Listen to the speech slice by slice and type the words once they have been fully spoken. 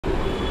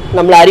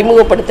நம்மளை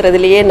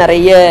அறிமுகப்படுத்துறதுலேயே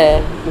நிறைய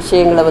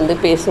விஷயங்களை வந்து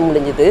பேச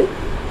முடிஞ்சுது.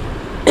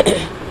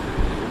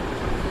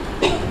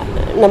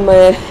 நம்ம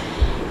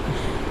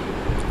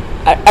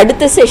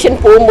அடுத்த செஷன்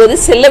போகும்போது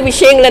சில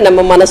விஷயங்களை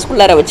நம்ம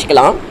மனசுக்குள்ளார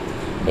வச்சுக்கலாம்.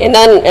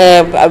 ஏன்னா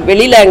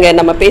வெளியில் அங்கே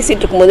நம்ம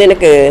பேசிகிட்டு இருக்கும்போது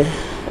எனக்கு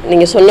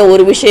நீங்கள் சொன்ன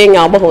ஒரு விஷயம்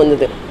ஞாபகம்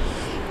வந்தது.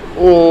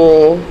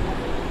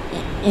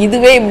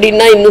 இதுவே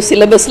எப்படின்னா இன்னும்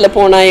சிலபஸில்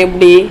போனால்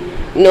எப்படி,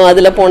 இன்னும்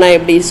அதில் போனால்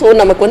எப்படி. ஸோ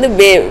நமக்கு வந்து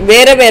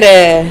வேறு வேறு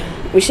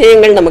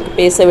விஷயங்கள் நமக்கு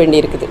பேச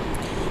வேண்டியிருக்குது.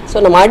 ஸோ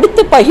நம்ம அடுத்த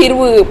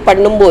பகிர்வு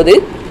பண்ணும்போது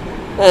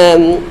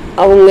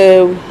அவங்க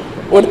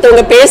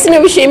ஒருத்தவங்க பேசின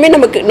விஷயமே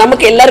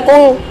நமக்கு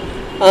எல்லாருக்கும்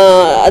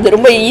அது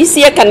ரொம்ப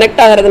ஈஸியாக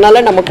கனெக்ட்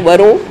ஆகிறதுனால நமக்கு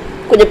வரும்.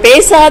 கொஞ்சம்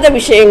பேசாத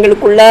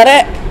விஷயங்களுக்குள்ளார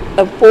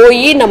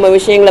போய் நம்ம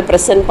விஷயங்களை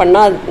ப்ரெசென்ட்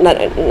பண்ணால்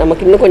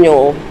நமக்கு இன்னும்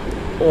கொஞ்சம்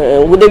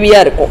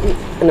உதவியாக இருக்கும்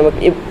நமக்கு.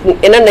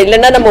 ஏன்னா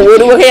இல்லைன்னா நம்ம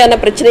ஒரு வகையான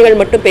பிரச்சனைகள்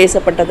மட்டும்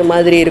பேசப்பட்டது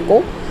மாதிரி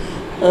இருக்கும்,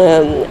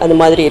 அது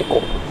மாதிரி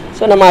இருக்கும்.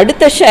 ஸோ நம்ம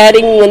அடுத்த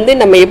ஷேரிங் வந்து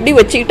நம்ம எப்படி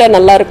வச்சுக்கிட்டா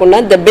நல்லா இருக்கும்னா,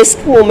 the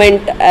best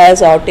moment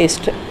as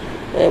artist,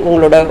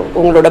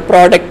 உங்களோட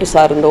ப்ராடக்ட்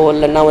சார்ந்தோ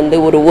இல்லைன்னா வந்து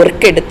ஒரு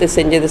ஒர்க் எடுத்து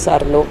செஞ்சது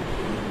சார்ந்தோ,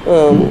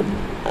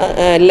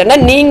 இல்லைன்னா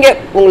நீங்கள்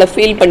உங்களை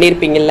ஃபீல்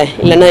பண்ணியிருப்பீங்கள்ல,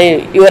 இல்லைன்னா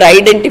யுவர்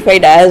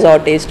ஐடென்டிஃபைட் ஆஸ்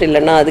ஆர்டிஸ்ட்,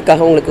 இல்லைன்னா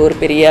அதுக்காக உங்களுக்கு ஒரு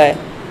பெரிய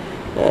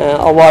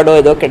அவார்டோ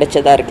ஏதோ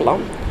கிடைச்சதாக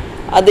இருக்கலாம்.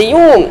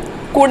 அதையும்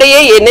கூடையே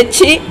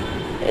இணைச்சி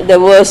த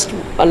வேர்ஸ்ட்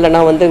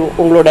இல்லைன்னா வந்து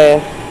உங்களோட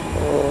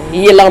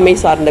இயலாமை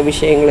சார்ந்த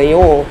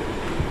விஷயங்களையும்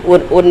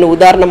ஒன்று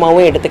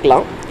உதாரணமாகவும்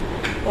எடுத்துக்கலாம்.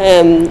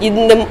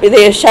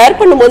 இதை ஷேர்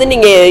பண்ணும்போது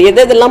நீங்கள்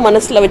எதெல்லாம்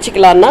மனசில்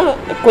வச்சுக்கலான்னா,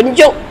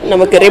 கொஞ்சம்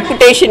நமக்கு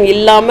ரெப்புடேஷன்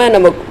இல்லாமல்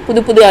நம்ம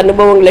புது புது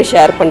அனுபவங்களை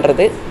ஷேர்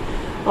பண்ணுறது,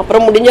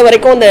 அப்புறம் முடிஞ்ச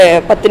வரைக்கும் இந்த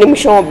 10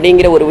 நிமிஷம்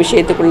அப்படிங்கிற ஒரு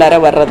விஷயத்துக்குள்ளார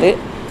வர்றது,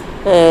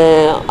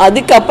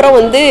 அதுக்கப்புறம்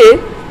வந்து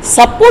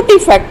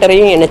சப்போர்ட்டிவ்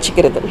ஃபேக்டரையும்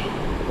இணைச்சிக்கிறது.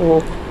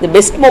 இந்த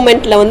பெஸ்ட்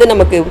மூமெண்ட்டில் வந்து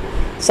நமக்கு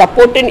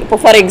சப்போர்ட்டுன்னு இப்போ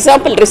ஃபார்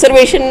எக்ஸாம்பிள்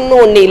ரிசர்வேஷன்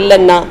ஒன்று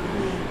இல்லைன்னா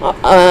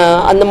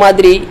அந்த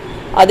மாதிரி,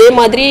 அதே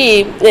மாதிரி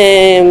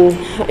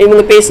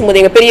இவங்க பேசும்போது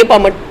எங்கள்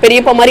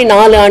பெரியப்பா மாதிரி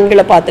 4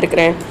 ஆண்களை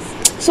பார்த்துருக்குறேன்.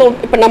 ஸோ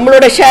இப்போ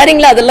நம்மளோட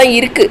ஷேரிங்கில் அதெல்லாம்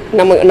இருக்குது.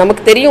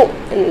 நமக்கு தெரியும்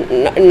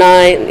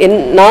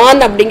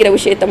நான் அப்படிங்கிற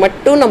விஷயத்த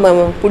மட்டும் நம்ம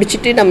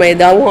பிடிச்சிட்டு நம்ம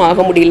எதாவும்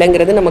ஆக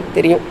முடியலங்கிறது நமக்கு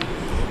தெரியும்.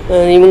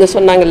 இவங்க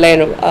சொன்னாங்கல்ல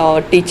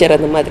டீச்சர்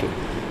அந்த மாதிரி.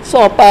 ஸோ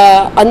அப்போ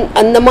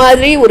அந்த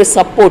மாதிரி ஒரு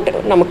சப்போர்ட்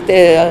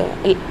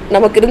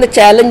நமக்கு இருந்த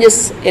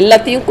சேலஞ்சஸ்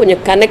எல்லாத்தையும்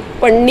கொஞ்சம் கனெக்ட்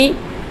பண்ணி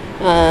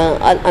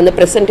அந்த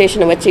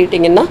ப்ரெசன்டேஷனை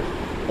வச்சுக்கிட்டிங்கன்னா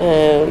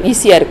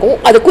ஈஸியாக இருக்கும்.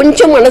 அது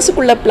கொஞ்சம்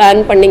மனசுக்குள்ளே பிளான்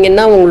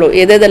பண்ணிங்கன்னா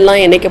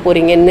எதெல்லாம் இணைக்க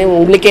போகிறீங்கன்னு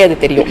உங்களுக்கே அது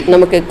தெரியும்.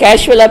 நமக்கு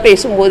கேஷுவலாக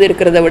பேசும்போது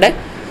இருக்கிறத விட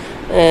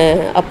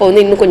அப்போ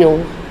வந்து இன்னும் கொஞ்சம்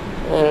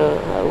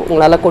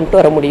உங்களால் கொண்டு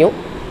வர முடியும்.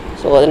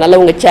 ஸோ அதனால்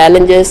உங்கள்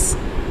சேலஞ்சஸ்,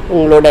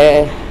 உங்களோட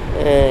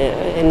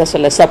என்ன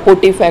சொல்ல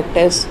supportive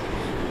factors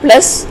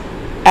plus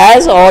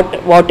as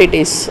what it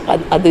is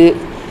அது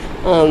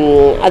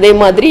அதே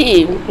மாதிரி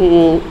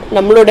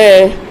நம்மளோட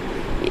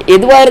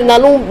எதுவாக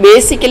இருந்தாலும்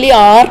பேசிக்கலி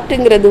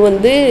ஆர்ட்டுங்கிறது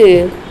வந்து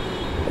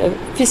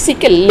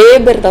ஃபிசிக்கல்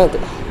லேபர் தான். அது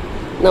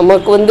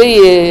நமக்கு வந்து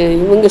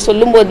இவங்க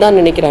சொல்லும்போது தான்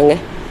நினைக்கிறாங்க,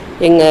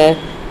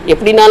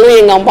 எப்படினாலும்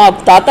எங்கள் அம்மா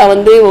தாத்தா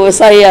வந்து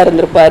விவசாயியாக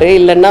இருந்திருப்பார்,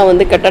 இல்லைன்னா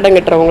வந்து கட்டடம்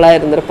கட்டுறவங்களாக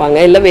இருந்திருப்பாங்க,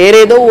 இல்லை வேறு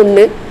ஏதோ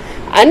ஒன்று.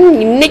 அண்ட்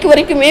இன்னைக்கு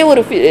வரைக்குமே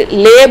ஒரு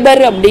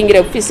லேபர் அப்படிங்கிற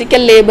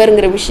ஃபிசிக்கல்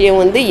லேபருங்கிற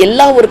விஷயம் வந்து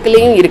எல்லா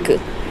ஒர்க்லேயும்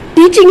இருக்குது,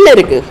 டீச்சிங்கில்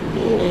இருக்குது.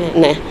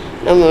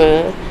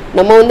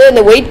 நம்ம வந்து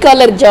அந்த ஒயிட்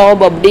காலர்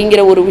ஜாப்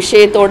அப்படிங்கிற ஒரு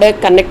விஷயத்தோட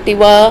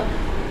கனெக்டிவாக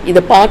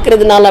இதை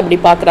பார்க்குறதுனால அப்படி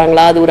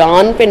பார்க்குறாங்களா, அது ஒரு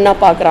ஆண் பெண்ணாக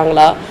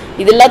பார்க்குறாங்களா,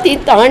 இது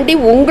எல்லாத்தையும் தாண்டி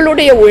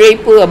உங்களுடைய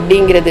உழைப்பு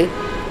அப்படிங்கிறது.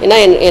 ஏன்னா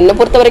என்னை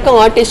பொறுத்த வரைக்கும்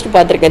ஆர்டிஸ்ட்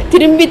பார்த்துருக்கேன்,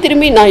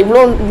 திரும்பி நான்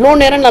இவ்வளோ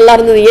நேரம் நல்லா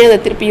இருந்தது, ஏன் அதை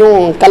திருப்பியும்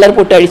கலர்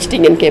போட்டு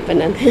அழிச்சிட்டிங்கன்னு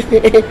கேட்பேன் நான்.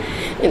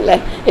 இல்லை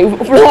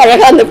இவ்வளோ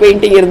அழகாக அந்த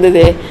பெயிண்டிங்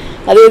இருந்தது,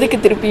 அது எதுக்கு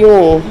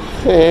திருப்பியும்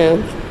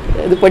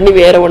இது பண்ணி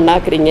வேறு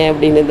ஒன்றாக்குறீங்க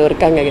அப்படின்னு இது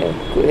இருக்காங்க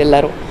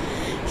எல்லோரும்.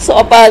 ஸோ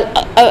அப்போ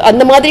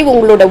அந்த மாதிரி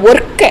உங்களோட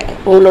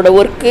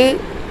ஒர்க்கு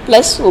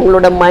ப்ளஸ்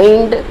உங்களோட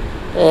மைண்டு,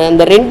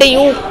 அந்த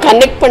ரெண்டையும்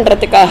கனெக்ட்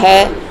பண்ணுறதுக்காக,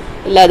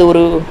 இல்லை அது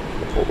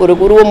ஒரு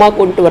உருவமாக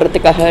கொண்டு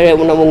வர்றதுக்காக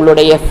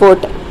உங்களோட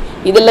எஃபர்ட்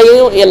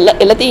இதுலையும்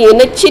எல்லாத்தையும்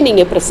இணைச்சி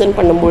நீங்கள் ப்ரெசென்ட்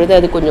பண்ணும்பொழுது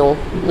அது கொஞ்சம்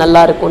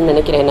நல்லா இருக்கும்னு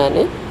நினைக்கிறேன் நான்.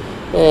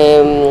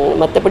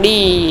 மற்றபடி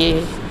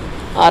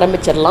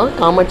ஆரம்பிச்சிடலாம்.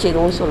 காமாட்சி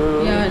எதுவும்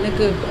சொல்லலாம்?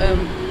 எனக்கு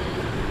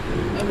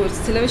ஒரு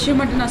சில விஷயம்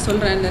மட்டும் நான்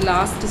சொல்கிறேன். இந்த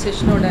லாஸ்ட்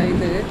செஷனோட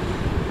இது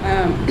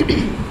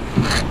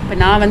இப்போ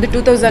நான் வந்து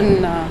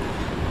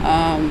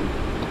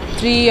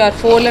 2003 or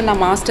 4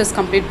 நான் மாஸ்டர்ஸ்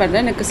கம்ப்ளீட்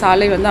பண்ணுறேன். எனக்கு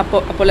சாலை வந்து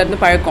அப்போலேருந்து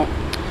பழக்கம்.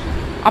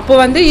 அப்போ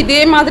வந்து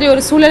இதே மாதிரி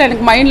ஒரு சூழல்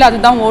எனக்கு மைண்டில்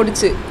அதுதான்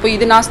ஓடிச்சு. இப்போ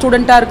இது நான்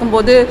ஸ்டூடெண்ட்டாக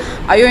இருக்கும்போது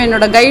ஐயோ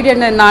என்னோடய கைடு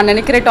நான்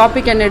நினைக்கிற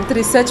டாபிக் எடுத்து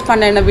ரிசர்ச்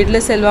பண்ண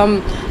விடல செல்வம்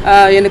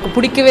எனக்கு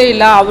பிடிக்கவே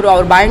இல்லை.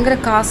 அவர் பயங்கர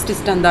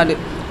காஸ்டிஸ்ட் அந்த ஆள்.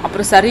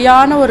 அப்புறம்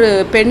சரியான ஒரு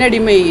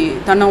பெண்ணடிமை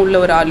தனம் உள்ள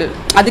ஒரு ஆள்.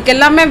 அதுக்கு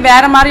எல்லாமே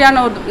வேறு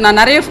மாதிரியான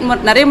நான்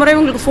நிறைய முறை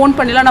உங்களுக்கு ஃபோன்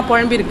பண்ணிலாம் நான்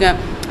புழம்பியிருக்கேன்.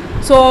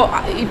 ஸோ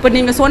இப்போ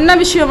நீங்கள் சொன்ன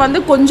விஷயம் வந்து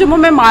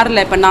கொஞ்சமுமே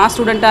மாறலை. இப்போ நான்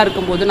ஸ்டூடெண்ட்டாக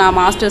இருக்கும்போது நான்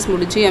மாஸ்டர்ஸ்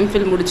முடித்து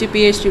எம்ஃபில் முடித்து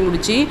பிஹெச்டி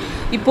முடித்து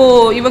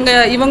இப்போது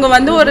இவங்க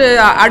வந்து ஒரு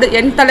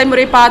என்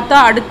தலைமுறை பார்த்தா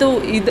அடுத்து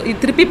இது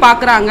திருப்பி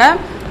பார்க்குறாங்க.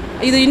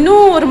 இது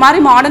இன்னும் ஒரு மாதிரி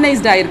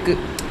மாடர்னைஸ்ட் ஆகிருக்கு.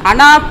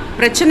 ஆனால்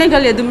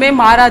பிரச்சனைகள் எதுவுமே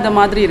மாறாத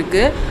மாதிரி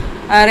இருக்குது.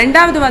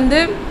 ரெண்டாவது வந்து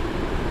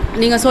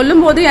நீங்கள்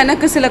சொல்லும்போது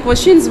எனக்கு சில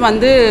கொஷின்ஸ்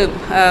வந்து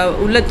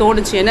உள்ளே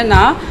தோணுச்சு.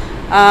 என்னென்னா,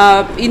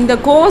 இந்த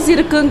கோர்ஸ்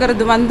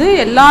இருக்குங்கிறது வந்து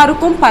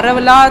எல்லாருக்கும்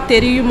பரவலாக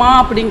தெரியுமா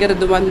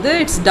அப்படிங்கிறது வந்து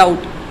இட்ஸ்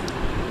டவுட்.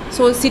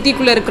 ஸோ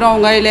சிட்டிக்குள்ளே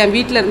இருக்கிறவங்க, இல்லை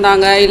வீட்டில்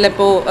இருந்தாங்க, இல்லை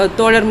இப்போது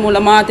தோழர்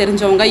மூலமாக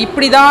தெரிஞ்சவங்க,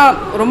 இப்படி தான்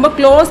ரொம்ப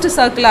க்ளோஸ்டு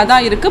சர்க்கிளாக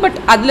தான் இருக்குது. பட்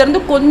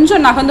அதுலேருந்து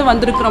கொஞ்சம் நகர்ந்து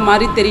வந்திருக்கிற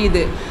மாதிரி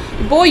தெரியுது.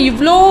 இப்போது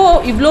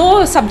இவ்வளோ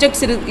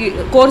சப்ஜெக்ட்ஸ்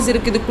கோர்ஸ்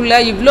இருக்குது, இதுக்குள்ளே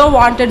இவ்வளோ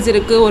வாண்டட்ஸ்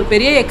இருக்குது, ஒரு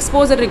பெரிய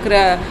எக்ஸ்போசர் இருக்கிற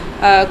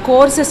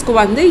கோர்சஸ்க்கு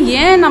வந்து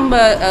ஏன் நம்ம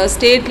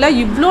ஸ்டேட்டில்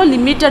இவ்வளோ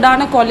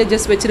லிமிட்டடான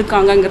காலேஜஸ்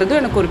வச்சுருக்காங்கங்கிறது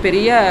எனக்கு ஒரு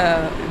பெரிய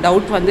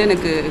டவுட் வந்து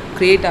எனக்கு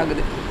க்ரியேட்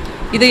ஆகுது.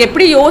 இதை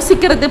எப்படி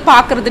யோசிக்கிறது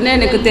பார்க்குறதுன்னு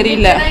எனக்கு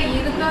தெரியல.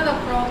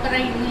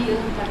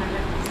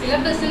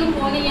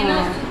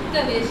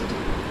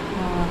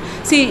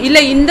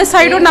 இல்லை, இந்த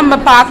சைடும் நம்ம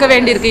பார்க்க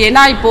வேண்டியிருக்கு.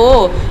 ஏன்னா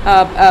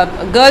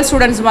இப்போது கேர்ள்ஸ்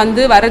ஸ்டூடெண்ட்ஸ்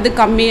வந்து வர்றது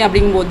கம்மி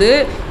அப்படிங்கும்போது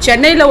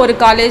சென்னையில் ஒரு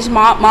காலேஜ்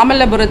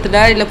மாமல்லபுரத்தில்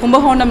இல்லை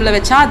கும்பகோணமில்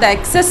வச்சா அதை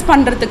அக்சஸ்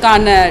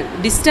பண்ணுறதுக்கான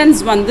டிஸ்டன்ஸ்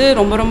வந்து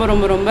ரொம்ப ரொம்ப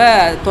ரொம்ப ரொம்ப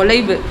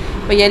தொலைவு.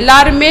 இப்போ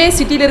எல்லாருமே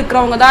சிட்டியில்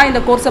இருக்கிறவங்க தான்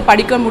இந்த கோர்ஸை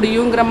படிக்க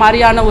முடியுங்கிற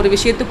மாதிரியான ஒரு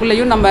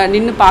விஷயத்துக்குள்ளேயும் நம்ம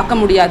நின்று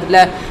பார்க்க முடியாதுல்ல.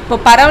 இப்போ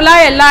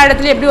பரவலாக எல்லா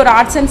இடத்துலையும் எப்படி ஒரு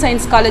arts and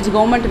science college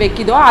government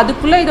வைக்கிதோ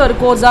அதுக்குள்ளே இது ஒரு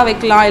கோர்ஸாக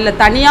வைக்கலாம், இல்லை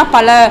தனியாக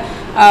பல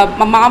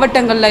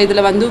மாவட்டங்களில்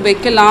இதில் வந்து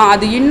வைக்கலாம்.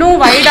 அது இன்னும்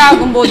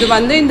வைடாகும்போது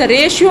வந்து இந்த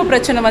ரேஷியோ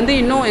பிரச்சனை வந்து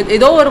இன்னும்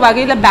ஏதோ ஒரு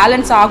வகையில்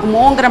பேலன்ஸ்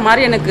ஆகுமோங்கிற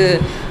மாதிரி எனக்கு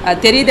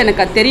தெரியுது.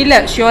 எனக்கு அது தெரியல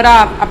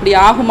ஷியோராக அப்படி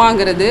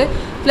ஆகுமாங்கிறது.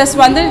 ப்ளஸ்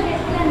வந்து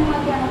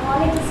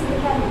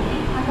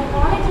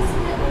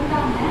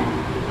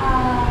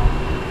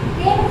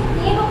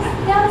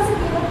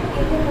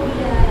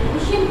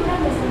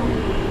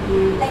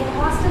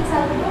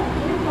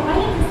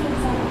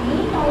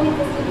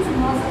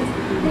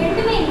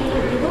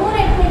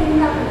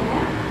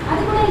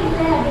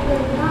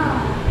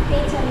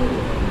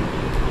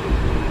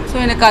ஸோ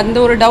எனக்கு அந்த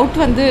ஒரு டவுட்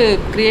வந்து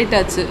கிரியேட்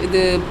ஆச்சு.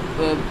 இது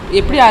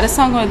எப்படி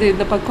அரசாங்கம் இது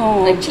இந்த பக்கம்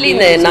ஆக்சுவலி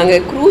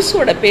நாங்கள்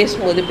க்ரூஸோட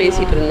பேசும்போது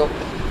பேசிகிட்டு இருந்தோம்.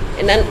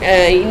 ஏன்னா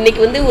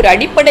இன்றைக்கி வந்து ஒரு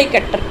அடிப்படை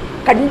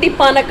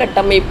கண்டிப்பான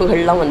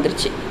கட்டமைப்புகள்லாம்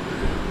வந்துருச்சு.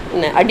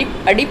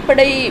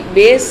 அடிப்படை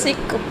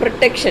பேசிக்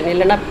ப்ரொடெக்ஷன்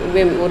இல்லைன்னா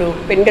ஒரு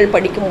பெண்கள்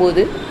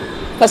படிக்கும்போது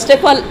first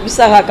of all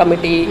Visakha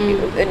committee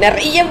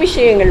நிறைய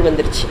விஷயங்கள்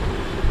வந்துருச்சு.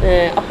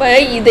 அப்போ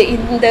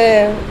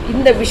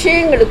இந்த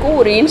விஷயங்களுக்கும்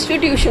ஒரு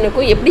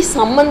இன்ஸ்டிடியூஷனுக்கும் எப்படி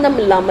சம்பந்தம்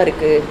இல்லாமல்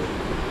இருக்குது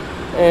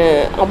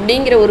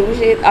அப்படிங்கிற ஒரு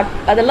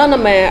அதெல்லாம்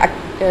நம்ம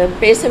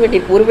பேச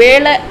வேண்டியிருக்கு.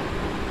 ஒருவேளை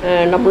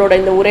நம்மளோட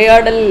இந்த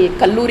உரையாடல்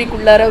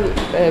கல்லூரிக்குள்ளார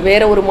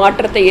வேற ஒரு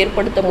மாற்றத்தை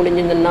ஏற்படுத்த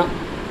முடிஞ்சதுன்னா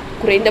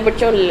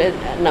குறைந்தபட்சம்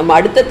நம்ம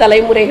அடுத்த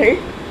தலைமுறைகள்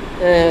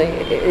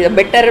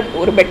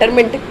ஒரு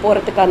பெட்டர்மெண்ட்டுக்கு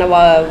போகிறதுக்கான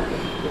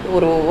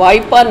ஒரு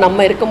வாய்ப்பாக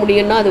நம்ம இருக்க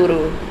முடியும்னா அது ஒரு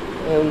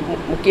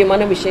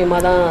முக்கியமான விஷயமா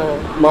தான்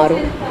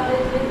மாறும்.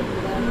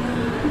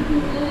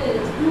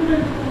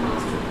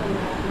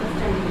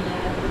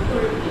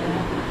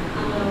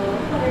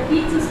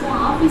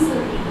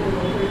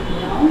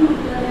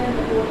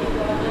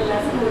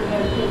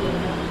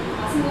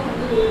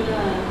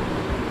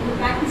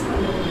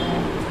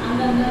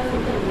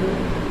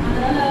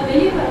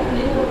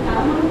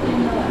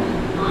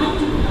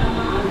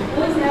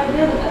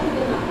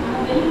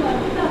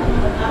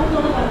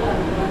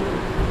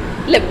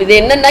 இல்லை, இது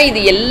என்னென்னா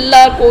இது எல்லா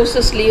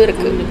கோர்சஸ்லேயும்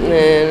இருக்குது.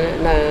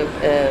 நான்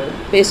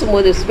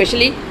பேசும்போது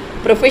ஸ்பெஷலி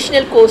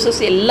ப்ரொஃபஷ்னல் கோர்சஸ்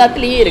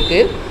எல்லாத்துலேயும்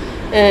இருக்குது.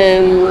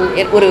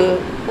 ஒரு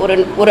ஒரு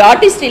ஒரு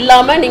ஆர்டிஸ்ட்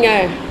இல்லாமல்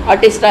நீங்கள்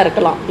ஆர்டிஸ்டாக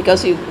இருக்கலாம்,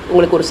 பிகாஸ்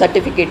உங்களுக்கு ஒரு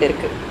சர்டிஃபிகேட்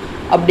இருக்குது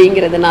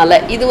அப்படிங்கிறதுனால.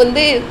 இது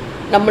வந்து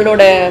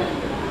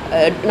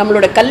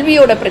நம்மளோட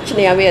கல்வியோட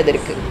பிரச்சனையாகவே அது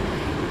இருக்குது.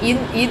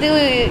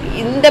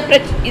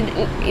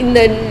 இந்த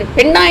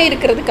பெண்ணாக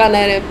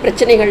இருக்கிறதுக்கான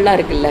பிரச்சனைகள்லாம்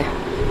இருக்குல்ல,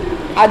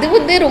 அது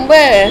வந்து ரொம்ப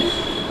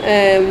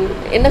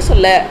என்ன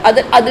சொல்ல,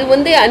 அது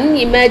வந்து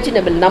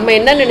அன்இமேஜினபிள். நம்ம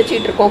என்ன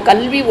நினச்சிட்டு இருக்கோம்,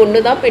 கல்வி ஒன்று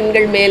தான்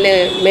பெண்கள்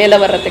மேலே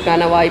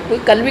வர்றதுக்கான வாய்ப்பு,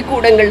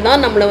 கல்விக்கூடங்கள்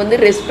தான் நம்மளை வந்து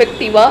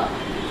ரெஸ்பெக்டிவாக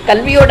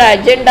கல்வியோட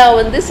அஜெண்டா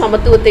வந்து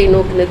சமத்துவத்தை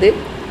நோக்குனது,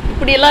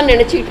 இப்படியெல்லாம்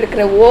நினச்சிக்கிட்டு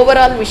இருக்கிற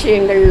ஓவரால்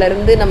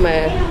விஷயங்கள்லேருந்து நம்ம.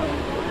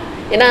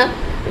 ஏன்னா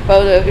இப்போ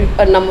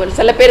நம்ம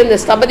சில பேர் இந்த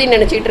ஸ்தபதி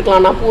நினச்சிக்கிட்டு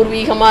இருக்கலாம், நான்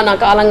பூர்வீகமாக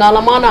நான்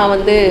காலங்காலமாக நான்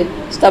வந்து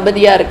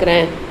ஸ்தபதியாக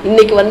இருக்கிறேன்,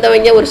 இன்றைக்கி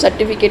வந்தவங்க ஒரு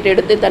சர்டிஃபிகேட்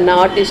எடுத்து தன்னை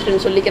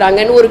ஆர்டிஸ்ட்டுன்னு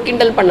சொல்லிக்கிறாங்கன்னு ஒரு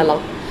கிண்டல்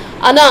பண்ணலாம்.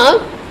 ஆனால்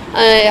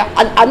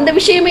அந்த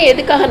விஷயமே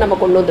எதுக்காக நம்ம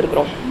கொண்டு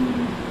வந்திருக்கிறோம்,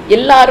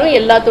 எல்லாரும்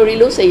எல்லா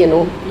தொழிலும்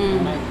செய்யணும்.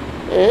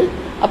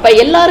 அப்போ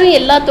எல்லாரும்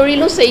எல்லா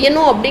தொழிலும்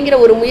செய்யணும் அப்படிங்கிற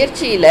ஒரு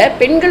முயற்சியில்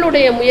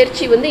பெண்களுடைய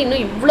முயற்சி வந்து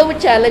இன்னும் இவ்வளவு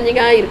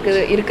சேலஞ்சிங்காக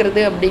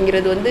இருக்கிறது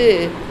அப்படிங்கிறது வந்து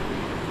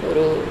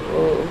ஒரு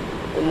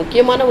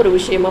முக்கியமான ஒரு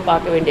விஷயமாக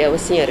பார்க்க வேண்டிய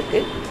அவசியம்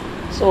இருக்குது.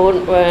 ஸோ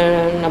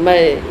நம்ம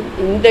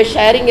இந்த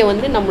ஷேரிங்கை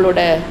வந்து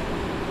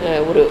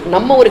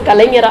நம்ம ஒரு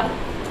கலைஞராக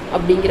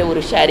அப்படிங்கிற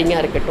ஒரு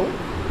ஷேரிங்காக இருக்கட்டும்.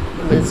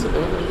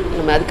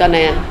 நம்ம அதுக்கான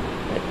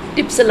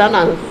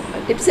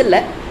டிப்ஸ் இல்லை,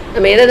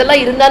 நம்ம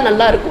எதெல்லாம் இருந்தால்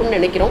நல்லா இருக்கும்னு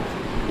நினைக்கிறோம்.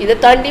 இதை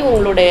தாண்டி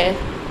உங்களுடைய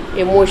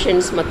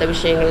எமோஷன்ஸ் மற்ற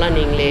விஷயங்கள்லாம்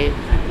நீங்களே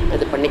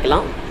அது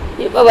பண்ணிக்கலாம்.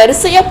 இப்போ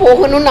வரிசையாக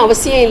போகணும்னு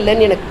அவசியம்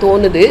இல்லைன்னு எனக்கு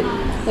தோணுது.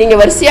 நீங்கள்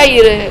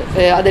வரிசையாக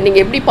அதை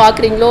நீங்கள் எப்படி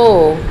பார்க்குறீங்களோ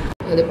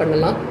அது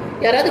பண்ணலாம்.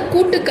 யாராவது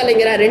கூட்டு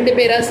கலைஞராக 2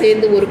 பேராக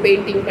சேர்ந்து ஒரு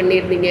பெயிண்டிங்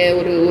பண்ணியிருந்தீங்க,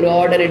 ஒரு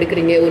ஆர்டர்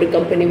எடுக்கிறீங்க, ஒரு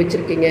கம்பெனி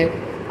வச்சுருக்கீங்க,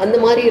 அந்த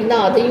மாதிரி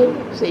இருந்தால் அதையும்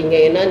செய்யுங்க.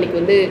 ஏன்னா இன்றைக்கி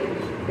வந்து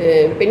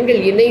பெண்கள்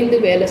இணைந்து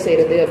வேலை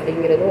செய்கிறது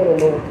அப்படிங்கிறதும்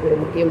ரொம்ப ஒரு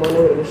முக்கியமான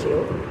ஒரு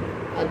விஷயம்.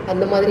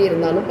 அந்த மாதிரி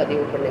இருந்தாலும்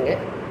பதிவு பண்ணுங்கள்.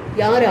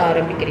 யார்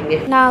ஆரம்பிக்கிறீங்க?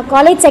 நான்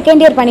காலேஜ்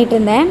செகண்ட் இயர் பண்ணிகிட்டு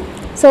இருந்தேன்.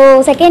 ஸோ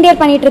செகண்ட்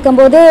இயர் பண்ணிகிட்டு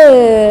இருக்கும்போது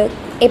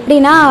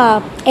எப்படின்னா,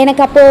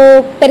 எனக்கு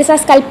அப்போது பெருசாக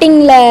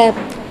ஸ்கல்ப்டிங்கில்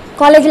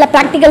காலேஜில்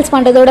ப்ராக்டிகல்ஸ்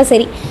பண்ணுறதோட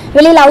சரி,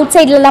 வெளியில் அவுட்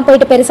சைட்லலாம்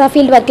போயிட்டு பெருசாக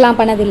ஃபீல்டு ஒர்க்லாம்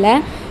பண்ணதில்லை.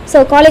 ஸோ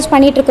காலேஜ்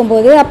பண்ணிகிட்டு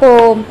இருக்கும்போது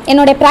அப்போது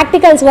என்னுடைய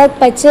ப்ராக்டிகல்ஸ்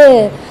ஒர்க் வச்சு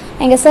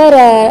எங்கள் சார்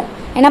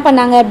என்ன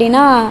பண்ணாங்க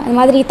அப்படின்னா, இந்த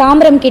மாதிரி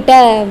தாம்பரம் கிட்ட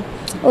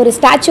ஒரு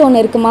ஸ்டாச்சு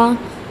ஒன்று இருக்குமா,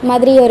 இந்த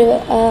மாதிரி ஒரு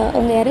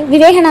அவங்க யார்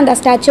விவேகானந்தா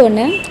ஸ்டாச்சு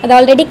ஒன்று, அதை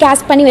ஆல்ரெடி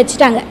கேஸ்ட் பண்ணி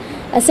வச்சுட்டாங்க.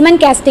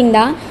 சிமெண்ட் கேஸ்டிங்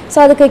தான். ஸோ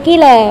அதுக்கு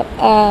கீழே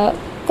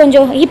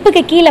கொஞ்சம்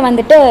ஹிப்புக்கு கீழே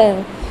வந்துட்டு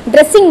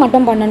ட்ரெஸ்ஸிங்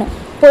மட்டும் பண்ணணும்.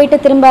 போயிட்டு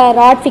திரும்ப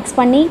ராட் ஃபிக்ஸ்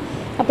பண்ணி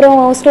அப்புறம்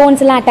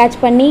ஸ்டோன்ஸ்லாம் அட்டாச்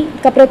பண்ணி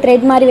அதுக்கப்புறம்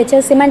த்ரெட் மாதிரி வச்சு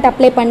சிமெண்ட்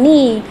அப்ளை பண்ணி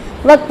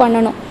ஒர்க்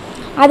பண்ணணும்.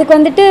 அதுக்கு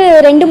வந்துட்டு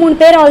 2-3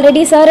 பேர்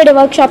ஆல்ரெடி சாரோட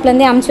ஒர்க்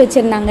ஷாப்லேருந்தே அமுச்சு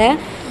வச்சுருந்தாங்க.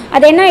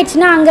 அது என்ன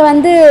ஆயிடுச்சுன்னா, அங்கே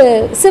வந்து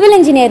சிவில்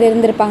இன்ஜினியர்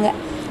இருந்திருப்பாங்க.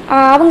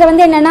 அவங்க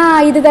வந்து என்னென்னா,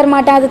 இது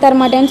தரமாட்டேன் அது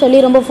தரமாட்டேன்னு சொல்லி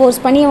ரொம்ப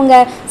ஃபோர்ஸ் பண்ணி அவங்க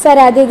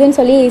சார் அது இதுன்னு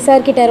சொல்லி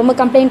சார்கிட்ட ரொம்ப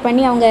கம்ப்ளைண்ட்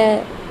பண்ணி அவங்க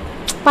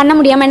பண்ண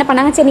முடியாமல் என்ன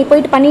பண்ணாங்க, சரி நீ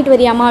போயிட்டு பண்ணிட்டு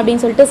வரியாமா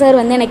அப்படின்னு சொல்லிட்டு சார்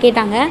வந்து என்னை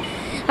கேட்டாங்க.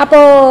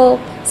 அப்போது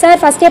சார்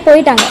ஃபஸ்ட்டே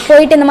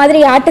போயிட்டு இந்த மாதிரி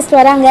ஆர்டிஸ்ட்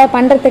வராங்க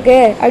பண்ணுறதுக்கு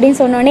அப்படின்னு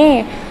சொன்னோடனே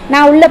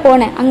நான் உள்ளே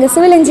போனேன். அங்கே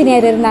சிவில்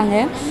இன்ஜினியர் இருந்தாங்க.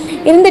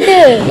 இருந்துட்டு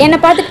என்னை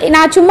பார்த்துட்டு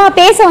நான் சும்மா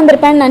பேச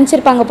வந்திருப்பேன்னு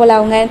நினச்சிருப்பாங்க போல்.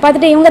 அவங்க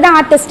பார்த்துட்டு இவங்க தான்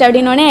ஆர்டிஸ்ட்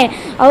அப்படின்னோடனே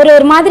அவர்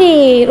ஒரு மாதிரி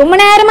ரொம்ப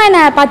நேரமாக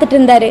என்னை பார்த்துட்டு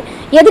இருந்தார்.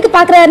 எதுக்கு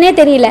பார்க்குறாருனே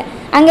தெரியல.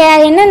 அங்கே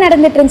என்ன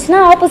நடந்துட்டு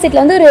இருந்துச்சுன்னா,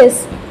 ஆப்போசிட்டில் வந்து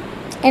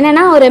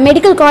ஒரு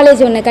மெடிக்கல்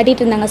காலேஜ் ஒன்று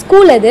கட்டிகிட்டு இருந்தாங்க.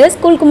 ஸ்கூல், அது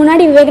ஸ்கூலுக்கு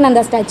முன்னாடி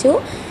விவேகானந்தா ஸ்டாச்சு,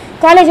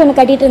 காலேஜ் ஒன்று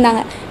கட்டிகிட்டு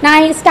இருந்தாங்க.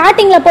 நான்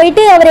ஸ்டார்டிங்கில்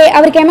போயிட்டு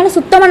அவருக்கு என் மேலே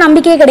சுத்தமாக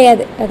நம்பிக்கையே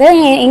கிடையாது.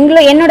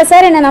 அதாவது என்னோட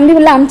சார் என்னை நம்பி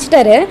உள்ள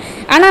அனுப்பிச்சிட்டாரு.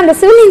 ஆனால் அந்த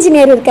சிவில்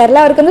இன்ஜினியர்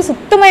இருக்கார்ல, அவருக்கு வந்து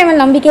சுத்தமாக என் மேலே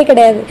நம்பிக்கையே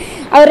கிடையாது.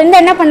 அவர் வந்து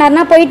என்ன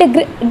பண்ணார்னா, போயிட்டு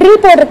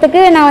ட்ரில்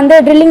போடுறதுக்கு நான் வந்து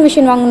ட்ரில்லிங்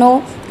மிஷின் வாங்கணும்,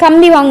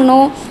 கம்பி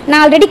வாங்கணும்.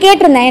 நான் ஆல்ரெடி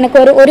கேட்டிருந்தேன், எனக்கு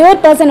ஒரே ஒரு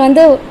பர்சன்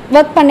வந்து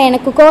ஒர்க் பண்ண,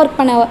 எனக்கு ஒர்க்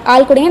பண்ண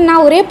ஆள் கூடங்க.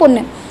 நான் ஒரே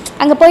பொண்ணு.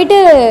 அங்கே போயிட்டு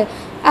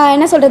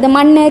என்ன சொல்கிறது,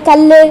 மண்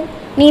கல்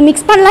நீ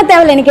மிக்ஸ் பண்ணலாம்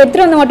தேவையில்லை, எனக்கு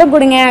எடுத்துகிட்டு வந்து மட்டும்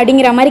கொடுங்க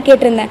அப்படிங்கிற மாதிரி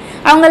கேட்டிருந்தேன்.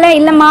 அவங்களாம்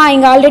இல்லைம்மா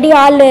இங்கே ஆல்ரெடி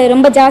ஆள்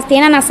ரொம்ப ஜாஸ்தி,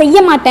 ஏன்னா நான்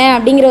செய்ய மாட்டேன்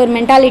அப்படிங்கிற ஒரு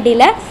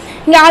மென்டாலிட்டியில்,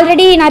 இங்கே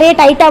ஆல்ரெடி நிறைய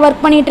டைட்டாக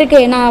ஒர்க் பண்ணிகிட்ருக்கு,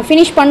 நான்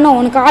ஃபினிஷ் பண்ணோம்,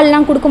 உனக்கு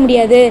ஆள்லாம் கொடுக்க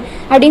முடியாது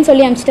அப்படின்னு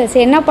சொல்லி அனுப்பிச்சிட்டேன்.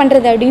 சரி என்ன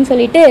பண்ணுறது அப்படின்னு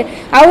சொல்லிட்டு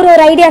அவர்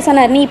ஒரு ஐடியா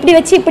சொன்னார், நீ இப்படி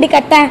வச்சு இப்படி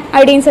கட்டேன்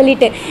அப்படின்னு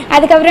சொல்லிட்டு.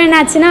 அதுக்கப்புறம் என்ன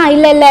ஆச்சுன்னா,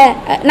 இல்லை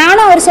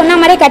நானும் அவர் சொன்ன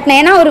மாதிரியே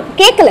கட்டினேன். ஏன்னா அவர்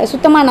கேட்கல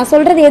சுத்தமாக, நான்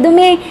சொல்கிறது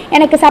எதுவுமே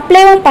எனக்கு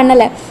சப்ளைவும்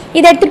பண்ணலை.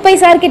 இதை எடுத்துகிட்டு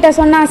போய் சார்கிட்ட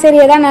சொன்னால் சரி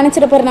எதாவது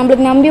நினச்சிட்டு போகிற,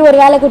 நம்மளுக்கு நம்பி ஒரு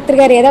வேலை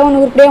கொடுத்துருக்காரு, ஏதோ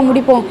ஒன்று உருப்படியாக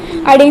முடிப்போம்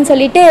அப்படின்னு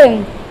சொல்லிட்டு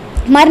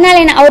மறுநாள்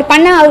என்ன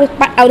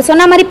அவர்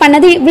சொன்ன மாதிரி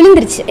பண்ணது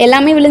விழுந்துருச்சு,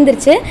 எல்லாமே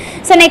விழுந்துருச்சு.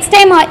 ஸோ நெக்ஸ்ட்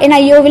டைம் என்ன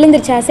ஐயோ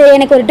விழுந்துருச்சா, சரி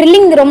எனக்கு ஒரு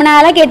ட்ரில்லிங் ரொம்ப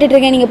நாளாக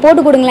கேட்டுட்ருக்கேன், நீங்கள்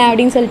போட்டு கொடுங்களேன்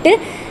அப்படின்னு சொல்லிட்டு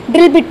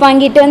ட்ரில் பிட்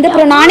வாங்கிட்டு வந்து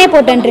அப்புறம் நானே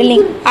போட்டேன்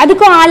ட்ரில்லிங்.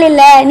 அதுக்கும் ஆள்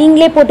இல்லை,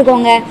 நீங்களே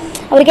போட்டுக்கோங்க.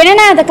 அவருக்கு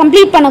என்னென்னா அதை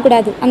கம்ப்ளீட்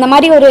பண்ணக்கூடாது, அந்த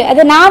மாதிரி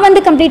அதை நான்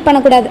வந்து கம்ப்ளீட்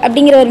பண்ணக்கூடாது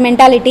அப்படிங்கிற ஒரு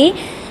மென்டாலிட்டி.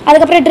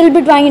 அதுக்கப்புறம் ட்ரில்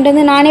பிட் வாங்கிட்டு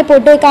வந்து நானே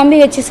போட்டு கம்பி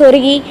வச்சு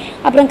சொருகி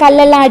அப்புறம்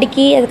கல்லெல்லாம்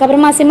அடுக்கி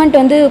அதுக்கப்புறமா சிமெண்ட்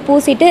வந்து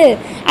பூசிட்டு,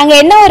 அங்கே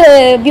என்ன ஒரு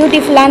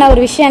பியூட்டிஃபுல்லான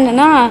ஒரு விஷயம்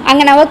என்னென்னா,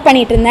 அங்கே நான் ஒர்க்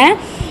பண்ணிகிட்டு இருந்தேன்.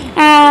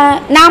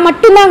 நான்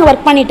மட்டும்தான் அங்கே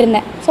ஒர்க் பண்ணிகிட்டு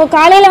இருந்தேன். ஸோ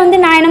காலையில் வந்து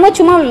நான் என்னமோ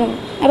சும்மா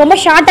ரொம்ப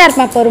ஷார்ட்டாக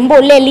இருப்பேன், அப்போ ரொம்ப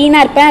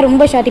லீனாக இருப்பேன்,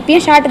 ரொம்ப ஷார்ட்.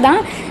 இப்பயும் ஷார்ட்டு தான்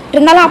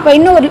இருந்தாலும் அப்போ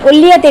இன்னும்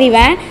ஒல்லியாக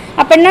தெரிவேன்.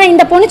 அப்படின்னா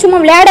இந்த பொண்ணு சும்மா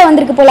விளையாட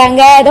வந்திருக்கு போல்,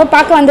 அங்கே ஏதோ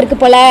பார்க்க வந்திருக்கு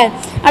போல்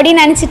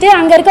அப்படின்னு நினச்சிட்டு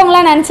அங்கே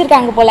இருக்கவங்களாம்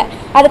நினச்சிருக்காங்க போல்.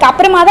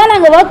 அதுக்கப்புறமா தான்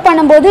நாங்கள் ஒர்க்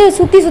பண்ணும்போது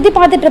சுற்றி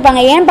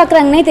பார்த்துட்ருப்பாங்க, ஏன்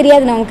பார்க்குறாங்கன்னே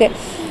தெரியாது நமக்கு.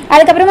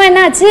 அதுக்கப்புறமா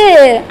என்ன ஆச்சு,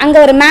 அங்கே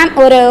ஒரு மேம்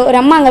ஒரு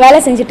அம்மா அங்கே வேலை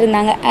செஞ்சுட்டு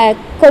இருந்தாங்க,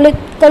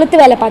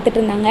 கொளுத்து வேலை பார்த்துட்டு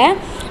இருந்தாங்க.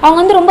 அவங்க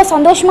வந்து ரொம்ப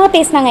சந்தோஷமாக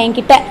பேசினாங்க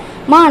என்கிட்ட.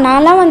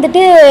 நான்லாம்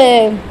வந்துட்டு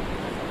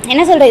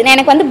என்ன சொல்கிறது,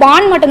 எனக்கு வந்து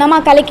பாண்ட் மட்டும்தாம்மா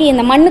கலக்கி,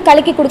 இந்த மண்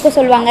கலக்கி கொடுக்க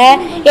சொல்லுவாங்க,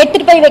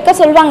 எடுத்துகிட்டு போய் வைக்க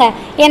சொல்லுவாங்க.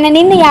 என்னை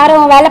நின்று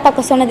யாரும் வேலை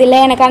பார்க்க சொன்னதில்லை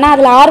எனக்கு, ஆனால்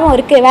அதில் ஆர்வம்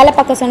இருக்குது, வேலை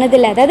பார்க்க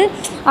சொன்னதில்லை. அதாவது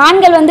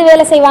ஆண்கள் வந்து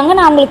வேலை செய்வாங்க,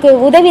 நான் அவங்களுக்கு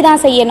உதவி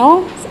தான் செய்யணும்,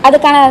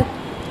 அதுக்கான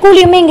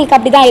கூலியுமே எங்களுக்கு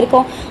அப்படி தான்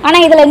இருக்கும்.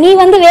 ஆனால் இதில் நீ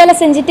வந்து வேலை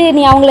செஞ்சுட்டு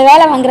நீ அவங்கள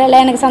வேலை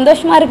வாங்குறல, எனக்கு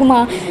சந்தோஷமாக இருக்குமா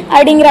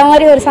அப்படிங்கிற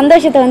மாதிரி ஒரு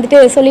சந்தோஷத்தை வந்துட்டு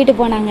சொல்லிட்டு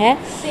போனாங்க.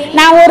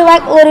 நான்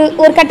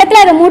ஒரு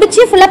கட்டத்தில் அதை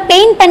முடித்து ஃபுல்லாக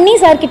பெயிண்ட் பண்ணி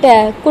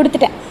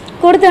சார்கிட்ட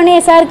கொடுத்தோடனே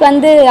சாருக்கு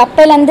வந்து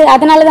அப்போலேருந்து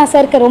அதனால தான்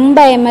சாருக்கு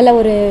ரொம்ப என் மேலே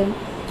ஒரு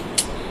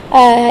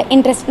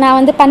இன்ட்ரெஸ்ட். நான்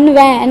வந்து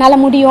பண்ணுவேன்,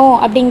 என்னால் முடியும்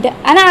அப்படின்ட்டு.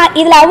 ஆனால்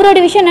இதில் அவரோட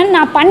விஷயம் என்னென்னு,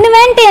 நான்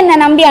பண்ணுவேன்ட்டு என்னை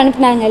நம்பி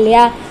அனுப்புனாங்க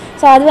இல்லையா.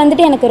 ஸோ அது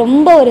வந்துட்டு எனக்கு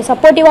ரொம்ப ஒரு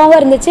சப்போர்ட்டிவாகவும்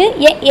இருந்துச்சு.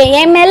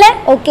 என் மேலே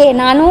ஓகே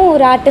நானும்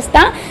ஒரு ஆர்டிஸ்ட்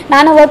தான்,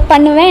 நானும் ஒர்க்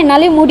பண்ணுவேன்,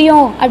 என்னாலே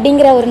முடியும்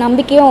அப்படிங்கிற ஒரு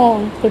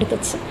நம்பிக்கையும்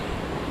கொடுத்துச்சு.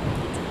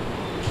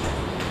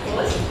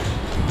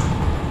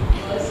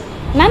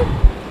 மேம்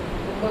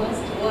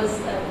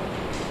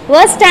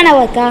வேர்ஸ்டான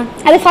ஒர்க்கா,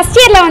 அது ஃபஸ்ட்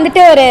இயரில்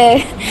வந்துட்டு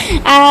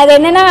அது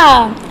என்னென்னா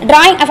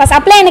ட்ராயிங். ஃபஸ்ட்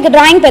அப்போலாம் எனக்கு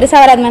ட்ராயிங்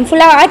பெருசாக வராது மேம்,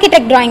 ஃபுல்லாக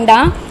ஆர்கிடெக்ட் ட்ராயிங்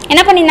தான்.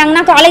 என்ன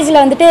பண்ணியிருந்தாங்கன்னா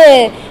காலேஜில் வந்துட்டு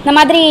இந்த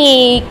மாதிரி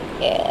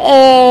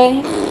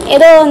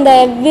ஏதோ இந்த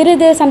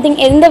விருது சம்திங்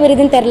எந்த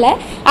விருதுன்னு தெரில,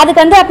 அதுக்கு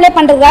வந்து அப்ளை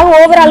பண்ணுறதுக்காக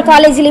ஓவரால்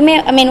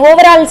காலேஜ்லேயுமே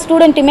ஓவரால்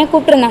ஸ்டூடெண்ட்டுமே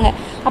கூப்பிட்டுருந்தாங்க.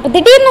 அப்போ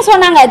திடீர்னு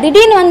சொன்னாங்க,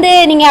 திடீர்னு வந்து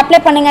நீங்கள் அப்ளை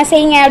பண்ணுங்கள்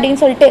செய்யுங்க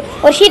அப்படின்னு சொல்லிட்டு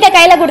ஒரு ஷீட்டை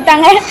கையில்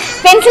கொடுத்தாங்க,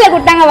 பென்சிலை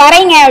கொடுத்தாங்க,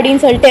 வரைங்க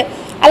அப்படின்னு சொல்லிட்டு.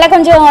 அதில்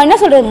கொஞ்சம் என்ன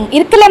சொல்கிறது,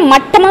 இருக்கல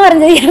மட்டமாக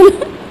இருந்தது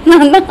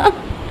நான் தான்.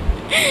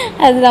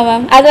 அதுதான்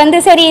மேம். அது வந்து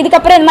சரி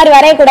இதுக்கப்புறம் இந்த மாதிரி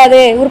வரையக்கூடாது,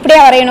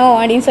 உருப்படியாக வரையணும்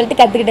அப்படின்னு சொல்லிட்டு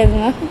கற்றுக்கிட்டது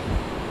மேம்.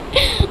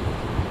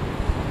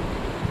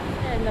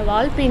 இந்த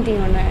வால் பெயிண்டிங்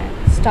ஒன்று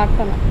ஸ்டார்ட்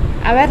பண்ணேன்,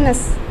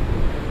 அவேர்னஸ்.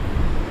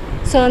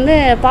 ஸோ வந்து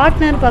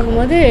பார்ட்னர்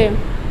பார்க்கும்போது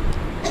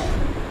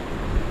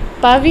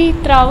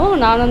பவித்ராவும்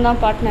நானும்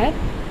தான் பார்ட்னர்.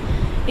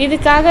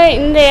 இதுக்காக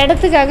இந்த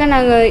இடத்துக்காக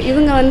நாங்கள்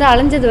இவங்க வந்து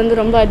அலைஞ்சது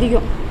வந்து ரொம்ப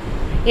அதிகம்.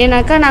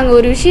 ஏன்னாக்கா நாங்கள்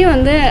ஒரு விஷயம்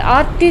வந்து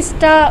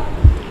ஆர்டிஸ்ட்டாக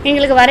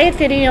எங்களுக்கு வரைய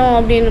தெரியும்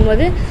அப்படின்னும்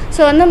போது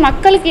ஸோ வந்து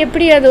மக்களுக்கு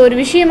எப்படி அது ஒரு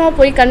விஷயமாக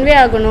போய் கன்வே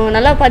ஆகணும்,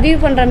 நல்லா பதிவு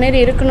பண்ணுற மாரி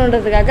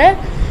இருக்கணுன்றதுக்காக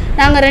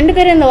நாங்கள் 2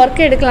 பேரும் இந்த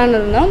ஒர்க்கை எடுக்கலான்னு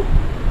இருந்தோம்.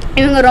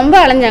 இவங்க ரொம்ப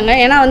அலைஞ்சாங்க.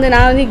 ஏன்னா வந்து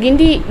நான் வந்து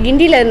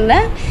கிண்டியில்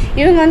இருந்தேன்,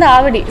 இவங்க வந்து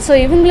ஆவடி. ஸோ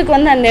இவங்களுக்கு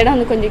வந்து அந்த இடம்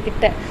வந்து கொஞ்சம்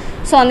கிட்ட.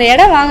 ஸோ அந்த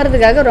இடம்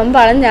வாங்குறதுக்காக ரொம்ப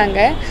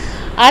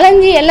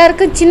அலைஞ்சு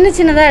எல்லாருக்கும்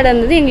சின்னதாக இடம்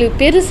இருந்தது, எங்களுக்கு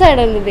பெருசாக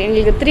இடம் இருந்தது.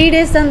 எங்களுக்கு 3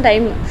 days தான்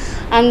டைம்.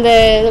 அந்த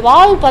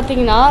வால்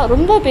பார்த்திங்கன்னா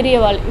ரொம்ப பெரிய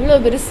வால், இவ்வளோ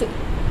பெருசு.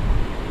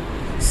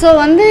 ஸோ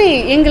வந்து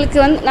எங்களுக்கு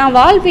வந்து நான்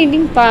வால்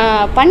பெயிண்டிங்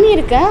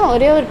பண்ணியிருக்கேன்,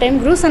 ஒரே ஒரு டைம்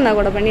ப்ரூசன்னா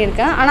கூட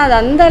பண்ணியிருக்கேன். ஆனால் அது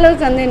அந்த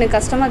அளவுக்கு வந்து எனக்கு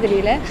கஷ்டமாக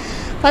தெரியல.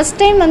 ஃபஸ்ட்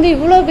டைம் வந்து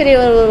இவ்வளோ பெரிய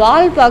ஒரு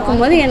வால்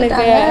பார்க்கும்போது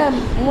எனக்கு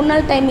 3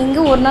 நாள்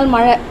டைமிங்கு, 1 நாள்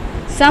மழை,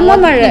 செம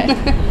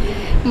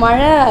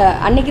மழை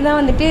அன்றைக்கி தான்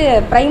வந்துட்டு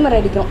ப்ரைமர்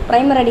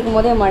அடிக்கும்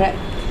போதே மழை.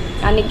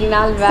 அன்றைக்கி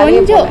நாள்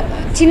கொஞ்சம்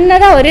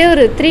சின்னதாக ஒரே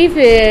ஒரு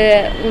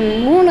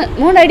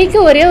 3 அடிக்கு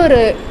ஒரே ஒரு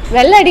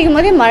வெள்ளை அடிக்கும்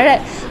போதே மழை.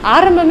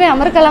 ஆரம்பமே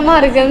அமர்க்கலமாக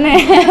இருக்குதுன்னு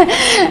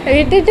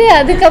விட்டுட்டு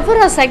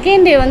அதுக்கப்புறம்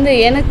செகண்ட் டே வந்து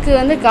எனக்கு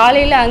வந்து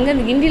காலையில்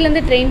அங்கேருந்து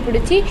கிண்டிலேருந்து ட்ரெயின்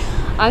பிடிச்சி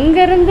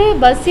அங்கேருந்து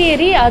பஸ்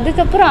ஏறி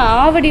அதுக்கப்புறம்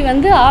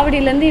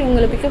ஆவடியிலேருந்து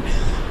இவங்களை பிக்கப்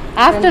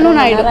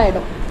ஆஃப்டர்நூன்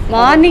ஆகிடும்.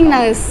 மார்னிங்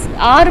நாங்கள்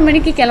 6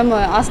 மணிக்கு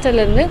கிளம்புவோம்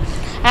ஹாஸ்டல்லேருந்து,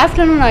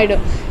 ஆஃப்டர்நூன்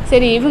ஆகிடும்.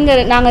 சரி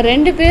நாங்கள்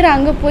 2 பேர்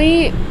அங்கே போய்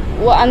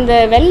அந்த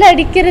வெள்ளை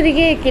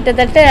அடிக்கிறதுக்கே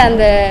கிட்டத்தட்ட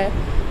அந்த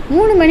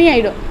 3 மணி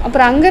ஆகிடும்.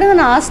 அப்புறம் அங்கேருந்து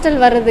நான் ஹாஸ்டல்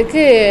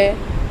வர்றதுக்கு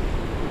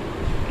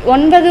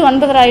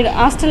 9:30 ஆகிடும்.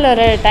 ஹாஸ்டலில்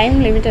வர டைம்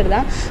லிமிட்டட்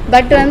தான்.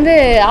 பட் வந்து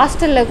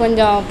ஹாஸ்டலில்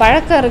கொஞ்சம்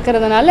பழக்கம்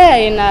இருக்கிறதுனால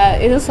என்ன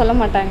எதுவும் சொல்ல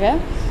மாட்டாங்க.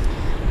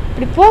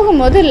 இப்படி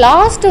போகும்போது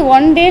லாஸ்ட்டு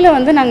 1 டேயில்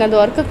வந்து நாங்கள் அந்த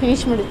ஒர்க்கை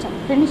ஃபினிஷ்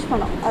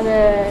பண்ணோம். அதை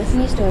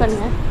ஃபினிஷ்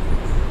பண்ணுங்கள்.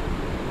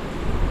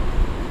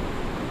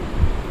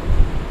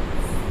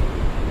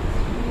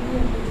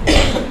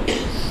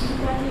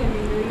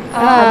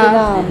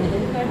 அதுதான்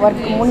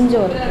ஒர்க் முடிஞ்ச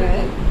ஒர்க்கு.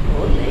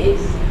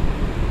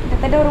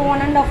 கிட்டத்தட்ட ஒரு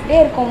 1.5 day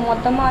இருக்கும்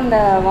மொத்தமாக அந்த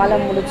வாழை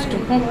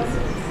முடிச்சிட்டோம்.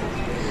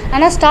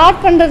 ஆனால்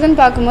ஸ்டார்ட் பண்ணுறதுன்னு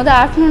பார்க்கும்போது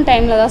ஆஃப்டர்நூன்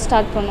டைமில் தான்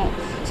ஸ்டார்ட் பண்ணோம்.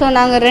 ஸோ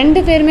நாங்கள்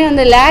 2 பேருமே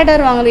வந்து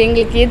லேடர் வாங்குறது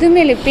எங்களுக்கு எதுவுமே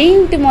இல்லை,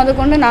 பெயிண்ட்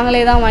கொண்டு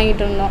நாங்களே தான்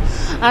வாங்கிட்டு இருந்தோம்.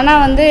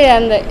 ஆனால் வந்து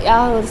அந்த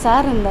ஒரு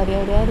சார் இருந்தார்,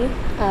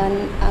 யார்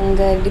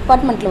அங்கே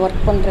டிபார்ட்மெண்ட்டில்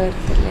ஒர்க் பண்ணுறவர்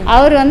தெரியல,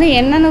 அவர் வந்து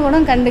என்னென்னு கூட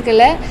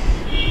கண்டுக்கலை.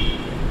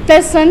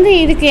 ப்ளஸ் வந்து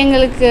இதுக்கு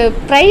எங்களுக்கு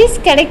ப்ரைஸ்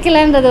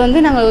கிடைக்கலன்றது வந்து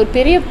நாங்கள் ஒரு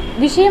பெரிய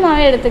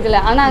விஷயமாகவே எடுத்துக்கல.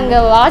 ஆனால் அங்கே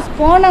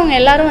போனவங்க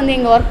எல்லோரும் வந்து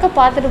எங்கள் ஒர்க்கை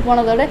பார்த்துட்டு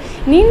போனதோட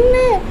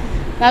நின்று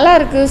நல்லா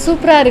இருக்குது,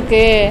 சூப்பராக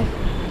இருக்குது,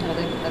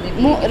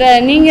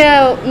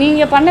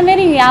 நீங்கள் பண்ண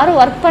மாரி இங்கே யாரும்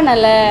ஒர்க்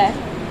பண்ணலை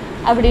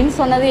அப்படின்னு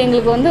சொன்னது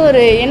எங்களுக்கு வந்து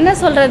ஒரு என்ன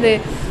சொல்கிறது,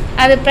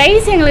 அது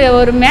ப்ரைஸ் எங்களுக்கு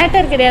ஒரு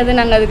மேட்டர் கிடையாது.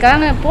 நாங்கள்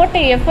அதுக்கான போட்ட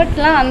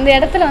எஃபர்ட்லாம் அந்த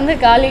இடத்துல வந்து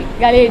காலி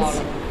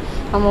ஆயிடுச்சு.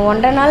 ஆமாம்,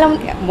 1.5 நாள்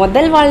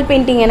முதல் வால்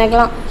பெயிண்டிங்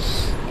எனக்கெலாம்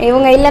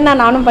இவங்க இல்லைன்னா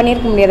நானும்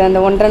பண்ணியிருக்க முடியாது.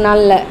 அந்த 1.5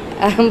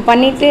 நாளில்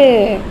பண்ணிவிட்டு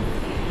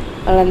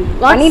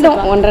பண்ணிட்டோம்.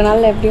 1.5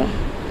 நாளில் எப்படியும்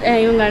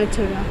இவங்க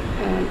அனுப்பிச்சுடலாம்.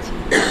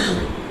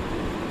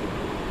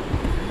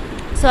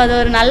 ஸோ அது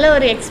ஒரு நல்ல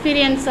ஒரு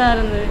எக்ஸ்பீரியன்ஸாக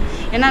இருந்தது.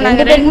 ஏன்னா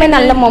நாங்கள் 2 பேருமே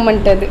நல்ல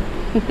மொமெண்ட் அது.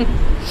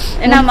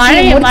 ஏன்னா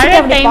மழை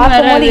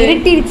பார்க்கும்போது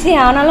இருட்டிடுச்சு,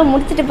 ஆனாலும்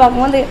முடிச்சுட்டு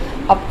பார்க்கும்போது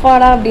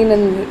அப்பாடா அப்படின்னு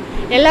இருந்தது.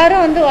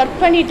 எல்லாரும் வந்து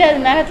ஒர்க் பண்ணிவிட்டு அது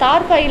மேலே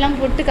தார்பாயெல்லாம்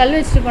போட்டு கல்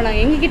வச்சுட்டு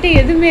போனாங்க. எங்ககிட்ட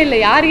எதுவுமே இல்லை,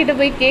 யார்கிட்ட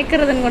போய்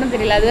கேட்குறதுன்னு கூட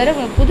தெரியல. அது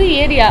வேறு புது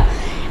ஏரியா.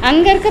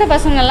 அங்கே இருக்கிற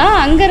பசங்கள்லாம்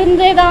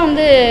அங்கேருந்தே தான்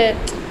வந்து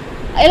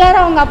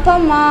எல்லோரும் அவங்க அப்பா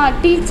அம்மா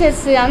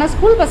டீச்சர்ஸு, ஆனால்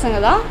ஸ்கூல் பசங்க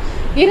தான்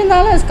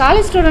இருந்தாலும்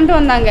காலேஜ் ஸ்டூடெண்ட்டும்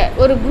வந்தாங்க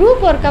ஒரு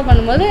குரூப் ஒர்க்காக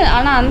பண்ணும்போது.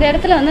 ஆனால் அந்த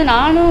இடத்துல வந்து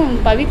நானும்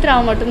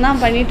பவித்ராவை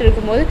மட்டும்தான் பண்ணிகிட்டு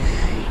இருக்கும்போது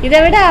இதை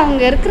விட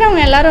அவங்க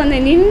இருக்கிறவங்க எல்லோரும் வந்து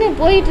நின்று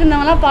போயிட்டு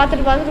இருந்தவங்களாம்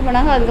பார்த்துட்டு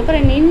போனாங்க.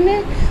 அதுக்கப்புறம் நின்று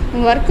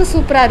உங்கள் ஒர்க்கு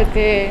சூப்பராக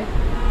இருக்குது,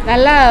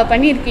 நல்லா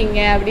பண்ணியிருக்கீங்க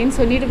அப்படின்னு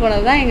சொல்லிட்டு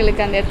போனது தான்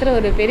எங்களுக்கு அந்த இடத்துல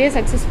ஒரு பெரிய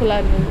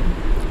சக்ஸஸ்ஃபுல்லாக இருந்தது.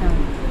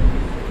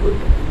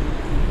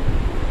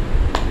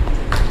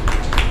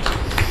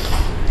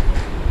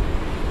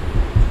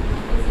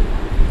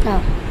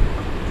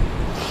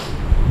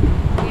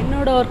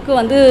 என்னோடய ஒர்க்கு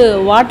வந்து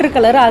வாட்டர்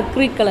கலர்,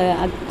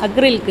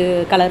 அக்ரிலிக்கு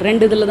கலர்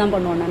 2 இதில் தான்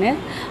பண்ணுவேன். நான்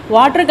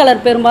வாட்டர்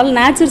கலர் பெரும்பாலும்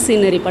நேச்சுரல்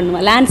சீனரி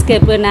பண்ணுவேன்,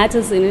 லேண்ட்ஸ்கேப்பு,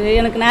 நேச்சுரல் சீனரி.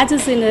 எனக்கு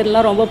நேச்சுரல்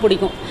சீனரிலாம் ரொம்ப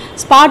பிடிக்கும்.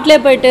 ஸ்பாட்லேயே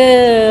போய்ட்டு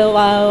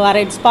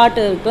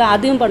ஸ்பாட்டு இருக்குல்ல,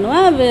 அதையும்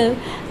பண்ணுவேன்.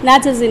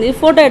 நேச்சுரல் சீனரி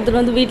ஃபோட்டோ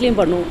எடுத்துகிட்டு வந்து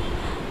வீட்லேயும் பண்ணுவோம்.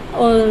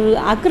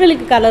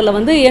 அக்ரிலிக் கலரில்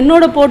வந்து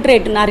என்னோடய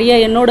போர்ட்ரேட் நிறைய,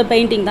 என்னோடய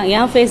பெயிண்டிங் தான்,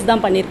 என் ஃபேஸ்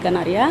தான் பண்ணியிருக்கேன்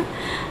நிறையா.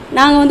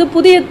 நாங்கள் வந்து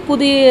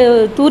புதிய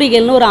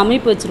தூரிகைகள்னு ஒரு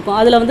அமைப்பு வச்சுருக்கோம்.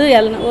 அதில் வந்து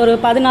ஒரு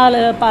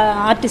 14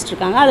 ஆர்டிஸ்ட்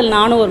இருக்காங்க. அதில்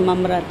நானும் ஒரு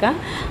மெம்பராக இருக்கேன்.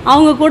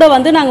 அவங்க கூட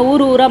வந்து நாங்கள்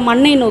ஊராக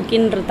மண்ணை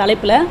நோக்கின்ற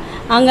தலைப்பில்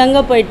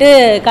அங்கங்கே போயிட்டு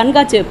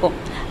கண்காட்சி வைப்போம்.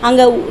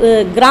 அங்கே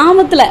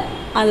கிராமத்தில்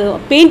அது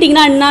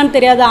பெயிண்டிங்னா என்னான்னு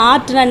தெரியாத,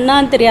 ஆர்ட்னா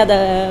என்னான்னு தெரியாத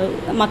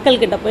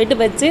மக்கள்கிட்ட போயிட்டு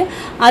வச்சு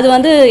அது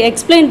வந்து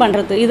எக்ஸ்பிளைன்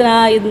பண்ணுறது,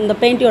 இந்த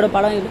பெயிண்டியோட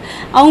படம் இது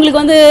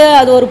அவங்களுக்கு வந்து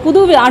அது ஒரு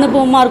புது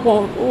அனுபவமாக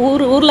இருக்கும்.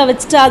 ஊரில்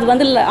வச்சுட்டு அது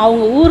வந்து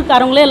அவங்க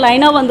ஊருக்காரங்களே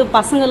லைனாக வந்து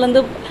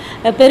பசங்கள்லேருந்து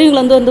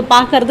பெரியவங்களை வந்து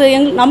பார்க்குறது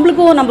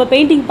நம்மளுக்கும் நம்ம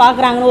பெயிண்டிங்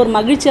பார்க்குறாங்கன்னு ஒரு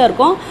மகிழ்ச்சியாக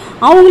இருக்கும்.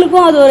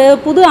 அவங்களுக்கும் அது ஒரு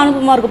புது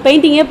அனுபவமாக இருக்கும்.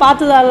 பெயிண்டிங்கே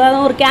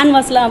பார்த்ததால ஒரு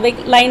கேன்வாஸில்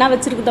லைனாக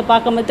வச்சுருக்கிறத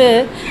பார்க்கும்போது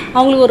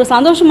அவங்களுக்கு ஒரு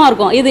சந்தோஷமாக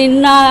இருக்கும். இது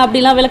இன்னும்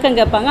அப்படிலாம் விளக்கம்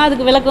கேட்பாங்க,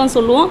 அதுக்கு விளக்கம்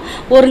சொல்லுவோம்.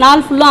 ஒரு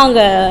நாள் ஃபுல்லாக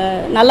அங்கே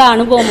நல்ல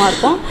அனுபவமாக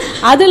இருக்கும்.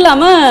 அது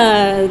இல்லாமல்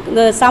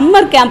இந்த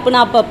சம்மர்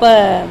கேம்ப்னு அப்பப்போ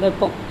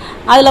வைப்போம்.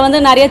 அதில் வந்து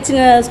நிறைய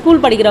சின்ன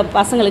ஸ்கூல் படிக்கிற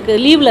பசங்களுக்கு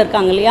லீவில்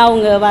இருக்காங்க இல்லையா,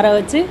 அவங்க வர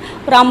வச்சு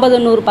ஒரு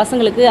 50-100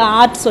 பசங்களுக்கு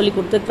ஆர்ட் சொல்லி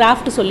கொடுத்து,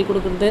 கிராஃப்ட் சொல்லி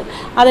கொடுக்குறது,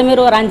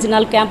 அதேமாரி ஒரு 5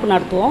 நாள் கேம்ப்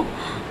நடத்துவோம்.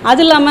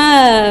 அது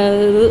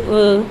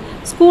இல்லாமல்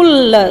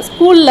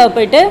ஸ்கூலில்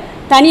போய்ட்டு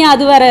தனியாக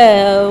அது வேறு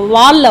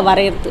வாலில்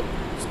வரைகிறது.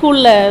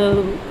 ஸ்கூலில்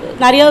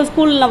நிறைய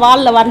ஸ்கூலில்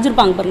வாலில்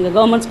வரைஞ்சிருப்பாங்க பாருங்கள்,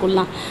 கவர்மெண்ட்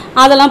ஸ்கூல்லாம்,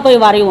 அதெல்லாம்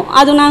போய் வரைவோம்.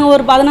 அது நாங்கள்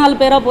ஒரு 14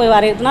 பேராக போய்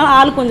வரைகிறதுனால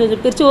ஆள்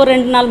கொஞ்சம் பிரித்து ஒரு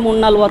 2 நாள்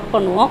 3 நாள் ஒர்க்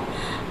பண்ணுவோம்.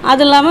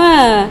 அது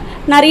இல்லாமல்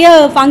நிறைய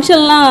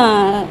ஃபங்க்ஷன்லாம்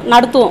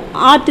நடத்துவோம்.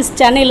 ஆர்டிஸ்ட்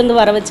சென்னையிலேருந்து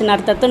வர வச்சு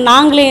நடத்துறது,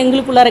 நாங்களே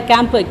எங்களுக்குள்ளார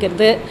கேம்ப்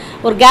வைக்கிறது,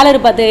 ஒரு கேலரி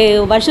பார்த்து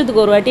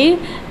வருஷத்துக்கு ஒரு வாட்டி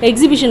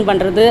எக்ஸிபிஷன்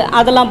பண்ணுறது,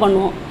 அதெல்லாம்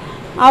பண்ணுவோம்.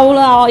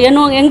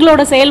 அவ்வளோ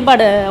எங்களோட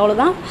செயல்பாடு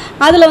அவ்வளோதான்.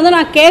 அதில் வந்து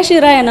நான்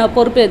கேஷியராக என்னை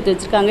பொறுப்பு எடுத்து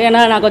வச்சுருக்காங்க.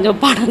 ஏன்னா நான் கொஞ்சம்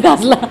பணம்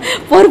காசுலாம்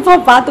பொறுப்பாக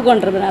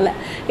பார்த்துக்கொன்றதுனால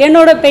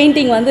என்னோடய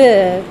பெயிண்டிங் வந்து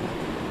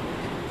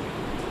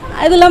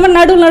அது இல்லாமல்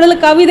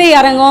நடுவில் கவிதை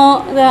அரங்கம்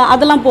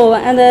அதெல்லாம்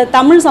போவேன். அந்த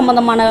தமிழ்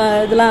சம்மந்தமான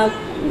இதெல்லாம்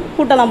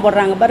கூட்டெல்லாம்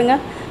போடுறாங்க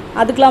பாருங்கள்,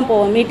 அதுக்கெலாம்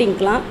போவேன்,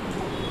 மீட்டிங்க்கெலாம்.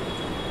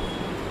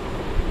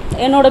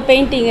 என்னோடய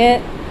பெயிண்டிங்கு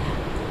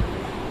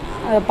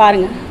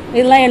பாருங்கள்,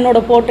 இதெல்லாம்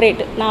என்னோடய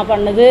போர்ட்ரேட்டு நான்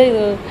பண்ணது.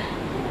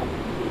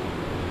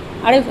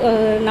 இது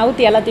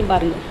நவுத்தி எல்லாத்தையும்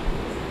பாருங்கள்.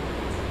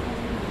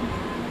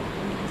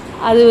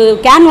 அது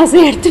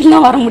கேன்வாஸே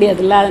எடுத்துகிட்டுலாம் வர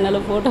முடியாதுல்ல,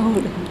 அதனால் ஃபோட்டோ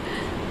முடியும்.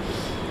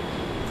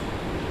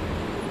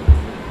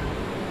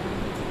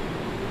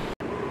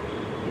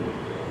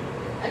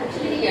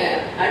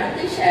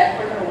 அடுத்து ஷேர்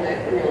பண்ணுறவங்க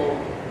கொஞ்சம்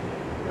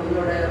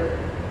நம்மளோட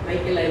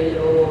மைக்கேல்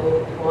ஆஞ்சலோ,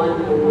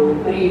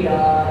 ஃப்ரீடா,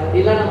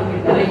 இதெல்லாம்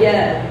நமக்கு நிறைய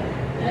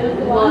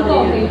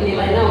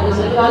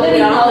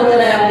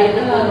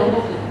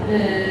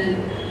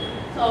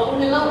அவங்க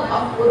அவங்கெல்லாம்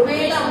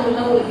ஒருவேளை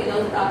அவங்கெல்லாம் உங்களுக்கு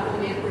ஏதாவது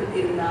தாக்கம்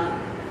ஏற்படுத்தியிருந்தா,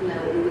 இல்லை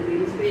உங்களுக்கு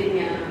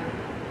இன்ஸ்பைரிங்காக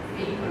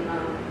ஃபீல் பண்ணா,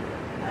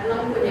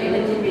 அதெல்லாம் கொஞ்சம்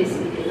இணைச்சி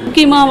பேசுறீங்க.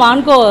 முக்கியமாக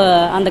வான்கோ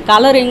அந்த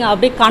கலரிங்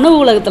அப்படியே கனவு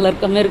உலகத்தில்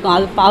இருக்க மாதிரி இருக்கும்.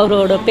 அது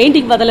அவரோட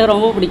பெயிண்டிங் பார்த்தாலே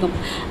ரொம்ப பிடிக்கும்.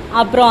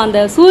 அப்புறம் அந்த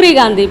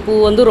சூரியகாந்தி பூ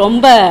வந்து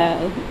ரொம்ப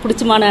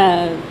பிடிச்சமான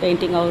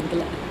பெயிண்டிங்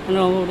அவரத்தில்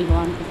ரொம்ப பிடிக்கும்.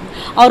 வான்கோ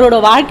அவரோட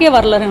வாழ்க்கை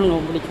வரலாறு எனக்கு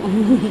ரொம்ப பிடிக்கும்.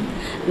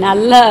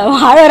 நல்ல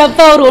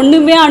வாழறப்ப அவர்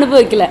ஒன்றுமே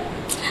அனுபவிக்கலை.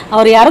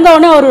 அவர் இறந்த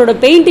உடனே அவரோட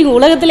பெயிண்டிங்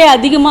உலகத்திலே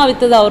அதிகமாக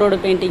விற்றது அவரோட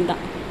பெயிண்டிங்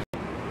தான்.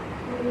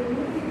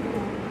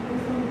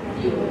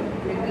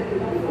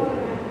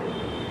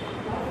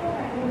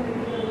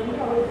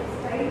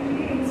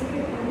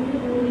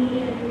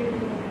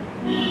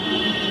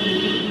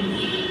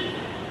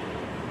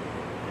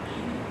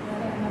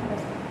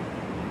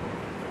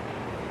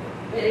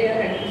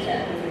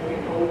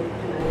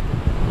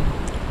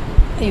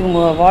 இவங்க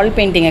வால்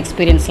பெயிண்டிங்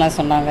எக்ஸ்பீரியன்ஸ்லாம்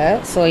சொன்னாங்க.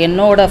 ஸோ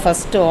என்னோடய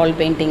ஃபஸ்ட்டு வால்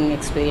பெயிண்டிங்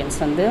எக்ஸ்பீரியன்ஸ்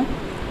வந்து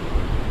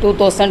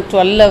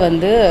 2012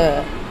 வந்து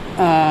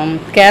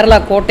கேரளா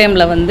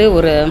கோட்டயமில் வந்து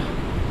ஒரு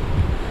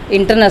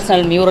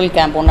இன்டர்நேஷ்னல் மியூரல்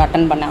கேம்ப் ஒன்று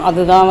அட்டன் பண்ணேன்.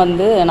 அதுதான்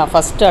வந்து நான்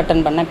ஃபஸ்ட்டு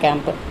அட்டன் பண்ண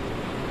கேம்ப்பு.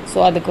 ஸோ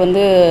அதுக்கு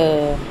வந்து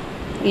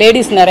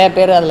லேடிஸ் நிறையா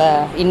பேர் அதில்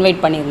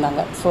இன்வைட்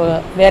பண்ணியிருந்தாங்க. ஸோ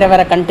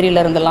வேறு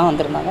கண்ட்ரியிலேருந்தெல்லாம்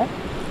வந்திருந்தாங்க.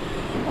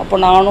 அப்போ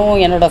நானும்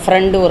என்னோடய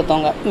ஃப்ரெண்டு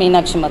ஒருத்தவங்க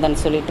மீனாட்சி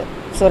மதன் சொல்லிட்டு,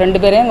 ஸோ 2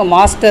 பேரையும் எங்கள்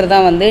மாஸ்டர்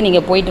தான் வந்து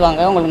நீங்கள் போயிட்டு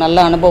வாங்க, உங்களுக்கு நல்ல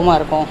அனுபவமாக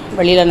இருக்கும்,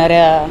 வெளியில்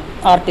நிறையா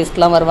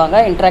ஆர்டிஸ்ட்லாம் வருவாங்க,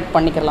 இன்ட்ராக்ட்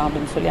பண்ணிக்கலாம்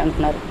அப்படின்னு சொல்லி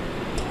அனுப்புனார்.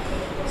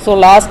 ஸோ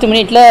லாஸ்ட்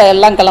மினிட்ல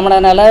எல்லாம்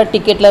கிளம்புனதுனால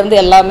டிக்கெட்லேருந்து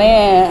எல்லாமே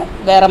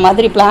வேறு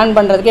மாதிரி பிளான்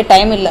பண்ணுறதுக்கே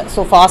டைம் இல்லை.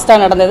 ஸோ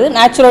ஃபாஸ்ட்டாக நடந்தது.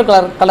 நேச்சுரல்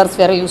கலர்ஸ்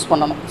வேறு யூஸ்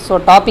பண்ணணும்.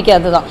 ஸோ டாப்பிக்கே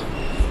அதுதான்.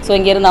 ஸோ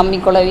இங்கேருந்து அம்மி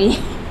குழவி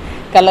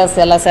கலர்ஸ்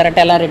எல்லாம்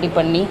சிரட்டையெல்லாம் ரெடி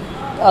பண்ணி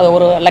அது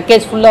ஒரு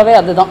லக்கேஜ் ஃபுல்லாகவே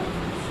அதுதான்.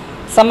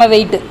 செம்ம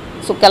வெயிட்டு.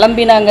 ஸோ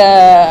கிளம்பி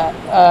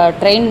நாங்கள்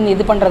ட்ரெயின்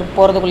இது பண்ணுறதுக்கு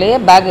போகிறதுக்குள்ளேயே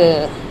பேகு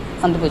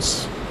வந்து போச்சு.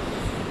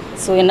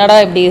 ஸோ என்னடா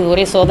இப்படி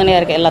ஒரே சோதனையாக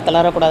இருக்குது, எல்லா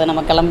தளரக்கூடாது,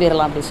 நம்ம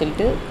கிளம்பிடலாம் அப்படின்னு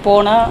சொல்லிட்டு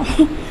போனால்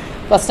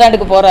பஸ்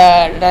ஸ்டாண்டுக்கு போகிற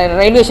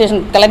ரயில்வே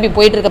ஸ்டேஷன் கிளம்பி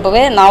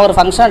போயிட்டுருக்கப்பவே நான் ஒரு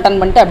ஃபங்க்ஷன் அட்டன்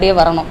பண்ணிட்டு அப்படியே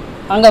வரணும்.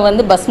 அங்கே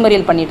வந்து பஸ்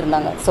மறியல் பண்ணிகிட்டு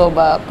இருந்தாங்க. ஸோ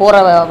போகிற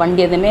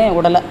வண்டி எதுவுமே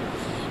விடலை.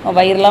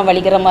 வயிறுலாம்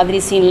வலிக்கிற மாதிரி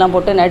சீன்லாம்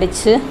போட்டு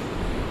நடித்து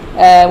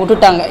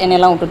விட்டுட்டாங்க,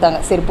 என்னெல்லாம் விட்டுட்டாங்க.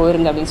 சரி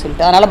போயிருங்க அப்படின்னு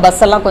சொல்லிட்டு. அதனால்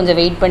பஸ்ஸெல்லாம் கொஞ்சம்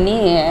வெயிட் பண்ணி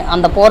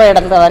அந்த போகிற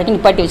இடத்துல வரைக்கும்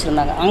நிப்பாட்டி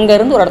வச்சுருந்தாங்க.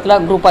 அங்கேருந்து ஒரு இடத்துல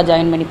குரூப்பாக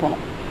ஜாயின் பண்ணி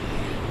போனோம்.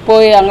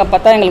 போய் அங்கே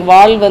பார்த்தா எங்களுக்கு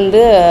வால்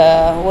வந்து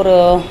ஒரு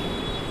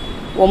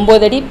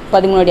 9 அடி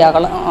 13 அடி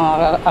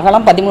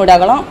அகலம் 13 அடி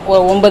அகலம்,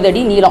 ஒரு 9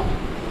 அடி நீளம்.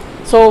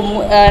 ஸோ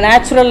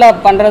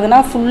நேச்சுரலாக பண்ணுறதுனா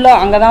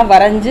ஃபுல்லாக அங்கே தான்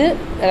வரைஞ்சி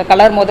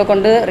கலர்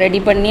கொண்டு ரெடி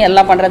பண்ணி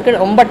எல்லாம்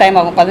பண்ணுறதுக்கு ரொம்ப டைம்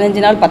ஆகும்.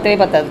 15 நாள் பத்தவே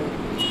பத்தாது.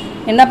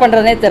 என்ன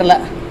பண்ணுறதுனே தெரில.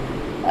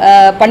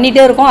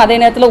 பண்ணிகிட்டே இருக்கோம். அதே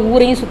நேரத்தில்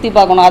ஊரையும் சுற்றி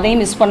பார்க்கணும், அதையும்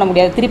மிஸ் பண்ண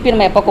முடியாது. திருப்பி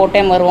நம்ம எப்போ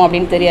கோட்டையம் வருவோம்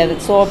அப்படின்னு தெரியாது.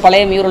 ஸோ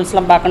பழைய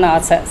மியூரல்ஸ்லாம் பார்க்கணுன்னு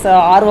ஆசை. ஸோ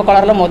ஆர்வ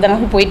கலரில் முதல்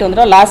நாள் போயிட்டு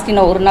வந்துடும். லாஸ்ட்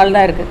இன்னும் ஒரு நாள்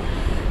தான் இருக்குது.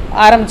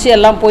 ஆரம்பித்து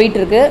எல்லாம்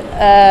போயிட்டுருக்கு.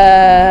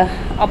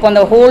 அப்போ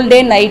அந்த ஹோல் டே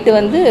நைட்டு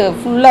வந்து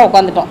ஃபுல்லாக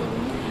உட்காந்துட்டோம்.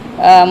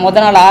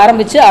 முதல் நாள்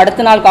ஆரம்பித்து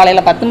அடுத்த நாள்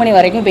காலையில் 10 மணி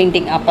வரைக்கும்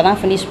பெயிண்டிங். அப்போ தான்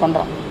ஃபினிஷ்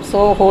பண்ணுறோம். ஸோ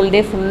ஹோல்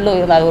டே ஃபுல்லு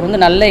அது ஒரு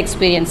வந்து நல்ல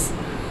எக்ஸ்பீரியன்ஸ்.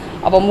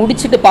 அப்போ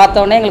முடிச்சுட்டு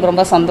பார்த்தோன்னே எங்களுக்கு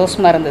ரொம்ப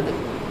சந்தோஷமாக இருந்தது.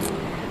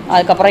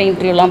 அதுக்கப்புறம்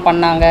இன்டர்வியூலாம்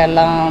பண்ணாங்க,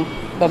 எல்லாம்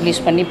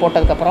பப்ளிஷ் பண்ணி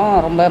போட்டதுக்கப்புறம்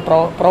ரொம்ப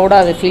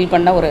ப்ரௌடாக அது ஃபீல்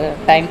பண்ண ஒரு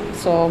டைம்.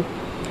 ஸோ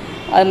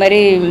அது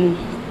மாதிரி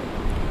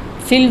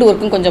ஃபீல்டு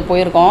ஒர்க்கும் கொஞ்சம்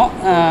போயிருக்கோம்.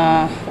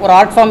 ஒரு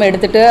ஆர்ட் ஃபார்ம்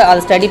எடுத்துகிட்டு அதை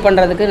ஸ்டடி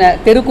பண்ணுறதுக்கு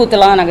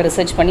தெருக்கூத்துலாம் நாங்கள்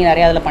ரிசர்ச் பண்ணி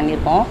நிறையா அதில்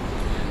பண்ணியிருக்கோம்.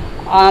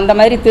 அந்த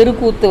மாதிரி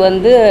தெருக்கூத்து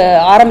வந்து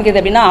ஆரம்பிக்கிறது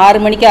அப்படின்னா 6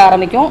 மணிக்கு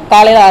ஆரம்பிக்கும்,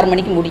 காலையில் 6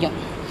 மணிக்கு முடியும்.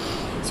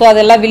 ஸோ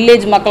அதெல்லாம்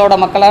வில்லேஜ்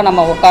மக்களாக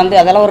நம்ம உட்காந்து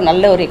அதெல்லாம் ஒரு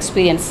நல்ல ஒரு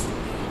எக்ஸ்பீரியன்ஸ்.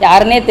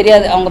 யாருன்னே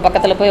தெரியாது, அவங்க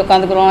பக்கத்தில் போய்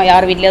உட்காந்துக்கிறோம்,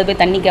 யார் வீட்லேயாவது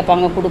போய் தண்ணி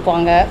கேட்பாங்க,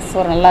 கொடுப்பாங்க.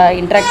 ஸோ நல்லா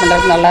இன்ட்ராக்ட்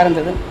பண்ணுறதுக்கு நல்லா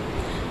இருந்தது.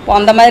 இப்போ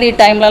அந்த மாதிரி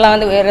டைம்லலாம்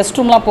வந்து ரெஸ்ட்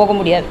ரூம்லாம் போக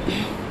முடியாது.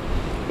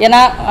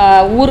 ஏன்னா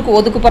ஊருக்கு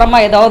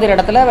ஒதுக்குப்புறமாக ஏதாவது ஒரு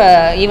இடத்துல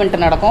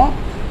ஈவெண்ட் நடக்கும்.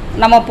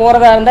 நம்ம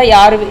போகிறதா இருந்தால்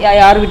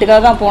யார் வீட்டுக்காக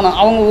தான் போகணும்.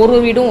 அவங்க ஒரு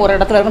வீடும் ஒரு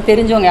இடத்துல இருக்கும்,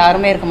 தெரிஞ்சவங்க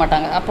யாருமே இருக்க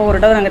மாட்டாங்க. அப்போ ஒரு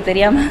இடம் நாங்கள்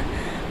தெரியாமல்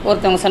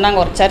ஒருத்தவங்க சொன்னாங்க,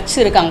 ஒரு சர்ச்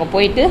இருக்குது, அங்கே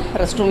போயிட்டு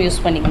ரெஸ்ட் ரூம்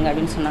யூஸ் பண்ணிக்கோங்க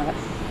அப்படின்னு சொன்னாங்க.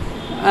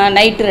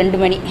 நைட்டு 2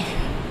 மணி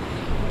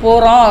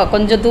போகிறோம்.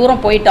 கொஞ்சம்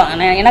தூரம் போயிட்டோம்.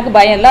 ஆனால் எனக்கு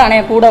பயம் இல்லை, ஆனால்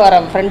என் கூட வர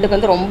ஃப்ரெண்டுக்கு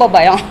வந்து ரொம்ப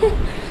பயம்.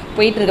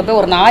 போயிட்டு இருக்கப்போ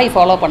ஒரு நாய்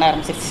ஃபாலோ பண்ண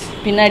ஆரம்பிச்சிருச்சு,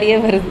 பின்னாடியே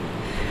வருது.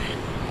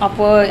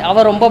 அப்போது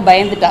அவள் ரொம்ப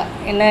பயந்துட்டா,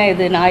 என்ன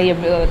இது நாய்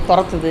எப்படி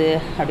துரத்துது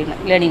அப்படின்னு.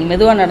 இல்லை நீங்கள்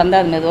மெதுவாக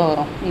நடந்தால் அது மெதுவாக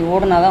வரும், நீ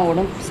ஓடுனா தான்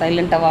ஓடும்,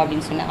 சைலண்ட்டாக வா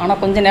அப்படின்னு சொன்னேன். ஆனால்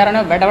கொஞ்சம்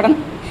நேரம்னா விடவிடன்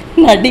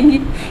நடுங்கி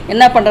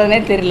என்ன பண்ணுறதுனே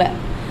தெரியல.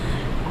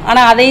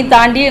 ஆனால் அதையும்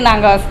தாண்டி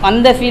நாங்கள்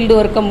அந்த ஃபீல்டு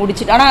ஒர்க்கை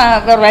முடிச்சுட்டு, ஆனால்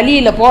வேறு வழி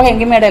இல்லை, போக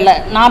எங்கேயுமே இடம் இல்லை.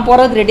 நான்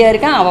போகிறது ரெடியாக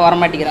இருக்கேன், அவள்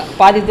வரமாட்டேங்கிறான்.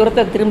 பாதி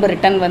தூரத்தை திரும்ப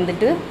ரிட்டன்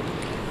வந்துட்டு.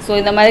 ஸோ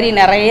இந்த மாதிரி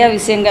நிறைய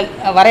விஷயங்கள்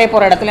வரைய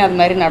போகிற இடத்துலையும் அது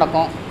மாதிரி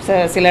நடக்கும்.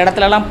 சில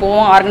இடத்துலலாம்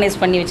போவோம்,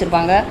 ஆர்கனைஸ் பண்ணி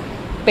வச்சுருப்பாங்க,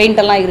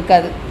 பெயிண்டெல்லாம்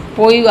இருக்காது.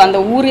 போய் அந்த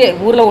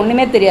ஊரில்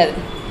ஒன்றுமே தெரியாது.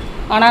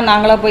 ஆனால்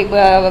நாங்களாம் போய்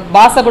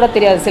பாஷை கூட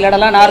தெரியாது. சில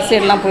இடம்லாம் நார்த்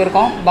சைடெலாம்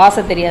போயிருக்கோம்,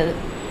 பாஷை தெரியாது.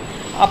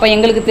 அப்போ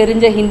எங்களுக்கு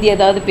தெரிஞ்ச ஹிந்தி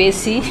ஏதாவது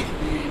பேசி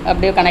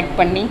அப்படியே கனெக்ட்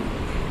பண்ணி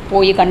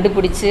போய்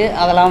கண்டுபிடிச்சி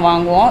அதெல்லாம்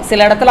வாங்குவோம். சில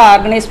இடத்துல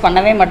ஆர்கனைஸ்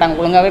பண்ணவே மாட்டாங்க,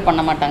 ஒழுங்காகவே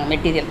பண்ண மாட்டாங்க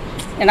மெட்டீரியல்.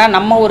 ஏன்னா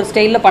நம்ம ஒரு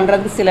ஸ்டைலில்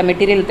பண்ணுறதுக்கு சில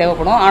மெட்டீரியல்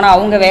தேவைப்படும், ஆனால்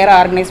அவங்க வேறு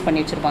ஆர்கனைஸ்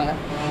பண்ணி வச்சுருப்பாங்க.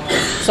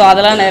 ஸோ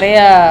அதெல்லாம்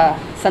நிறையா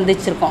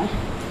சந்திச்சிருக்கோம்.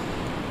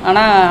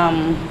 ஆனால்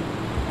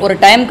ஒரு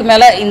டைமுக்கு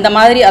மேலே இந்த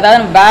மாதிரி,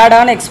 அதாவது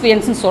பேடான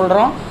எக்ஸ்பீரியன்ஸ்னு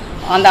சொல்கிறோம்,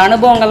 அந்த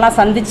அனுபவங்கள்லாம்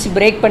சந்தித்து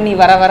பிரேக் பண்ணி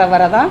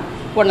வர தான்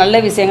ஒரு நல்ல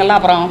விஷயங்கள்லாம்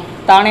அப்புறம்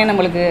தானே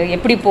நம்மளுக்கு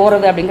எப்படி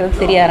போகிறது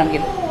அப்படிங்கிறது தெரிய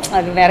ஆரம்பிக்குது.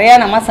 அது நிறையா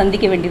நம்ம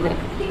சந்திக்க வேண்டியது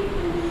இருக்குது.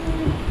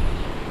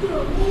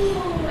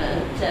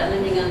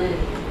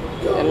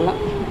 எல்லாம்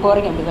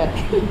போகிறீங்க அப்படி தான்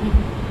இருக்குது.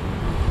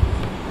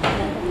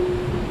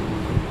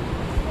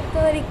 இப்போ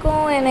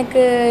வரைக்கும்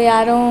எனக்கு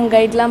யாரும்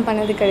கைட்லாம்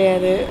பண்ணது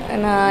கிடையாது.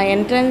 நான்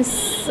என்ட்ரன்ஸ்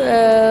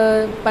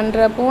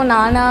பண்ணுறப்போ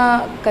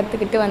நானாக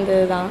கற்றுக்கிட்டு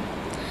வந்தது தான்.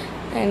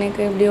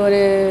 எனக்கு இப்படி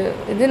ஒரு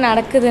இது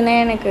நடக்குதுன்னே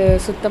எனக்கு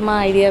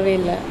சுத்தமாக ஐடியாவே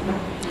இல்லை.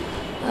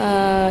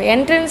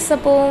 என்ட்ரன்ஸ்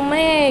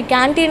அப்போவுமே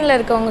கேன்டீனில்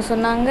இருக்கவங்க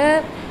சொன்னாங்க,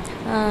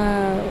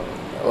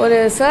 ஒரு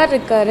சார்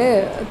இருக்கார்,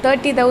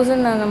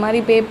 30,000 அந்த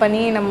மாதிரி பே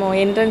பண்ணி நம்ம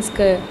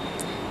என்ட்ரன்ஸ்க்கு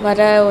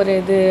வர ஒரு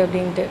இது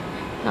அப்படின்ட்டு.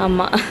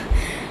 ஆமாம்,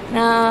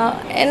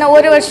 என்ன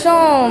ஒரு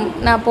வருஷம்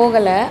நான்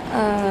போகலை.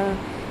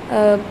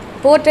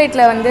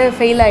 போர்ட்ரேட்டில் வந்து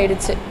ஃபெயில்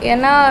ஆகிடுச்சு.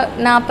 ஏன்னா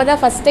நான் அப்போ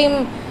தான் ஃபஸ்ட் டைம்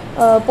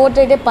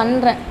போர்ட்ரேட்டே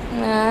பண்ணுறேன்.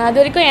 அது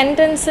வரைக்கும்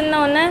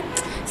என்ட்ரன்ஸுன்னொன்னே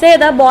சரி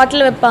ஏதாவது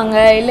பாட்டில் வைப்பாங்க,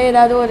 இல்லை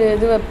ஏதாவது ஒரு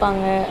இது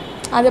வைப்பாங்க,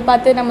 அதை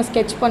பார்த்து நம்ம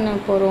ஸ்கெட்ச் பண்ண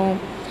போகிறோம்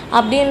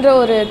அப்படின்ற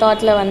ஒரு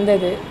தாட்டில்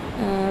வந்தது.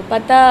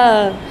 பார்த்தா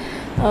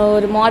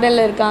ஒரு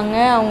மாடல் இருக்காங்க,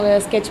 அவங்கள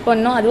ஸ்கெட்ச்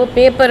பண்ணோம், அதுவும்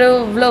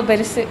பேப்பரும் இவ்வளோ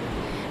பெருசு.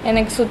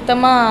 எனக்கு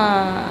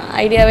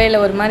சுத்தமாக ஐடியாவே இல்லை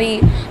ஒரு மாதிரி.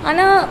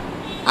 ஆனால்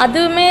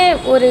அதுவுமே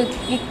ஒரு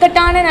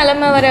இக்கட்டான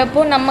நிலமை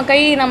வரப்போ நம்ம கை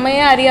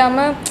நம்மையே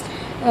அறியாமல்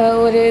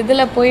ஒரு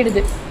இதில்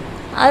போயிடுது.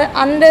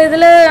 அந்த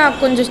இதில் நான்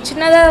கொஞ்சம்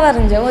சின்னதாக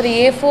வரைஞ்சேன், ஒரு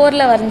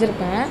A4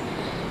 வரைஞ்சிருப்பேன்.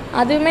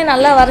 அதுவுமே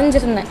நல்லா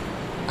வரைஞ்சிருந்தேன்.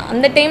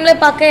 அந்த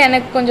டைமில் பார்க்க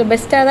எனக்கு கொஞ்சம்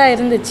பெஸ்ட்டாக தான்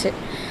இருந்துச்சு.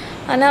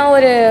 ஆனால்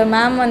ஒரு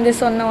மேம் வந்து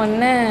சொன்ன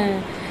உடனே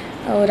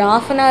ஒரு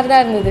 1/2 hour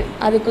தான் இருந்தது,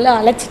 அதுக்குள்ளே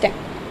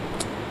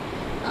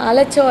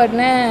அழைச்ச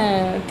உடனே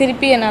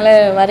திருப்பி என்னால்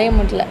வரைய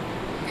முடியல.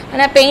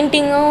 ஆனால்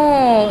பெயிண்டிங்கும்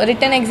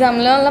ரிட்டன்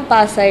எக்ஸாம்லாம்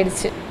பாஸ்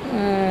ஆகிடுச்சு.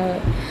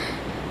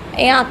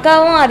 என்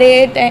அக்காவும் அதே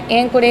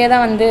என் கூடயே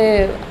தான் வந்து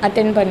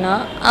அட்டென்ட்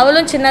பண்ணாள்.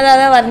 அவளும் சின்னதாக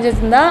தான்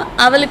வரைஞ்சிருந்தா,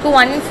 அவளுக்கு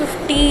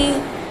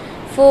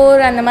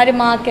 154 அந்த மாதிரி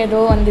மார்க் ஏதோ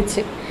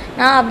வந்துச்சு.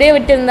 நான் அப்படியே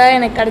விட்டுருந்தா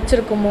எனக்கு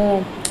கிடச்சிருக்குமோ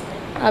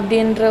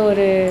அப்படின்ற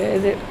ஒரு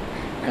இது.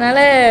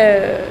 அதனால்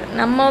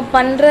நம்ம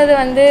பண்ணுறது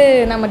வந்து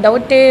நம்ம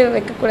டவுட்டே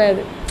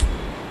வைக்கக்கூடாது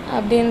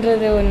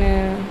அப்படின்றது ஒன்று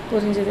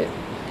புரிஞ்சுது.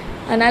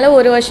 அதனால்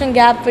ஒரு வருஷம்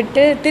கேப்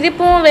விட்டு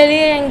திருப்பும்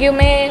வெளியே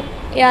எங்கேயுமே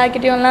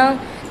யார்கிட்டையும்லாம்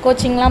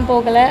கோச்சிங்லாம்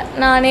போகலை,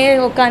 நானே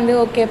உட்காந்து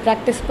ஓகே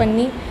ப்ராக்டிஸ்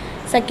பண்ணி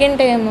செகண்ட்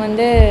டைம்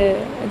வந்து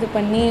இது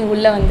பண்ணி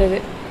உள்ளே வந்தது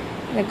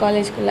இந்த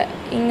காலேஜ்குள்ளே.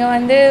 இங்கே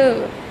வந்து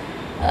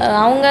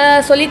அவங்க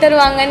சொல்லி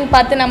தருவாங்கன்னு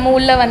பார்த்து நம்ம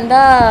உள்ளே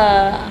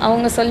வந்தால்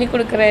அவங்க சொல்லி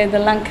கொடுக்குற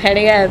இதெல்லாம்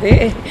கிடையாது,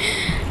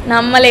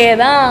 நம்மளே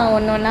தான்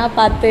ஒன்று ஒன்றா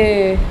பார்த்து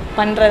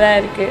பண்ணுறதா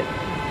இருக்குது.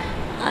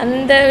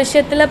 அந்த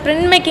விஷயத்தில்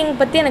பிரிண்ட் மேக்கிங்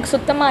பற்றி எனக்கு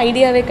சுத்தமாக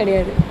ஐடியாவே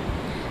கிடையாது.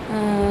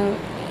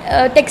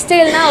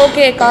 டெக்ஸ்டைல்னால்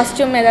ஓகே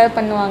காஸ்டியூம் ஏதாவது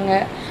பண்ணுவாங்க,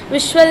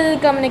 விஷுவல்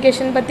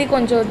கம்யூனிகேஷன் பற்றி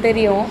கொஞ்சம்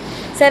தெரியும்,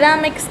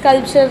 செராமிக்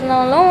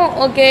ஸ்கல்ப்சர்னாலும்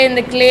ஓகே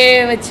இந்த க்ளே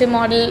வச்சு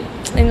மாடல்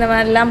இந்த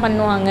மாதிரிலாம்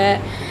பண்ணுவாங்க,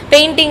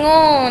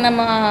 பெயிண்டிங்கும்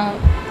நம்ம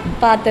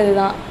பார்த்தது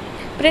தான்.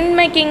 பிரிண்ட்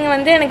மேக்கிங்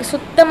வந்து எனக்கு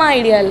சுத்தமாக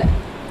ஐடியா இல்லை.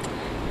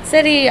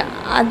 சரி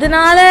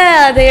அதனால்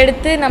அதை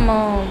எடுத்து நம்ம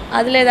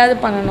அதில் ஏதாவது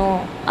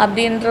பண்ணணும்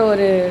அப்படின்ற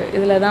ஒரு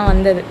இதில் தான்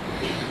வந்தது.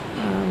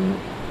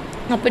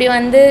 அப்படி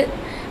வந்து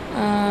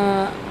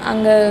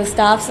அங்கே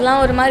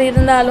ஸ்டாஃப்ஸ்லாம் ஒரு மாதிரி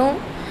இருந்தாலும்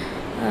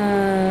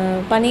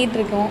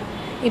பண்ணிகிட்ருக்கோம்.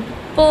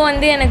 இப்போது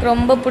வந்து எனக்கு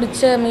ரொம்ப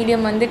பிடிச்ச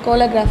மீடியம் வந்து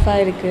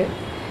கோலோகிராஃபாக இருக்குது.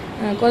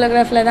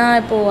 கோலோகிராஃபில் தான்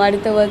இப்போது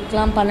அடுத்த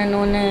ஒர்க்லாம்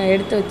பண்ணணுன்னு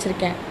எடுத்து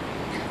வச்சுருக்கேன்.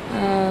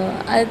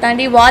 அதை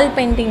தாண்டி வால்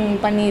பெயிண்டிங்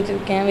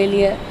பண்ணிகிட்ருக்கேன்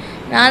வெளியே.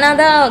 நானாக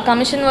தான்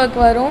கமிஷன் ஒர்க்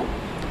வரும்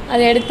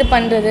அதை எடுத்து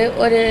பண்ணுறது.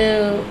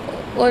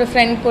 ஒரு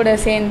ஃப்ரெண்ட் கூட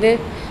சேர்ந்து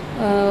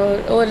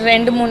ஒரு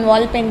 2-3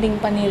 வால் பெயிண்டிங்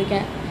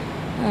பண்ணியிருக்கேன்.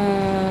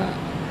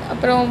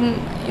 அப்புறம்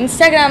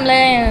இன்ஸ்டாகிராமில்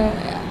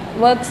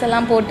ஒர்க்ஸ்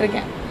எல்லாம்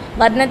போட்டிருக்கேன்.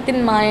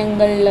 வர்ணத்தின்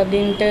மாயங்கள்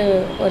அப்படின்ட்டு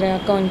ஒரு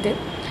அக்கௌண்ட்டு,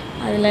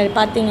 அதில்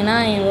பார்த்தீங்கன்னா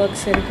என்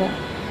ஒர்க்ஸ் இருக்கும்.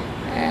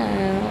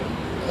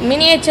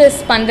 மினியேச்சர்ஸ்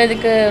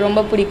பண்ணுறதுக்கு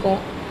ரொம்ப பிடிக்கும்.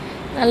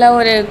 நல்லா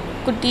ஒரு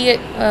குட்டி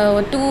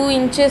 2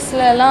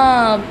 இன்ச்சஸ்லலாம்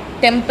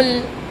டெம்பிள்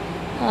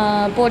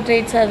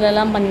போர்ட்ரேட்ஸ்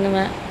அதெல்லாம்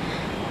பண்ணுவேன்.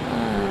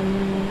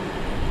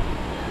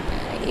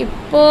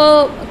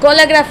 இப்போது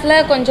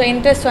கோலோகிராஃபில் கொஞ்சம்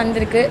இன்ட்ரெஸ்ட்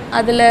வந்திருக்கு,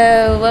 அதில்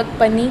ஒர்க்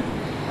பண்ணி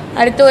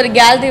அடுத்து ஒரு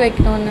கேலரி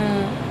வைக்கணும்னு.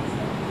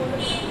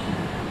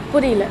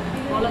 புரியல.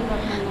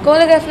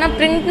 கோலோகிராஃப்னால்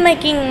பிரிண்ட்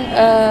மேக்கிங்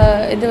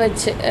இது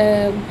வச்சு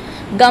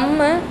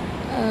கம்மு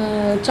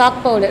சாக்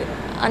பவுடர்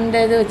அந்த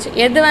இது வச்சு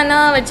எது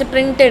வேணால் வச்சு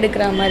பிரிண்ட்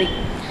எடுக்கிற மாதிரி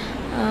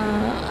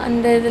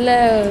அந்த இதில்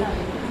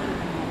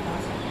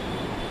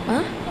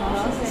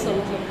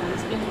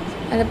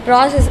அந்த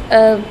ப்ராசஸ்.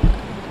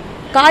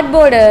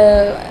 கார்ட்போர்டு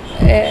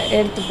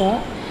எடுத்துப்போம்,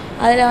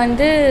 அதில்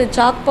வந்து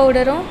சாக்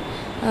பவுடரும்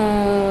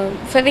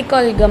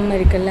ஃபெவிகால் கம்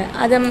இருக்குல்ல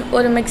அதை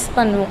ஒரு மிக்ஸ்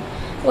பண்ணுவோம்,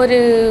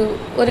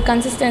 ஒரு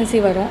கன்சிஸ்டன்சி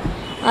வரும்.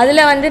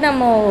 அதில் வந்து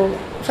நம்ம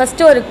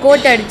ஃபஸ்ட்டு ஒரு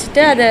கோட்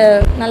அடிச்சுட்டு அதை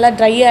நல்லா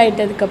ட்ரை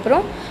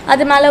ஆகிட்டதுக்கப்புறம்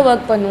அது மேலே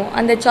ஒர்க் பண்ணுவோம்.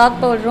 அந்த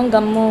சாக் பவுடரும்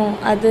கம்மும்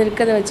அது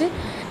இருக்கிறத வச்சு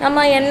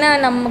நம்ம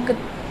நமக்கு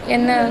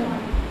என்ன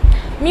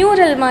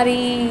மியூரல் மாதிரி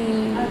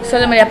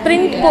சொல்ல முடியாது,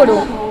 பிரிண்ட்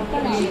போடுவோம்.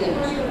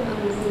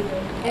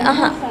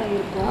 ஆஹா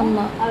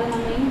ஆமாம்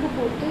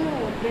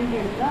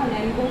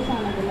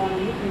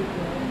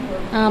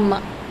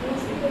ஆமாம்.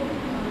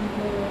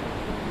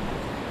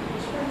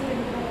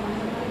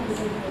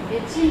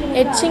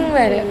 எச்சிங்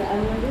வேறு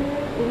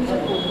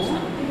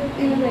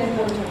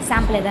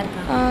சாம்பிள் எதாவது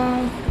இருக்கா?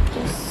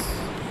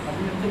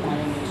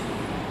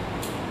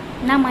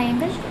 என்ன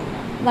மாயங்கள்?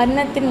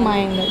 வர்ணத்தின்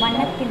மாயங்கள்.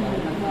 வண்ணத்தின்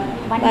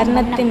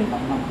வர்ணத்தின்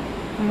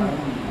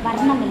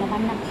வர்ணம் இல்லை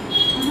வண்ணம்.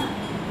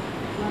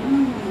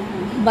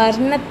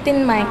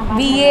 வர்ணத்தின் மாயம்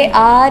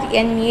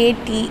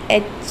VARNATHIN.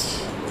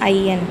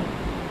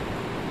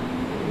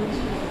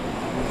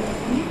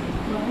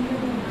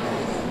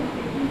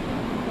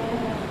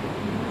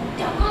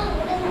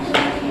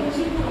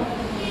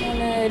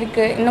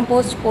 இருக்குது, இன்னும்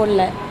போஸ்ட்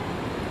போடல.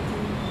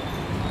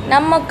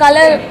 நம்ம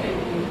கலர்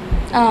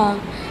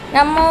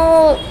நம்ம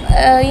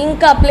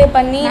இங்க் அப்ளை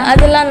பண்ணி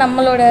அதெல்லாம்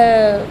நம்மளோட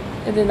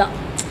இதுதான்.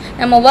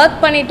 நம்ம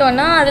ஒர்க்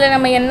பண்ணிட்டோன்னா அதில்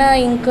நம்ம என்ன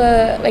இங்க்கு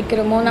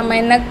வைக்கிறோமோ நம்ம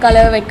என்ன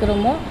கலர்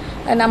வைக்கிறோமோ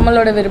அது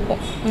நம்மளோட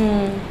விருப்பம்.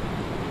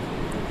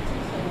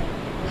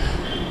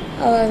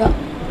 அவ்வளோதான்.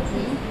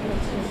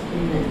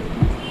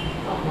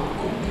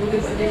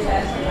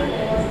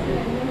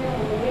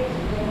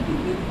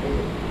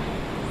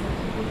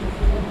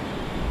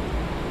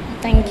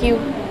 தேங்க்யூ.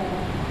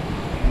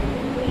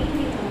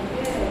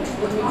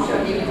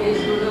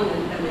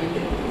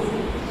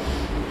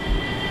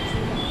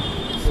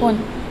 ஃபோன்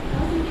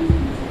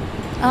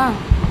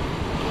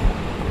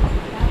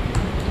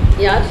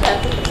யார்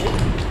ஷேர் பண்ணுறது?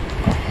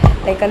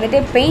 லைக் வந்துட்டு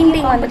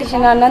பெயிண்டிங்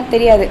காம்படிஷனாலாம்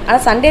தெரியாது,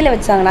 ஆனால் சண்டேல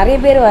வச்சாங்க, நிறைய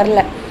பேர்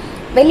வரல.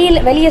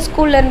 வெளியே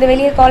ஸ்கூல்லேருந்து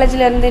வெளியே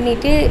காலேஜ்லேருந்து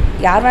நீட்டு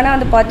யார் வேணால்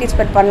வந்து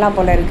பார்ட்டிசிபேட் பண்ணலாம்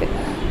போல் இருக்குது.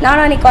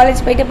 நானும் அன்றைக்கி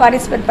காலேஜ் போயிட்டு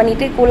பார்ட்டிசிபேட்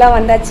பண்ணிவிட்டு கூலாக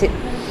வந்தாச்சு.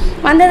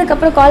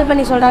 வந்ததுக்கப்புறம் கால்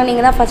பண்ணி சொல்கிறாங்க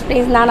நீங்கள் தான் ஃபஸ்ட்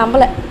ப்ரைஸ். நான்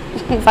நம்பலை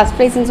ஃபஸ்ட்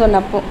ப்ரைஸ்ன்னு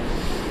சொன்னப்போ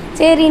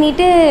சரி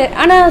நீட்டு.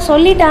 ஆனால்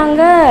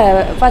சொல்லிட்டாங்க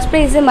ஃபஸ்ட்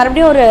ப்ரைஸு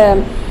மறுபடியும் ஒரு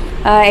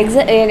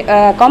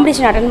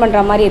காம்படிஷன் அட்டன் பண்ணுற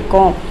மாதிரி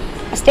இருக்கும்.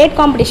 ஸ்டேட்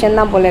காம்படிஷன்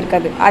தான் போல்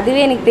இருக்காது, அதுவே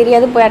எனக்கு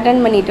தெரியாது. போய்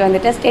அட்டன் பண்ணிட்டு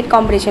வந்துட்டு ஸ்டேட்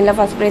காம்படிஷனில்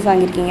ஃபஸ்ட் ப்ரைஸ்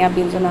வாங்கியிருக்கீங்க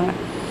அப்படின்னு சொன்னாங்க.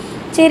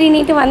 சரி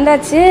நீட்டு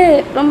வந்தாச்சு.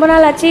 ரொம்ப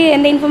நாள் ஆச்சு,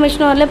 எந்த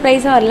இன்ஃபர்மேஷனும் வரல,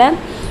 ப்ரைஸும் வரல.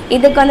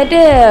 இதுக்கு வந்துட்டு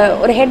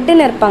ஒரு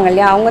ஹெட்டுன்னு இருப்பாங்க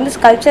இல்லையா, அவங்க வந்து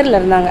ஸ்கல்ப்சரில்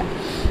இருந்தாங்க.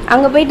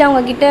 அங்கே போயிட்டு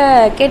அவங்கக்கிட்ட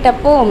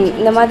கேட்டப்போ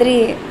இந்த மாதிரி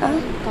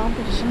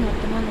காம்படிஷன்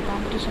மொத்தமாக அந்த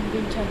காம்படிஷனுக்கு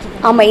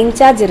ஆமாம்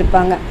இன்சார்ஜ்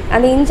இருப்பாங்க.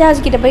 அந்த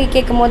இன்சார்ஜ் கிட்ட போய்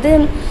கேட்கும்போது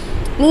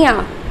நீ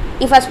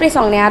ஃபஸ்ட் ப்ரைஸ்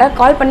வாங்கின யாராவது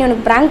கால் பண்ணி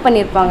உனக்கு ப்ராங்க்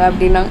பண்ணியிருப்பாங்க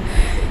அப்படின்னா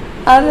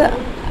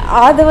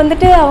அது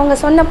வந்துட்டு அவங்க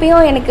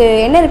சொன்னப்பையும் எனக்கு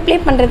என்ன ரிப்ளை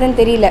பண்ணுறதுன்னு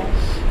தெரியல.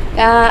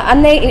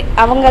 அந்த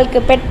அவங்களுக்கு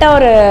பெட்டாக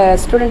ஒரு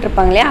ஸ்டூடெண்ட்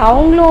இருப்பாங்க இல்லையா,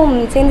 அவங்களும்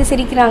சேர்ந்து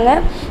சிரிக்கிறாங்க.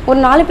 ஒரு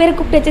 4 பேரை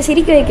கூப்பிட்டு வச்சு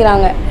சிரிக்க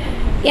வைக்கிறாங்க.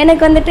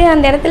 எனக்கு வந்துட்டு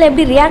அந்த இடத்துல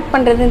எப்படி ரியாக்ட்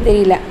பண்ணுறதுன்னு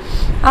தெரியல.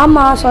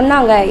 ஆமாம்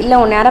சொன்னாங்க, இல்லை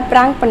உன்னை யாராவது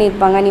ப்ராங்க்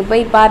பண்ணியிருப்பாங்க, நீ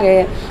போய் பாரு,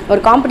 ஒரு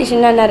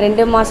காம்படிஷனில் என்ன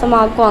 2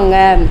 மாதமாக ஆக்குவாங்க,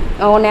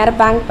 உன்னை யாராவது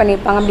ப்ராங்க்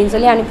பண்ணியிருப்பாங்க அப்படின்னு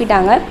சொல்லி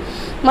அனுப்பிட்டாங்க.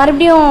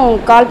 மறுபடியும்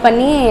கால்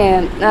பண்ணி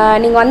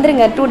நீங்கள்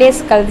வந்துடுங்க 2 days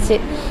கழிச்சு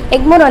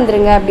எக்மோர்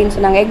வந்துடுங்க அப்படின்னு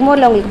சொன்னாங்க.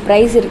 எக்மோரில் உங்களுக்கு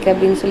ப்ரைஸ் இருக்குது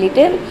அப்படின்னு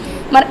சொல்லிட்டு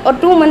ஒரு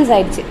 2 months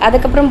ஆயிடுச்சு.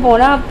 அதுக்கப்புறம்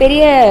போனால்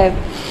பெரிய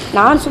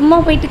நான் சும்மா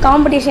போயிட்டு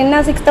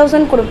காம்படிஷன்னா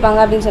 6000 கொடுப்பாங்க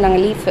அப்படின்னு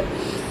சொன்னாங்க லீஃபு.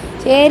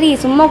 சரி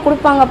சும்மா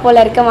கொடுப்பாங்க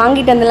போல் இருக்க,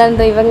 வாங்கிட்டு வந்துடலாம்.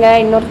 இந்த இவங்க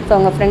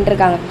இன்னொருத்தவங்க ஃப்ரெண்ட்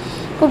இருக்காங்க,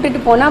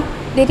 கூப்பிட்டுட்டு போனால்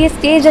பெரிய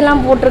ஸ்டேஜ்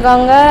எல்லாம்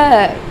போட்டிருக்காங்க.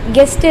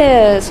 கெஸ்ட்டு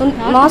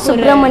மா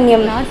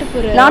சுப்பிரமணியம்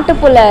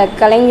நாட்டுப்புற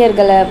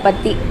கலைஞர்களை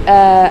பற்றி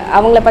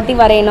அவங்கள பற்றி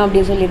வரையணும்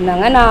அப்படின்னு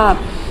சொல்லியிருந்தாங்க.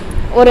 நான்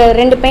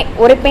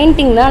ஒரு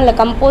பெயிண்டிங் தான் அதில்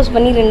கம்போஸ்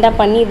பண்ணி 2ஆக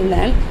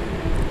பண்ணியிருந்தேன்.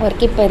 ஒரு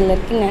இப்போ இதில்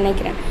இருக்குன்னு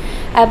நினைக்கிறேன்,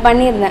 அது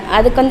பண்ணியிருந்தேன்.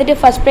 அதுக்கு வந்துட்டு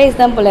ஃபஸ்ட்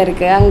ப்ரைஸ் தான் போல்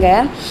இருக்குது. அங்கே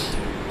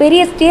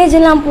பெரிய ஸ்டேஜ்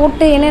எல்லாம்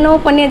போட்டு என்னென்னோ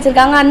பண்ணி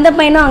வச்சுருக்காங்க. அந்த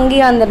பையனும்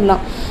அங்கேயே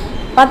வந்திருந்தான்.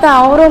 பார்த்தா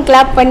அவரும்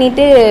கிளாப்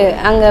பண்ணிவிட்டு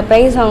அங்கே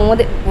ப்ரைஸ்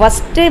வாங்கும்போது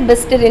ஃபஸ்ட்டு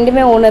பெஸ்ட்டு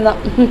 2மே ஒன்று தான்.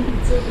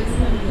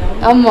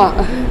 ஆமாம்,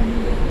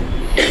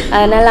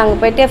 அதனால் அங்கே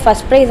போய்ட்டு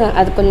ஃபஸ்ட் ப்ரைஸ்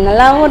அது கொஞ்சம்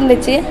நல்லாவும்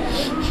இருந்துச்சு.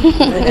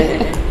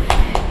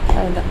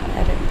 அதுதான்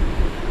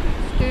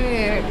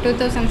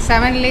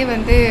 2007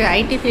 வந்து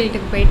ஐடி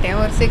ஃபீல்டுக்கு போயிட்டேன்.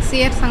 ஒரு 6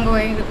 years அங்கே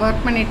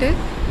ஒர்க் பண்ணிவிட்டு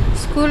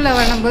ஸ்கூலில்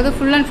வரும்போது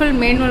full and full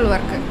manual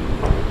work.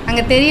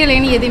 அங்கே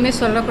தெரியலைன்னு எதுவுமே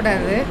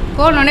சொல்லக்கூடாது.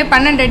 போனோடனே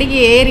 12 அடிக்கு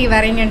ஏறி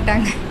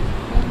வரைங்கன்ட்டாங்க.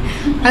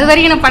 அது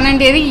வரைக்கும் நான்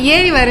 12 அடிக்கு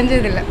ஏறி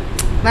வரைஞ்சதில்லை.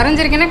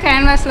 வரைஞ்சிருக்கேன்னா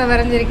கேன்வாஸில்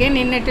வரைஞ்சிருக்கேன்,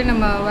 நின்றுட்டு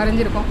நம்ம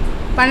வரைஞ்சிருக்கோம்.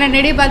 12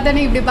 அடி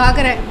பார்த்தோன்னே இப்படி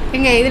பார்க்குறேன்,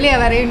 எங்கே இதுலேயே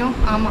வரையணும்?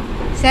 ஆமாம்.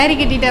 சேரீ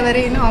கட்டிகிட்டா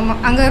வரையணும்? ஆமாம்.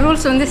 அங்கே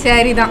ரூல்ஸ் வந்து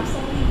சேரீ தான்.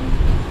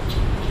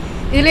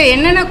 இதில்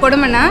என்னென்ன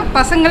கொடுமைன்னா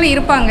பசங்களும்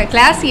இருப்பாங்க,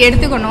 கிளாஸ்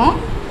எடுத்துக்கணும்,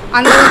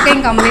 அந்த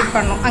ஒர்க்கையும் கம்ப்ளீட்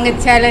பண்ணணும். அங்கே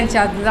சேலஞ்ச்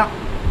அதுதான்.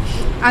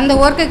 அந்த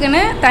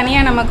ஒர்க்குக்குன்னு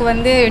தனியாக நமக்கு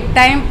வந்து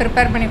டைம்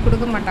ப்ரிப்பேர் பண்ணி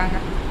கொடுக்க மாட்டாங்க.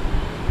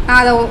 நான்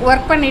அதை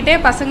ஒர்க் பண்ணிகிட்டே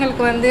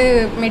பசங்களுக்கு வந்து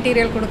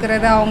மெட்டீரியல்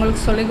கொடுக்குறது,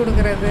 அவங்களுக்கு சொல்லிக்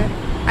கொடுக்குறது.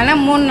 ஆனால்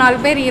 3-4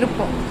 பேர்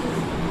இருப்போம்.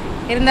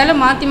 இருந்தாலும்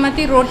மாற்றி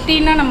மாற்றி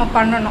ரொட்டீனாக நம்ம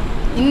பண்ணணும்.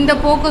 இந்த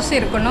ஃபோக்கஸ்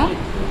இருக்கணும்,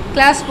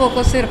 கிளாஸ்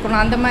ஃபோக்கஸ்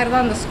இருக்கணும். அந்த மாதிரி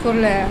தான் அந்த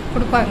ஸ்கூலில்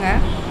கொடுப்பாங்க.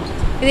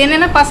 இது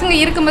என்னென்னா பசங்க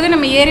இருக்கும்போது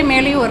நம்ம ஏறி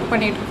மேலேயும் ஒர்க்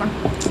பண்ணிகிட்ருக்கணும்.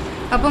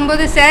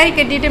 அப்போம்போது சேரீ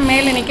கட்டிட்டு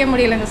மேலே நிற்க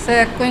முடியலைங்க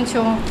சார்,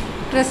 கொஞ்சம்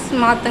ட்ரெஸ்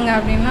மாற்றுங்க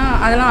அப்படின்னா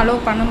அதெல்லாம்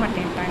அலோவ் பண்ண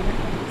மாட்டேன்ட்டாங்க.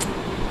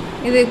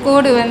 இது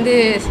கோடு வந்து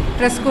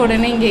ட்ரெஸ்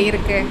கோடுன்னு இங்கே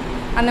இருக்குது,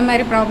 அந்த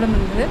மாதிரி ப்ராப்ளம்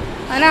இருந்தது.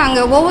 ஆனால்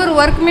அங்கே ஒவ்வொரு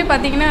ஒர்க்குமே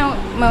பார்த்திங்கன்னா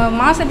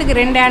மாதத்துக்கு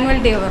 2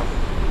 ஆனுவல் டே வரும்.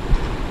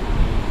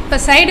 இப்போ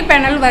சைடு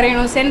பேனல்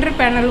வரையணும், சென்ட்ரு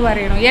பேனல்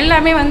வரையணும்,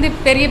 எல்லாமே வந்து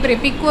பெரிய பெரிய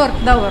பிக்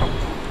ஒர்க் தான் வரும்.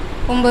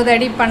 9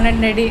 அடி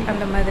 12 அடி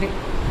அந்த மாதிரி.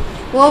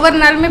 ஒவ்வொரு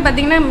நாளுமே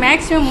பார்த்திங்கன்னா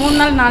மேக்ஸிமம் 3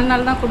 நாள் 4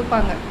 நாள் தான்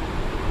கொடுப்பாங்க.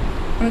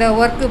 அந்த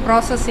ஒர்க்கு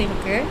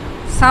ப்ராசஸிங்க்கு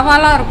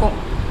சவாலாக இருக்கும்.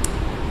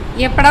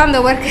 எப்படா அந்த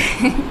ஒர்க்கு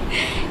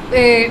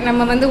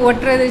நம்ம வந்து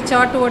ஒட்டுறது,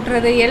 சார்ட்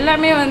ஒட்டுறது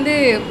எல்லாமே வந்து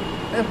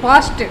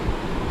பாஸ்ட்டு.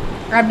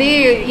 அப்படியே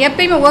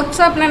எப்பயுமே ஒர்க்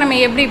ஷாப்னால் நம்ம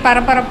எப்படி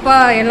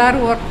பரபரப்பாக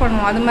எல்லோரும் ஒர்க்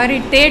பண்ணுவோம், அது மாதிரி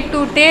டே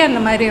டு டே அந்த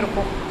மாதிரி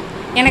இருக்கும்.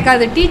 எனக்கு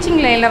அது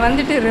டீச்சிங் லைனில்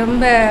வந்துட்டு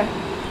ரொம்ப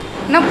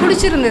நான்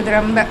பிடிச்சிருந்தது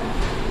ரொம்ப.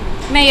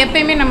 நான்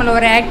எப்பயுமே நம்மளை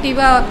ஒரு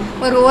ஆக்டிவாக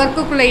ஒரு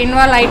ஒர்க்குக்குள்ளே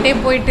இன்வால்வ் ஆகிட்டே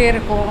போயிட்டே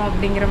இருக்கோம்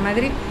அப்படிங்கிற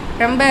மாதிரி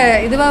ரொம்ப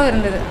இதுவாக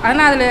இருந்தது.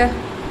 ஆனால் அதில்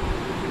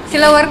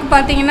சில ஒர்க்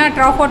பார்த்திங்கன்னா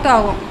ட்ராப் அவுட்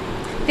ஆகும்.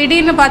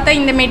 திடீர்னு பார்த்தா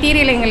இந்த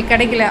மெட்டீரியல் எங்களுக்கு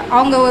கிடைக்கல,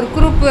 அவங்க ஒரு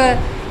குரூப்பு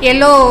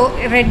எல்லோ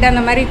ரெட்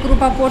அந்த மாதிரி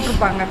குரூப்பாக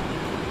போட்டிருப்பாங்க.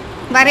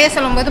 வரைய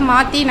சொல்லும்போது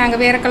மாற்றி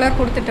நாங்கள் வேறு கலர்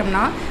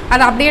கொடுத்துட்டோம்னா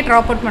அதை அப்படியே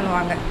ட்ராப் அவுட்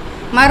பண்ணுவாங்க.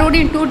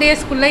 மறுபடியும் 2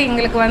 daysக்குள்ளே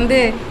எங்களுக்கு வந்து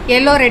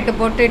எல்லோ ரெட்டு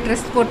போட்டு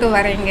ட்ரெஸ் போட்டு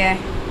வரைங்க.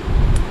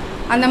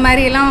 அந்த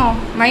மாதிரிலாம்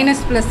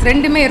மைனஸ் ப்ளஸ்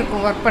 2மே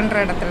இருக்கும் ஒர்க் பண்ணுற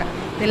இடத்துல.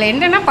 இதில்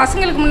என்னென்னா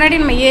பசங்களுக்கு முன்னாடி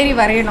நம்ம ஏறி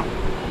வரையணும்.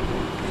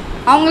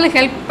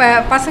 அவங்களும்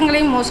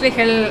பசங்களையும் மோஸ்ட்லி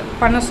ஹெல்ப்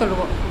பண்ண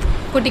சொல்லுவோம்.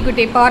 குட்டி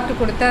குட்டி பார்ட்டு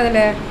கொடுத்து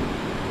அதில்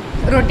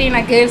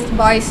ரொட்டீனாக கேர்ள்ஸ்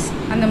பாய்ஸ்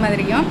அந்த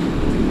மாதிரியும்.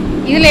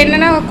 இதில்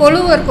என்னென்னா கொழு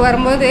ஒர்க்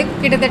வரும்போது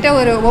கிட்டத்தட்ட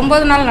ஒரு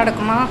 9 நாள்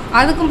நடக்குமா,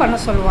 அதுக்கும் பண்ண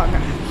சொல்லுவாங்க.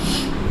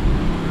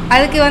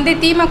 அதுக்கு வந்து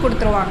தீமாக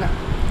கொடுத்துருவாங்க.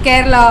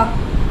 கேரளா,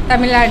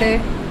 தமிழ்நாடு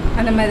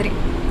அந்த மாதிரி.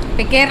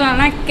 இப்போ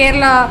கேரளானா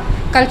கேரளா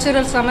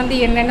கல்ச்சுரல் சம்மந்தி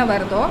என்னென்ன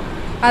வருதோ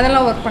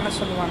அதெல்லாம் ஒர்க் பண்ண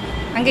சொல்லுவாங்க.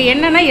 அங்கே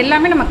என்னென்னா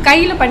எல்லாமே நம்ம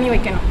கையில் பண்ணி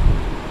வைக்கணும்.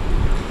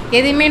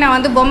 எதையுமே நான்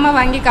வந்து பொம்மை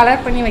வாங்கி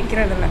கலர் பண்ணி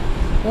வைக்கிறதில்ல.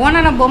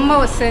 ஓனாக நான் பொம்மை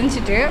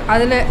செஞ்சுட்டு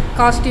அதில்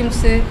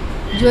காஸ்டியூம்ஸு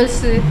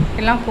ஜுவல்ஸு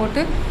எல்லாம்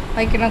போட்டு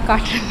வைக்கணும்,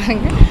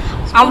 காட்டுறாங்க.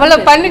 அவ்வளோ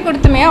பண்ணி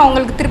கொடுத்துமே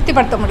அவங்களுக்கு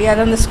திருப்திப்படுத்த முடியாது.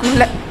 அந்த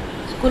ஸ்கூலில்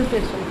ஸ்கூல்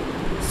பேர்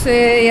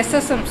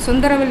SSM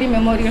சுந்தரவல்லி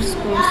மெமோரியல்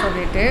ஸ்கூல்னு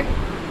சொல்லிட்டு.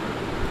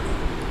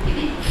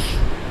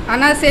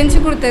 ஆனால் செஞ்சு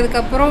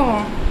கொடுத்ததுக்கப்புறம்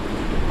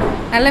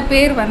நல்ல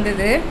பேர்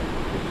வந்தது.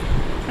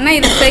 ஆனால்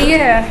இது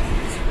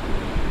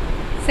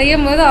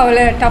செய்யும்போது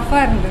அவ்வளோ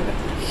டஃப்பாக இருந்தது.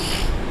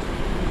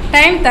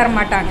 டைம் தர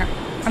மாட்டாங்க.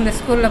 அந்த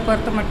ஸ்கூலில்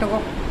பொறுத்த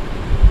மட்டும்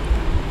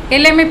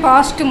எல்லாமே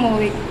பாஸ்ட்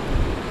மூவி.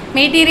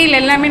 மெட்டீரியல்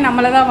எல்லாமே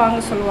நம்மளை தான் வாங்க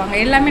சொல்லுவாங்க,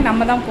 எல்லாமே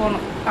நம்ம தான்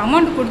போகணும்.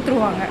 அமௌண்ட்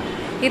கொடுத்துருவாங்க,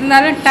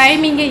 இருந்தாலும்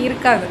டைமிங்கே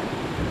இருக்காது.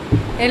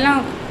 எல்லாம்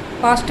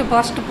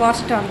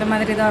பாஸ்ட்டு அந்த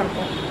மாதிரி தான்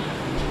இருக்கும்.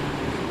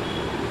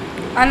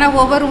 ஆனால்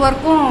ஒவ்வொரு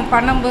ஒர்க்கும்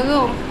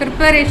பண்ணும்போதும்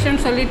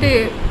ப்ரிப்பரேஷன் சொல்லிவிட்டு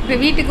இப்போ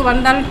வீட்டுக்கு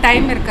வந்தாலும்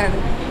டைம் இருக்காது.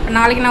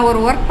 நாளைக்கு நான் ஒரு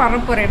ஒர்க் பண்ண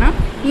போகிறேன்னா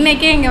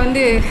இன்றைக்கே இங்கே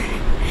வந்து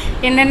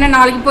என்னென்ன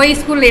நாளைக்கு போய்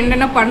ஸ்கூலில்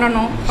என்னென்ன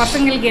பண்ணணும்,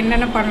 பசங்களுக்கு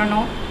என்னென்ன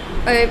பண்ணணும்,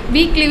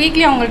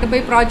 வீக்லி அவங்கள்ட்ட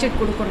போய்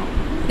ப்ராஜெக்ட் கொடுக்கணும்.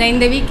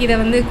 இந்த வீக் இதை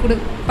வந்து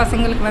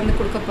பசங்களுக்கு வந்து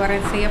கொடுக்க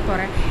போகிறேன், செய்ய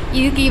போகிறேன்,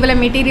 இதுக்கு இவ்வளோ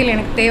மெட்டீரியல்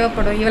எனக்கு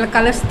தேவைப்படும், இவ்வளோ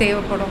கலர்ஸ்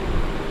தேவைப்படும்.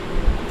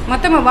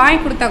 மொத்தமாக வாங்கி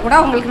கொடுத்தா கூட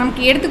அவங்களுக்கு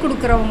நமக்கு எடுத்து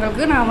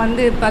கொடுக்குறவங்களுக்கு நான்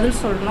வந்து பதில்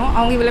சொல்லணும்.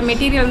 அவங்க இவ்வளோ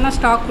மெட்டீரியல் தான்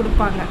ஸ்டாக்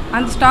கொடுப்பாங்க,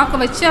 அந்த ஸ்டாக்கை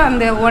வச்சு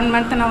அந்த 1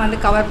 மந்த்தை நான் வந்து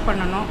கவர்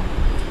பண்ணணும்.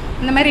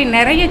 இந்த மாதிரி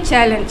நிறைய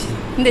சேலஞ்ச்.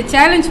 இந்த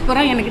சேலஞ்ச்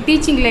பூரா எனக்கு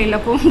டீச்சிங்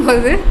லைனில்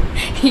போகும்போது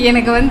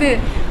எனக்கு வந்து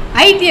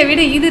ஐடியை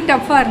விட இது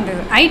டஃப்பாக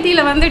இருந்தது.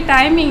 ஐடியில் வந்து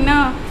டைமிங்னா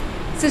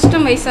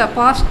சிஸ்டம் வைஸாக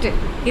பாஸ்ட்டு,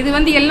 இது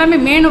வந்து எல்லாமே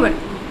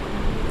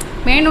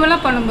மேனுவலாக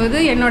பண்ணும்போது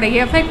என்னோடய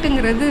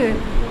எஃபெக்ட்டுங்கிறது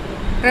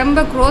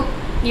ரொம்ப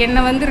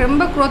என்னை வந்து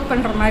ரொம்ப க்ரோத்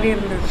பண்ணுற மாதிரி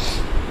இருந்தது.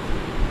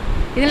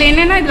 இதில்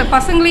என்னென்னா இதில்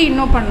பசங்களையும்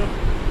இன்னும் பண்ணணும்,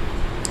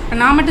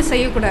 நான் மட்டும்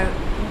செய்யக்கூடாது.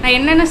 நான்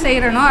என்னென்ன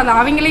செய்கிறேனோ அதை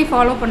அவங்களையும்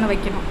ஃபாலோ பண்ண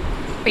வைக்கணும்.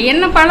 இப்போ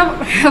என்ன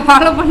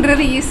ஃபாலோ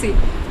பண்ணுறது ஈஸி,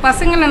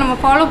 பசங்களை நம்ம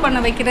ஃபாலோ பண்ண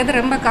வைக்கிறது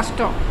ரொம்ப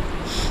கஷ்டம்.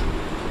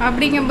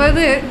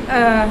 அப்படிங்கும்போது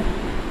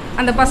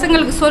அந்த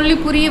பசங்களுக்கு சொல்லி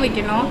புரிய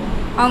வைக்கணும்.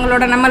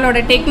 நம்மளோட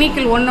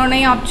டெக்னிக்கல்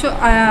ஒன்றொன்னையும்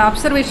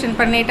அப்சர்வேஷன்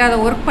பண்ணிவிட்டு அதை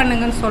ஒர்க்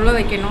பண்ணுங்கன்னு சொல்ல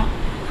வைக்கணும்.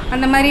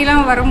 அந்த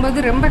மாதிரிலாம் வரும்போது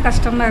ரொம்ப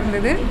கஷ்டமாக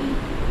இருந்தது.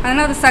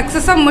 அதனால் அது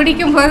சக்ஸஸாக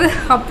முடிக்கும்போது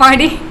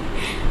அப்பாடி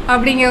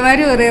அப்படிங்கிற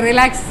மாதிரி ஒரு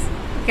ரிலாக்ஸ்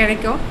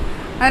கிடைக்கும்.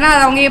 அதனால்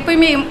அது அவங்க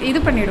எப்போயுமே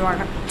இது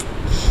பண்ணிவிடுவாங்க.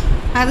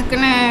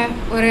 அதுக்குன்னு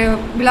ஒரு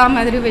விழா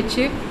மாதிரி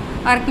வச்சு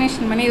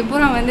ஆர்கனைசேஷன் பண்ணி இது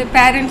பூரா வந்து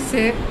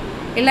பேரண்ட்ஸு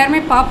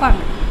எல்லாருமே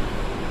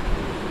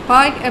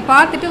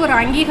பார்த்துட்டு ஒரு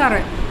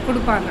அங்கீகாரம்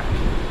கொடுப்பாங்க.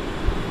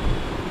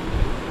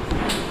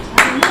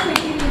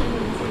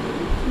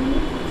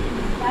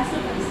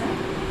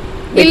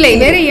 இல்லை,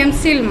 வேறு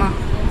எம்சில்மா.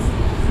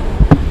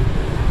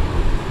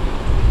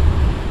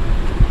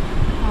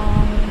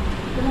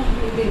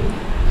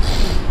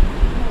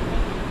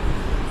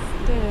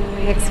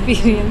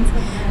 எக்ஸ்பீரியன்ஸ்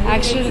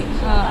ஆக்சுவலி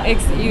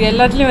இது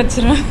எல்லாத்துலேயும்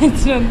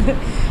வச்சுட்டு வந்து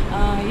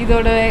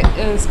இதோட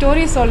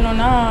ஸ்டோரி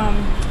சொல்லணுன்னா,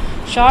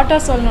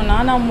 ஷார்ட்டாக சொல்லணுன்னா,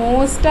 நான்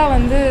மோஸ்ட்டாக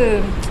வந்து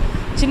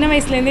சின்ன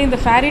வயசுலேருந்தே இந்த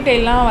ஃபேரி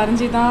டெய்லாம்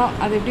வரைஞ்சி தான்,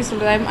 அது எப்படி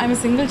சொல்கிறது, ஐம்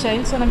சிங்கிள்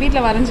சைல்டு. ஸோ நான்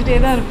வீட்டில் வரைஞ்சிட்டே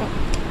தான் இருப்பேன்.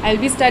 I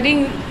will be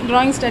studying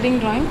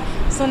drawing.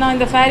 So நான்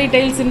இந்த ஃபேரி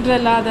டெய்ல்,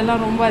 சிண்ட்ரெல்லா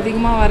அதெல்லாம் ரொம்ப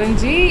அதிகமாக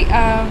வரைஞ்சி,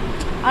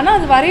 ஆனால்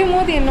அது வரையும்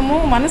போது என்னமோ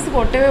மனசுக்கு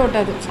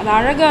ஒட்டாது. அது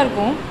அழகாக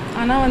இருக்கும்,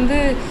 ஆனால் வந்து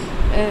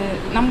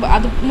நம்ம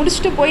அது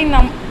முடிச்சுட்டு போய்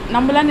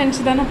நம்மளாம்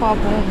நினச்சி தானே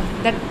பார்ப்போம்,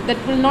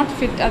 தட் வில் நாட்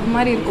ஃபிட், அது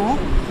மாதிரி இருக்கும்.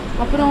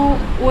 அப்புறம்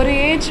ஒரு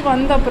ஏஜ்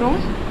வந்த அப்புறம்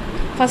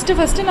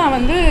ஃபஸ்ட்டு நான்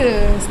வந்து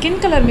ஸ்கின்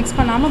கலர் மிக்ஸ்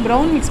பண்ணாமல்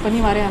ப்ரௌன் மிக்ஸ் பண்ணி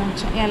வரைய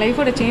ஆரம்பித்தேன். என்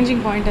லைஃபோட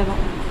சேஞ்சிங் பாயிண்ட்டை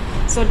தான்.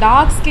 ஸோ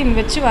டார்க் ஸ்கின்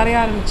வச்சு வரைய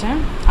ஆரம்பித்தேன்.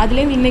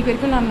 அதுலேருந்து இன்றைக்கு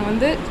வரைக்கும் நான்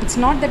வந்து it's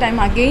not that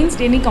I'm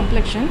against any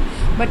complexion,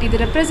 but இது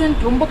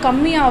ரெப்ரசன்ட் ரொம்ப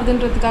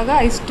கம்மியாகுதுன்றதுக்காக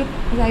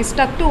ஐ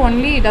stuck to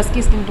only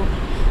dusky skin tone.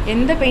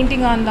 எந்த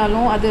பெயிண்டிங்காக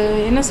இருந்தாலும் அது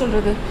என்ன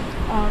சொல்கிறது,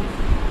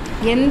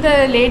 எந்த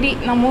லேடி,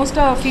 நான்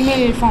மோஸ்ட்டாக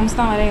ஃபீமேல் ஃபார்ம்ஸ்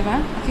தான்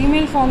வரைவேன்.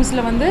 ஃபீமேல்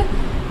ஃபார்ம்ஸில் வந்து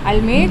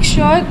I'll make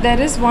sure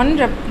there is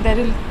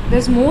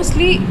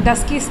mostly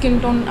dusky skin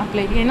tone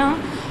applied. ஏன்னா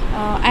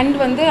and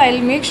வந்து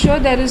I'll make sure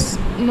there is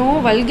no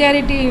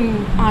vulgarity in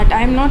art.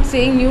 I'm not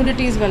saying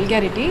nudity is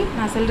vulgarity.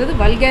 நான் சொல்கிறது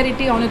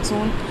vulgarity on its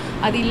own.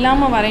 அது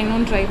இல்லாமல்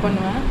வரையணும்னு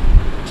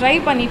try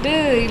பண்ணிவிட்டு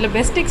இதில்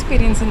best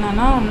experience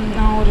என்னன்னா,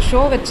 நான் ஒரு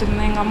ஷோ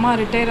வச்சுருந்தேன். எங்கள் அம்மா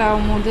ரிட்டையர்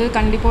ஆகும்போது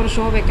கண்டிப்பாக ஒரு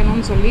ஷோ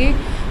வைக்கணும்னு சொல்லி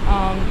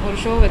ஒரு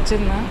ஷோ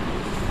வச்சுருந்தேன்.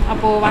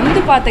 அப்போது வந்து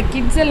பார்த்த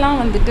கிட்ஸ் எல்லாம்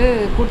வந்துட்டு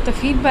கொடுத்த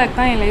ஃபீட்பேக்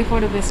தான் என்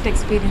லைஃபோட பெஸ்ட்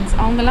எக்ஸ்பீரியன்ஸ்.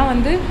 அவங்கெல்லாம்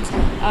வந்து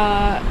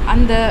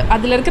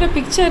அதில் இருக்கிற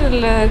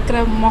பிக்சரில் இருக்கிற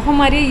முகம்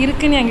மாதிரியே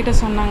இருக்குதுன்னு என்கிட்ட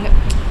சொன்னாங்க.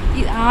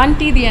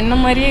 ஆண்டி இது என்ன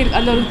மாதிரியே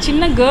அதில் ஒரு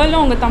சின்ன கேர்ளும்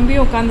அவங்க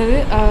தம்பியும் உட்காந்தது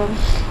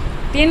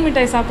தேன்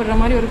மிட்டாய் சாப்பிட்ற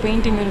மாதிரி ஒரு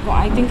பெயிண்டிங் இருக்கும்.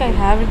 I think I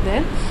have it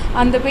தேர்.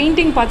 அந்த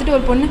பெயிண்டிங் பார்த்துட்டு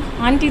ஒரு பொண்ணு,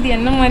 ஆண்டி இது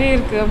என்ன மாதிரியே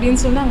இருக்குது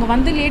அப்படின்னு சொல்லி அங்கே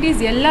வந்த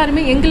லேடிஸ்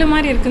எல்லாருமே எங்களை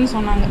மாதிரி இருக்குதுன்னு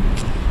சொன்னாங்க.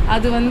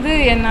 அது வந்து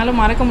என்னால்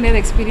மறக்க முடியாத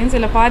எக்ஸ்பீரியன்ஸ்.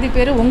 இல்லை பாதி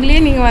பேர் உங்களே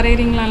நீங்கள்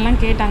வரைகிறீங்களான்லாம்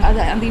கேட்டாங்க.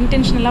 அந்த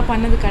இன்டென்ஷனலாக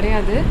பண்ணது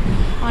கிடையாது.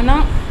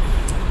 ஆனால்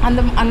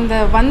அந்த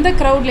வந்த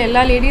க்ரௌடில்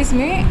எல்லா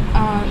லேடிஸுமே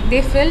they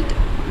felt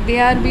they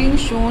are being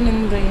shown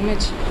in the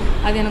image.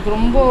 அது எனக்கு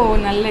ரொம்ப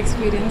நல்ல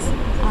எக்ஸ்பீரியன்ஸ்.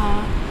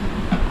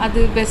 அது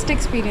பெஸ்ட்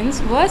எக்ஸ்பீரியன்ஸ்.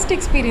 வேர்ஸ்ட்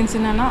எக்ஸ்பீரியன்ஸ்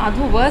என்னென்னா,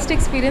 அதுவும் வேர்ஸ்ட்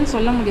எக்ஸ்பீரியன்ஸ்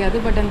சொல்ல முடியாது,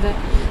 பட் அந்த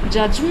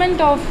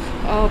judgement of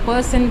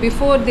person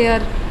before they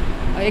are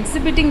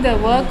exhibiting the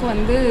work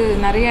வந்து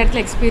நிறைய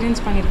இடத்துல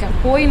எக்ஸ்பீரியன்ஸ் பண்ணியிருக்கேன்.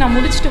 போய் நான்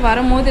முடிச்சுட்டு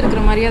வரும்போது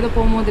இருக்கிற மரியாதை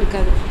போகும்போது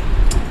இருக்காது.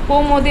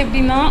 போகும்போது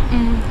எப்படின்னா,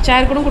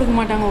 சேர் கூட கொடுக்க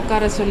மாட்டாங்க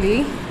உட்கார சொல்லி.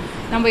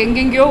 நம்ம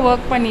எங்கெங்கேயோ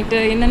ஒர்க் பண்ணிவிட்டு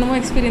என்னென்னமோ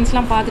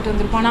எக்ஸ்பீரியன்ஸ்லாம் பார்த்துட்டு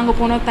வந்திருப்போம். நாங்கள்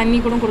போனால் தண்ணி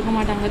கூட கொடுக்க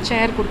மாட்டாங்க,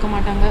 சேர் கொடுக்க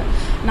மாட்டாங்க.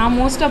 நான்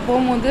மோஸ்ட்டாக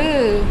போகும்போது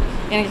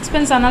எனக்கு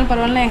எக்ஸ்பென்ஸ் ஆனாலும்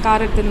பரவாயில்ல, என்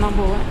கார் எடுத்துகிட்டு தான்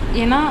போவேன்.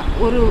 ஏன்னா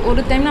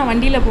ஒரு டைம் நான்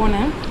வண்டியில்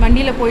போனேன்.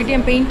 வண்டியில் போயிட்டு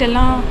என் பெயிண்ட்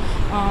எல்லாம்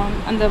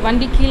அந்த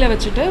வண்டி கீழே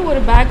வச்சுட்டு ஒரு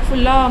பேக்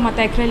ஃபுல்லாக மற்ற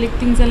அக்ரைலிக்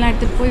திங்ஸ் எல்லாம்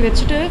எடுத்துகிட்டு போய்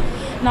வச்சுட்டு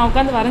நான்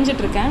உட்காந்து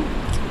வரைஞ்சிட்ருக்கேன்.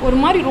 ஒரு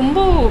மாதிரி ரொம்ப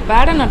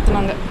பேடாக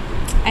நடத்துனாங்க.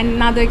 அண்ட்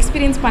நான் அதை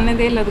எக்ஸ்பீரியன்ஸ்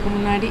பண்ணதே இல்லை அதுக்கு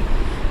முன்னாடி.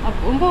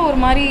 ரொம்ப ஒரு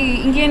மாதிரி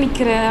இங்கேயே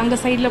நிற்கிற அங்கே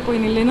சைடில்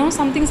போய் நில்லுனோ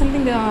சம்திங்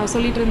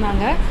சொல்லிகிட்டு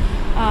இருந்தாங்க.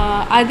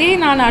 அதே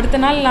நான் அடுத்த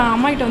நாள் நான்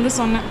அம்மாகிட்ட வந்து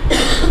சொன்னேன்,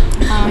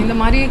 இந்த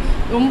மாதிரி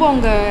ரொம்ப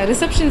அவங்க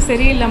reception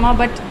சரியில்லைம்மா,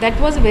 but that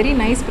was a very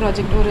nice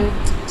project. ஒரு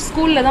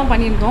ஸ்கூலில் தான்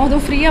பண்ணியிருந்தோம்,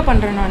 அதுவும் ஃப்ரீயாக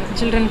பண்ணுறேன் நான்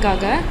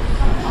சில்ட்ரனுக்காக.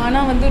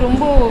 ஆனால் வந்து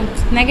ரொம்ப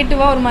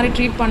நெகட்டிவாக ஒரு மாதிரி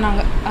ட்ரீட்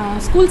பண்ணாங்க.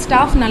 ஸ்கூல்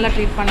ஸ்டாஃப் நல்லா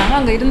ட்ரீட் பண்ணாங்க,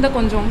 அங்கே இருந்த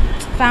கொஞ்சம்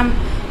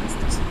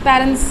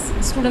பேரண்ட்ஸ்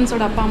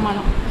ஸ்டூடெண்ட்ஸோட அப்பா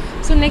அம்மாலாம்.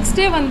 ஸோ நெக்ஸ்ட்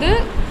டே வந்து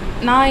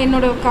நான்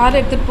என்னோடய காரை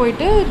எடுத்துகிட்டு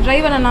போயிட்டு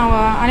டிரைவரை நான்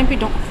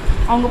அனுப்பிட்டோம்.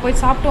 அவங்க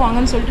போய் சாப்பிட்டு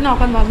வாங்கன்னு சொல்லிட்டு நான்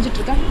உட்காந்து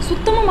வரைஞ்சிட்ருக்கேன்.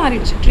 சுத்தமாக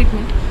மாறிடுச்சு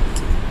ட்ரீட்மெண்ட்.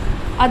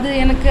 அது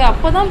எனக்கு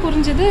அப்போ தான்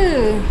புரிஞ்சுது,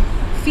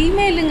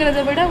 ஃபீமேலுங்கிறத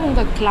விட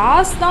உங்கள்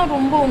கிளாஸ் தான்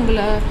ரொம்ப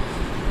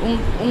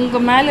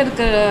உங்கள் மேலே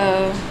இருக்கிற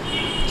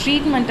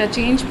ட்ரீட்மெண்ட்டை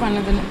சேஞ்ச்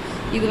பண்ணுதுன்னு.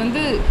 இது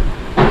வந்து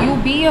you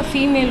be a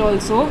female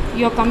also,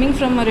 you are coming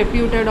from a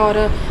reputed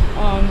ஒரு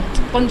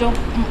கொஞ்சம்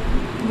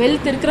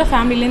வெல்த் இருக்கிற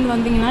ஃபேமிலிலேருந்து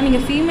வந்தீங்கன்னா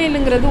நீங்கள்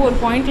ஃபீமேலுங்கிறது ஒரு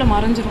பாயிண்டில்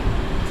மறைஞ்சிரும்.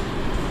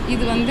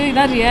 இது வந்து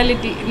இதான்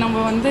ரியாலிட்டி. நம்ம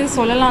வந்து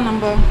சொல்லலாம்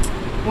நம்ம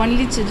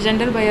ஒன்லி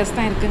ஜெண்டர் பயாஸ்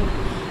தான் இருக்குன்னு.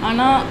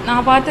 ஆனால்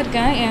நான்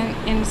பார்த்துருக்கேன்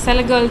என்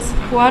சில கேர்ள்ஸ்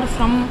ஹூ ஆர்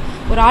ஃப்ரம்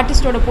ஒரு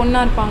ஆர்டிஸ்டோட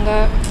பொண்ணாக இருப்பாங்க,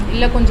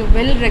 இல்லை கொஞ்சம்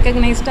வெல்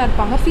ரெக்கக்னைஸ்டாக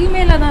இருப்பாங்க,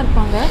 ஃபீமேலாக தான்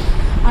இருப்பாங்க.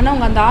 ஆனால்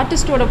அவங்க அந்த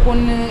ஆர்டிஸ்டோட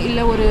பொண்ணு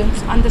இல்லை ஒரு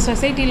அந்த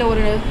சொசைட்டியில்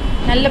ஒரு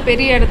நல்ல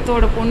பெரிய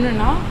இடத்தோட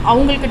பொண்ணுன்னா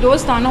அவங்களுக்கு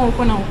டோர்ஸ் தானே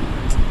ஓப்பன் ஆகும்.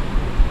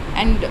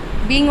 And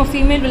being a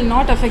female will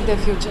not affect the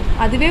future.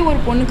 அதுவே ஒரு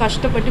பொண்ணு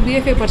கஷ்டப்பட்டு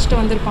பிஎஃப்ஏ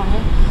படிச்சுட்டு வந்திருப்பாங்க,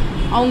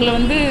 அவங்கள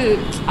வந்து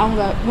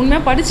அவங்க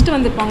உண்மையாக படிச்சுட்டு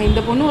வந்திருப்பாங்க,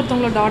 இந்த பொண்ணு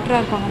ஒருத்தவங்களோட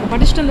டாட்டராக இருப்பாங்க,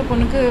 படிச்சுட்டு அந்த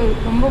பொண்ணுக்கு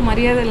ரொம்ப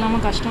மரியாதை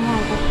இல்லாமல் கஷ்டமாக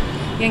இருக்கும்.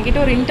 என்கிட்ட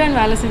ஒரு இன்டர்ன்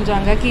வேலை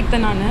செஞ்சாங்க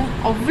கீர்த்தனான்னு,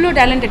 அவ்வளோ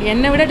டேலண்டட்,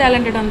 என்னை விட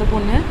டேலண்டட் அந்த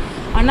பொண்ணு.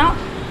 ஆனால்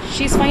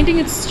she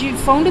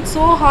found it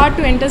so hard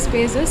to enter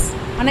spaces.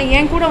 ஆனால்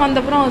என் கூட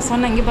வந்தப்புறம் அவர்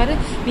சொன்னேன், இங்கே பாரு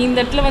நீ இந்த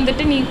இடத்துல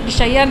வந்துட்டு நீ இப்படி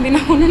ஷையாக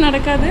இருந்தீங்கன்னா ஒன்றும்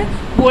நடக்காது,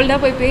 போல்டாக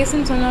போய்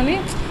பேசுன்னு சொன்னோன்னே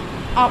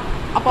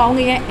அப்போ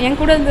அவங்க என்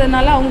கூட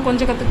இருந்ததுனால அவங்க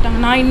கொஞ்சம் கற்றுக்கிட்டாங்க,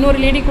 நான் இன்னொரு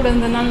லேடி கூட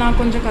இருந்ததுனால நான்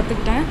கொஞ்சம்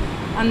கற்றுக்கிட்டேன்.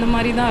 அந்த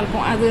மாதிரி தான்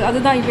இருக்கும்.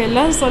 அதுதான் இப்போ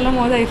எல்லோரும் சொல்லும்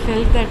போது ஐ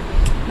ஃபெல்ட் தட்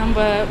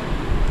நம்ம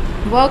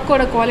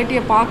ஒர்க்கோட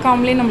குவாலிட்டியை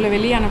பார்க்காமலே நம்மளை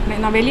வெளியே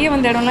அனுப்பினேன். நான் வெளியே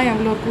வந்த இடம்லாம்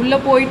எவ்வளோ உள்ளே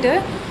போயிட்டு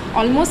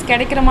ஆல்மோஸ்ட்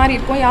கிடைக்கிற மாதிரி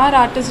இருக்கும். யார்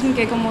ஆர்டிஸ்ட்னு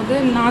கேட்கும் போது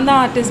நான் தான்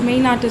ஆர்டிஸ்ட்,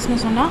 மெயின் ஆர்டிஸ்ட்னு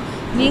சொன்னால்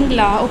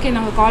நீங்களா, ஓகே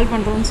நாங்கள் கால்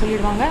பண்ணுறோன்னு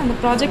சொல்லிடுவாங்க. அந்த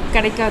ப்ராஜெக்ட்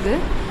கிடைக்காது.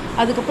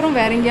 அதுக்கப்புறம்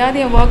வேறு எங்கேயாவது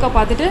என் ஒர்க்கை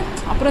பார்த்துட்டு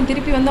அப்புறம்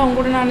திருப்பி வந்து அவங்க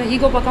கூட நான்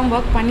ஈகோ பார்க்காம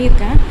ஒர்க்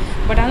பண்ணியிருக்கேன்.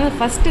 பட் ஆனால்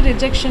ஃபஸ்ட்டு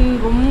ரிஜெக்ஷன்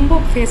ரொம்ப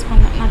ஃபேஸ்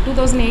பண்ணேன். நான்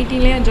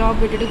 2018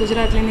 ஜாப் விட்டுட்டு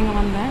குஜராத்லேருந்து இங்கே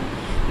வந்தேன்.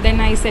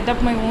 தென் ஐ set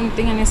up my own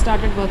thing and I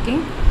started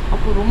working.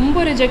 அப்போது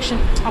ரொம்ப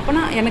ரிஜெக்ஷன்.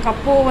 அப்போனா எனக்கு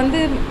அப்போது வந்து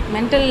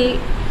மென்டல்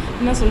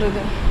என்ன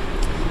சொல்கிறது,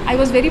 I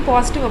was very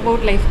positive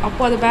about life.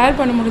 அப்போது அதை பேர்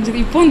பண்ண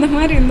முடிஞ்சது. இப்போ இந்த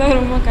மாதிரி இருந்தால்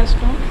ரொம்ப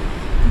கஷ்டம்.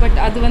 பட்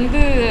அது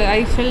வந்து ஐ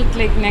ஃபெல்ட்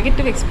லைக்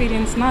நெகட்டிவ்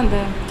எக்ஸ்பீரியன்ஸ்னால் அந்த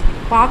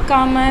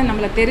பார்க்காம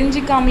நம்மளை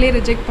தெரிஞ்சிக்காமலே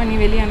ரிஜெக்ட் பண்ணி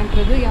வெளியே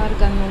அனுப்புறது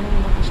யாருக்கு இருந்தாலும்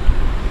ரொம்ப கஷ்டம்.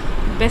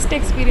 பெஸ்ட்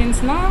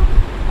எக்ஸ்பீரியன்ஸ்னால்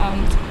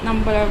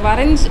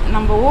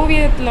நம்ம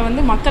ஓவியத்தில்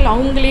வந்து மக்கள்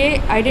அவங்களே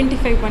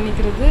ஐடென்டிஃபை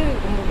பண்ணிக்கிறது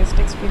ரொம்ப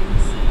பெஸ்ட்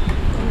எக்ஸ்பீரியன்ஸ்.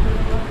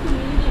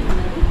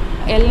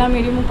 எல்லா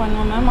மீடியமும்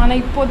பண்ணுவோம் மேம்.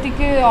 ஆனால்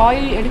இப்போதைக்கு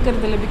ஆயில்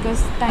எடுக்கிறது இல்லை,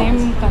 பிகாஸ் டைம்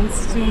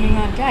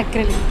கன்சியூமிங்காக இருக்குது.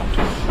 அக்ரிலிக்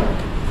பண்ணுறோம்.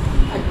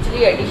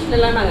 ஆக்சுவலி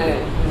அடிஷ்னலாக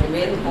நாங்கள் கொஞ்சம்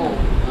பேருக்கும்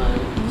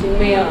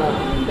சின்மையாக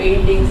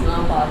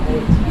பெயிண்டிங்ஸ்லாம் பார்த்த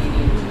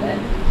எக்ஸ்பீரியன்ஸில்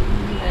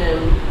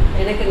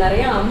எனக்கு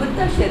நிறையா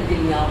அமிர்தா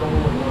ஷெர்தில்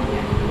ஞாபகம் வருவாங்க.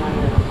 நான்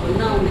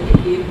ஒன்றா அவங்களுக்கு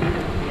எப்படி இருக்குன்னு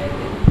தெரியாது.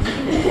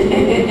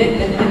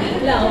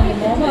 இல்லை அவங்க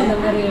அந்த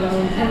மாதிரி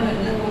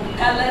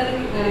கலர்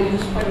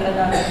யூஸ்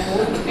பண்ணுறதாக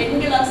இருக்கும்.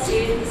 பெண்களாக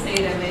சேர்ந்து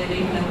செய்கிற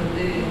வேலைகளை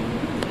வந்து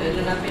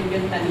இல்லைன்னா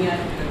பெண்கள் தனியாக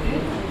இருக்கிறது.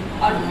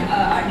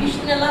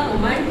 அடிஷ்னலாக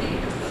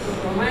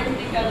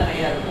ரொமான்டிக்காக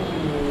நிறையா இருக்கும்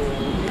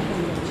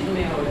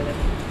சின்மையோட.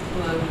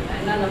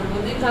 ஏன்னா நமக்கு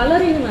வந்து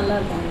கலரிங் நல்லா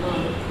இருக்கும்.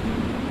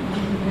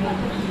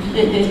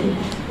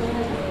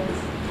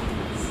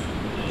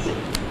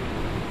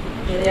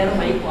 வேறு யாரும்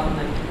மைக்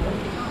வாங்கினாங்க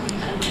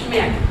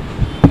சின்மையாக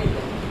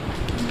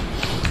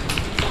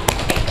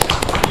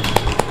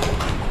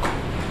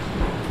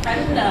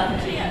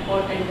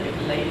இம்பார்ட்டன்ட்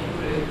இருக்குல்ல.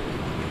 ஒரு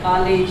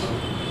காலேஜ்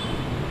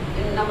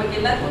நமக்கு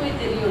எல்லாருக்குமே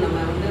தெரியும். நம்ம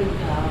வந்து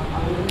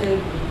அவங்க வந்து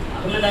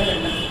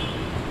அகமதாபாத்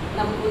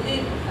நமக்கு வந்து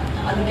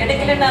அது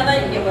கிடைக்கலன்னா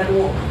தான் இங்கே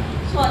வருவோம்.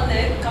 ஸோ அந்த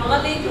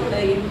காலேஜோட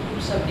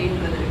இன்புட்ஸ்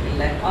அப்படின்றது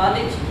இருக்குல்ல,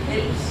 college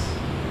helps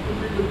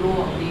people to grow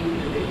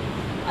அப்படின்றது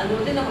அது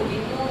வந்து நமக்கு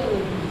இன்னும்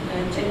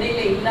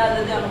சென்னையில்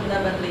இல்லாதது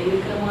அகமதாபாத்தில்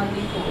இருக்கிற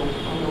மாதிரி தோணும்.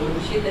 அவங்க ஒரு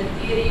விஷயத்தை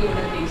தியரியோட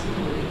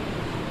பேசும்போது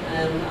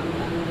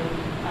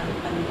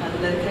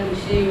அதில் இருக்கிற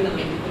விஷயம் நம்ம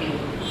இது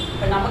பண்ணுவோம்.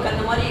 இப்போ நமக்கு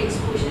அந்த மாதிரி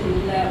எக்ஸ்போஷர்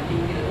இல்லை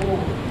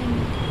அப்படிங்கிறதும்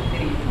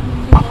தெரியும்.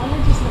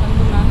 காலேஜஸில்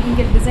வந்து மேம்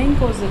இங்கே டிசைன்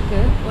கோர்ஸ்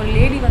இருக்குது. ஒரு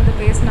லேடி வந்து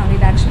பேசினாங்க,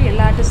 இது ஆக்சுவலி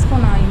எல்லா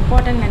ஆர்டிஸ்ட்க்கும் நான்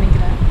இம்பார்ட்டன்ட்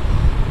நினைக்கிறேன்.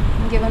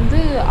 இங்கே வந்து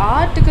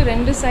ஆர்ட்டுக்கு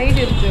 2 சைடு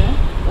இருக்குது,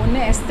 ஒன்று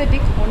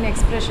எஸ்தட்டிக், ஒன்று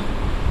எக்ஸ்ப்ரெஷன்.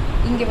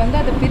 இங்கே வந்து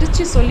அதை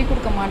பிரித்து சொல்லி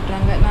கொடுக்க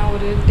மாட்டுறாங்க. நான்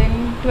ஒரு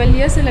 10-12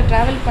 இயர்ஸ்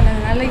ட்ராவல்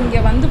பண்ணதுனால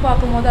இங்கே வந்து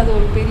பார்க்கும்போது அது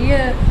ஒரு பெரிய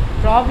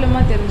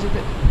ப்ராப்ளமாக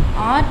தெரிஞ்சுது.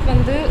 ஆர்ட்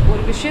வந்து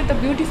ஒரு விஷயத்தை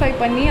பியூட்டிஃபை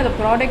பண்ணி அதை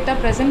ப்ராடக்டாக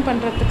ப்ரெசென்ட்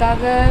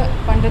பண்ணுறதுக்காக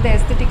பண்ணுறது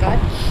எஸ்தட்டிக்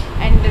ஆர்ட்.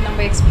 அண்ட் நம்ம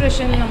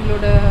எக்ஸ்ப்ரெஷன்,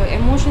 நம்மளோட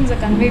எமோஷன்ஸை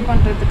கன்வே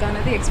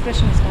பண்ணுறதுக்கானது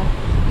எக்ஸ்ப்ரெஷனிஸ்ட் ஆர்ட்.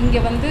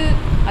 இங்கே வந்து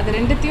அது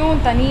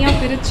ரெண்டுத்தையும் தனியாக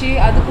பிரித்து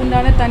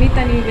அதுக்குண்டான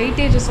தனித்தனி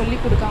வெயிட்டேஜை சொல்லி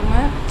கொடுக்காம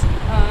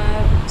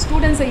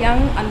ஸ்டூடெண்ட்ஸை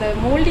அந்த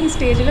மோல்டிங்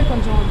ஸ்டேஜில்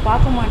கொஞ்சம்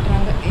பார்க்க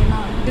மாட்டுறாங்க. ஏன்னா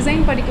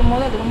டிசைன் படிக்கும்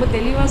போது அது ரொம்ப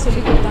தெளிவாக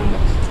சொல்லி கொடுத்தாங்க.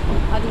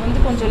 அது வந்து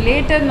கொஞ்சம்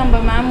லேட்டர் நம்ம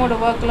மேமோட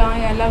ஒர்க்லாம்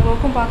எல்லா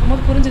ஒர்க்கும்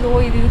பார்க்கும்போது புரிஞ்சுது, ஓ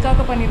இது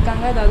இதுக்காக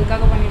பண்ணியிருக்காங்க, அது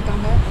அதுக்காக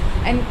பண்ணியிருக்காங்க.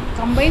 அண்ட்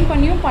கம்பைன்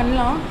பண்ணியும்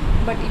பண்ணலாம்.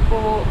 பட்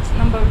இப்போது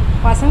நம்ம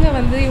பசங்க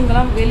வந்து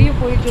இவங்கெல்லாம் வெளியே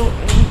போயிட்டு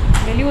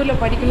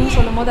வெளியூரில் படிக்கணும்னு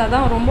சொல்லும் போது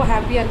அதான் ரொம்ப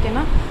ஹாப்பியாக இருக்குது.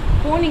 ஏன்னா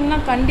போனீங்கன்னா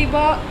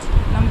கண்டிப்பாக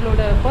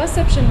நம்மளோட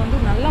பர்செப்ஷன் வந்து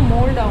நல்லா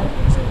மோல்ட் ஆகும்.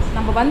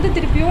 நம்ம வந்து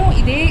திருப்பியும்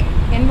இதே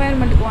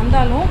என்வாயர்மெண்ட்டுக்கு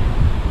வந்தாலும்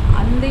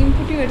அந்த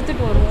இன்புட்டையும்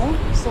எடுத்துகிட்டு வருவோம்.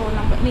 ஸோ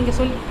நீங்கள்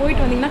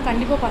போயிட்டு வந்தீங்கன்னா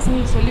கண்டிப்பாக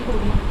பசங்களுக்கு சொல்லிக்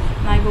கொடுக்கணும்.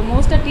 நான் இப்போ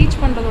மோஸ்ட்டாக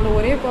டீச் பண்ணுறதோட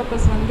ஒரே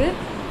பர்பஸ் வந்து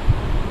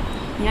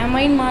என்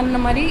மைண்ட்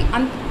மாறின மாதிரி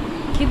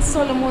கிட்ஸ்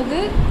சொல்லும் போது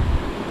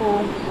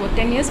இப்போது ஒரு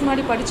 10 years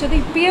முன்னாடி படித்தது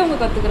இப்போயே அவங்க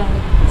கற்றுக்குறாங்க.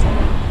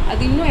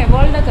 அது இன்னும்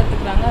எவால்வ்டாக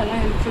கற்றுக்குறாங்க.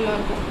 அதெல்லாம் ஹெல்ப்ஃபுல்லாக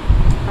இருக்கும்.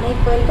 ஆனால்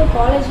இப்போ இருக்க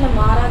காலேஜில்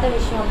மாறாத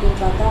விஷயம் அப்படின்னு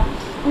பார்த்தா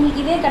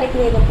உங்களுக்கு இதே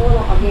கிடைக்குது, இதை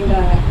போதும்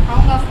அப்படின்றாங்க.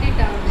 அவங்க அப்டேட்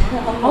ஆகணும்.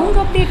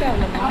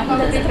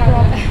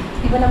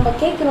 இப்போ நம்ம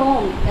கேட்குறோம்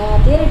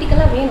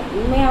தியரட்டிக்கலாக வேணும்,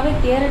 உண்மையாகவே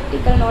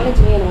தியரட்டிக்கல்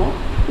நாலேஜ் வேணும்.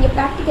 இங்கே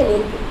ப்ராக்டிக்கல்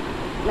இருக்குது.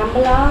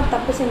 நம்மளா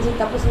தப்பு செஞ்சு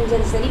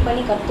அது சரி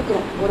பண்ணி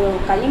கற்றுக்குறோம். ஒரு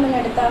களிமண்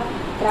எடுத்தால்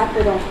கிராக்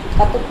விடும்,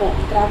 கற்றுப்போம்.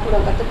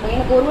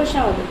 எனக்கு 1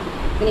 வருஷம் ஆகுது.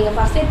 இப்போ நீங்கள்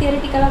ஃபஸ்ட்டே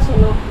தியரட்டிக்கலாக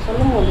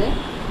சொல்லும் போது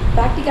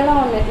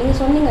ப்ராக்டிக்கலாக ஒன்று நீங்கள்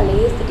சொன்னீங்கல்ல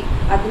ஏஸ்தட்டிக்,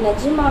 அது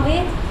நிஜமாகவே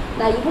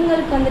நான்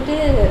இவங்களுக்கு வந்துட்டு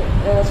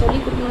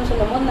சொல்லிக் கொடுக்கணும்னு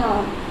சொல்லும் போது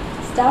நான்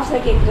ஸ்டாஃப்ஸை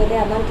கேட்குறதே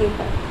அதான்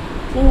கேட்பேன்.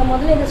 நீங்கள்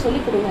முதல்ல இதை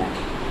சொல்லிக் கொடுங்க,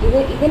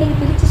 இதை நீங்கள்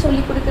பிரித்து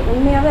சொல்லிக் கொடுக்க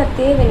உண்மையாகவே அது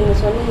தேவை. நீங்கள்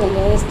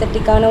சொன்னீங்க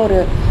எஸ்தட்டிக்கான ஒரு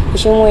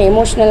விஷயமும்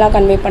எமோஷ்னலாக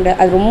கன்வே பண்ணுறது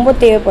அது ரொம்ப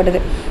தேவைப்படுது.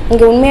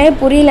 இங்கே உண்மையாகவே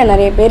புரியல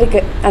நிறைய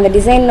பேருக்கு, அந்த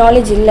டிசைன்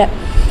நாலேஜ் இல்லை.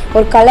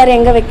 ஒரு கலர்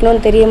எங்கே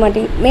வைக்கணும்னு தெரிய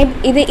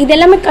மாட்டேங்குது. இது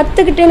எல்லாமே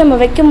கற்றுக்கிட்டு நம்ம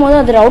வைக்கும் போது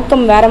அது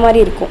அவுட்கம் வேறு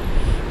மாதிரி இருக்கும்.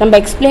 நம்ம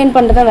எக்ஸ்பிளைன்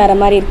பண்ணுறதும் வேறு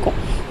மாதிரி இருக்கும்.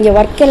 இங்கே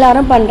ஒர்க்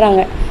எல்லாரும்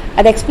பண்ணுறாங்க,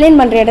 அதை எக்ஸ்பிளைன்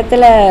பண்ணுற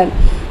இடத்துல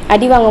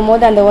அடி வாங்கும்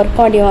போது அந்த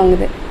ஒர்க்கும் அடி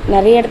வாங்குது.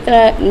 நிறைய இடத்துல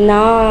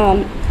நான்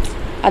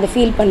அதை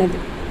ஃபீல் பண்ணுது.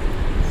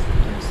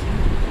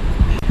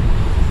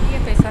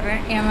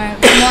 பேசுகிறேன். என்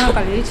கும்பகோணம்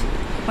காலேஜ்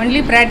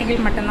ஒன்லி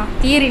ப்ராக்டிக்கல் மட்டும்தான்.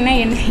 தியரினா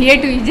என்ன A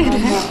to Z,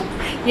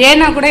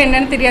 ஏன்னா கூட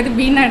என்னன்னு தெரியாது,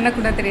 பீனா என்ன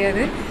கூட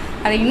தெரியாது.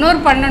 அதை இன்னொரு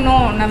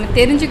பண்ணணும், நம்ம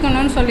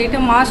தெரிஞ்சுக்கணும்னு சொல்லிட்டு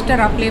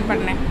மாஸ்டர் அப்ளை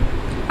பண்ணேன்.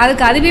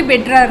 அதுவே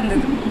பெட்டராக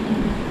இருந்தது.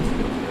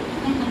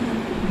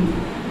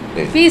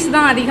 ஃபீஸ்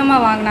தான்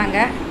அதிகமாக வாங்கினாங்க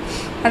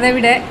அதை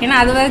விட. ஏன்னா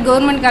அதுவே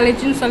கவர்மெண்ட்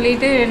காலேஜ்னு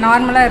சொல்லிட்டு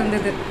நார்மலாக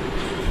இருந்தது.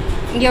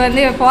 இங்கே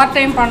வந்து பார்ட்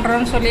டைம்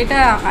பண்ணுறோன்னு சொல்லிட்டு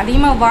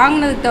அதிகமாக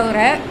வாங்கினது தவிர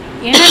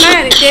என்னென்னா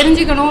அது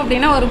தெரிஞ்சுக்கணும்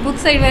அப்படின்னா ஒரு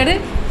புக் சைடு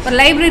ஒரு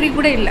லைப்ரரி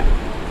கூட இல்லை.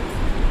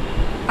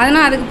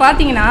 அதனால் அதுக்கு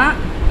பார்த்தீங்கன்னா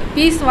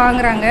ஃபீஸ்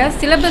வாங்குகிறாங்க.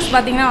 சிலபஸ்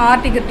பார்த்திங்கன்னா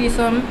ஆர்ட்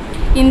கிரிட்டிசம்,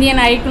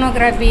 இந்தியன்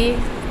ஐக்கனோகிராஃபி,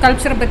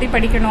 கல்ச்சரை பற்றி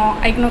படிக்கணும்.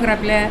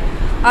 ஐக்கனோகிராஃபியில்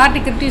ஆர்ட்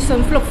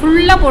கிரிட்டிசம்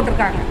ஃபுல்லாக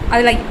போட்டிருக்காங்க.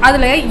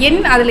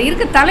 அதில்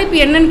இருக்க தலைப்பு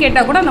என்னன்னு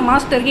கேட்டால் கூட அந்த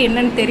மாஸ்டருக்கு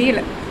என்னன்னு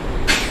தெரியல.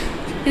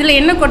 இதில்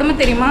என்ன கொடுமை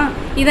தெரியுமா,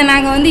 இதை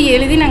நாங்கள் வந்து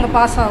எழுதி நாங்கள்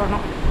பாஸ்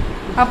ஆகணும்.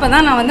 அப்போ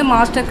தான் நான் வந்து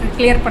மாஸ்டருக்கு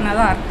கிளியர்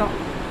பண்ணதான் அர்த்தம்.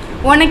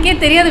 உனக்கே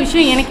தெரியாத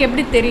விஷயம் எனக்கு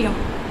எப்படி தெரியும்?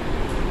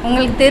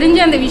 உங்களுக்கு தெரிஞ்ச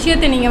அந்த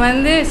விஷயத்தை நீங்கள்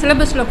வந்து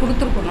சிலபஸில்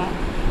கொடுத்துருக்கணும்,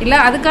 இல்லை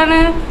அதுக்கான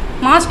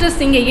மாஸ்டர்ஸ்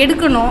இங்கே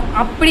எடுக்கணும்.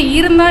 அப்படி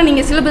இருந்தால்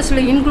நீங்கள்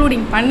சிலபஸில்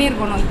இன்க்ளூடிங்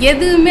பண்ணியிருக்கணும்.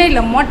 எதுவுமே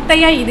இல்லை,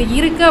 மொட்டையாக இது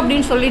இருக்குது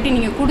அப்படின்னு சொல்லிவிட்டு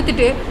நீங்கள்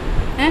கொடுத்துட்டு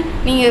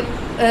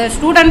நீங்கள்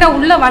ஸ்டூடெண்ட்டாக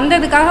உள்ளே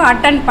வந்ததுக்காக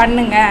அட்டன்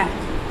பண்ணுங்கள்.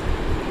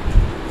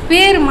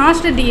 பேர்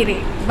மாஸ்டர் டிகிரி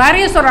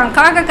வரைய சொல்கிறாங்க,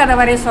 காக்கா கதை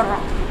வரைய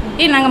சொல்கிறோம்.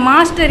 நாங்கள்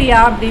மாஸ்டரியா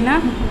அப்படின்னா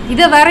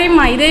இதை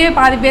வரையுமா, இதே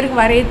பாதி பேருக்கு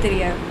வரைய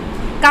தெரியாது.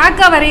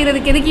 காக்கா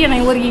வரைகிறதுக்கு எதுக்கு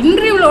எனக்கு ஒரு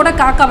இன்டர்வியூவோட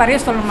காக்கா வரைய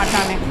சொல்ல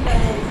மாட்டானே,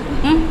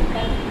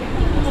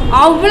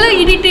 அவ்வளோ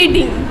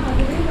இரிட்டேட்டிங்.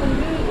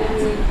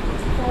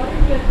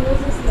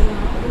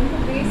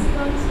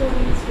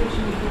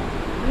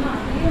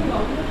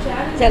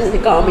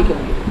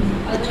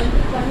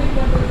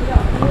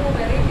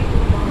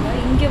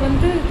 இங்கே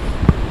வந்து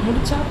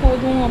முடிச்சா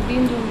போதும்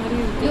அப்படின்ற மாதிரி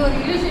இருக்குது. ஒரு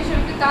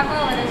இல்லுஸ்ட்ரேஷனுக்கு காக்கா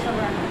வரைய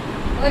சொல்கிறாங்க.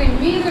 ஒரு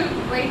மீறல்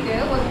போயிட்டு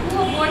ஒரு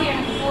பூவை போடி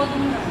எனக்கு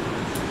போதுங்கிறாங்க.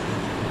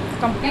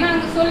 ஏன்னா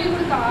அங்கே சொல்லிக்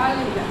கொடுக்க ஆள்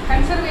இல்லை.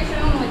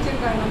 கன்சர்வேஷனும் ஒன்று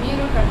வச்சுருக்காங்க,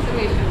 மீறல்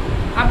கன்சர்வேஷன்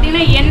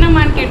அப்படின்னா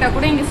என்னமான்னு கேட்டால்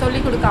கூட இங்கே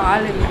சொல்லிக் கொடுக்க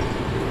ஆள் இல்லை.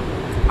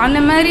 அந்த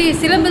மாதிரி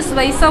சிலபஸ்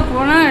வைஸாக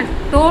போனால்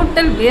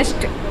டோட்டல்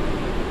வேஸ்ட்டு.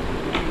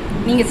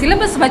 நீங்கள்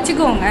சிலபஸ்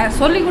வச்சுக்கோங்க,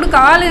 சொல்லிக் கொடுக்க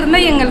ஆள்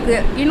இருந்தால் எங்களுக்கு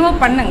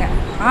இன்வால்வ் பண்ணுங்கள்.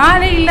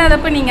 ஆளே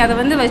இல்லாதப்போ நீங்கள் அதை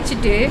வந்து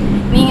வச்சுட்டு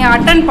நீங்கள்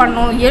அட்டன்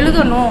பண்ணணும்,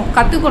 எழுதணும்,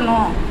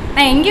 கற்றுக்கணும்.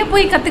 நான் எங்கே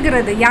போய்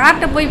கற்றுக்கிறது,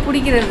 யார்கிட்ட போய்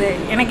பிடிக்கிறது?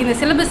 எனக்கு இந்த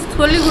சிலபஸ்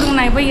சொல்லிக் கொடுங்க,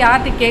 நான் போய்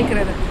யார்கிட்ட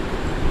கேட்குறது?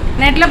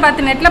 நெட்டில்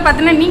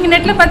பார்த்துன்னா நீங்கள்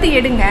நெட்டில் பார்த்து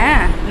எடுங்க.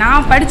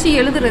 நான் படித்து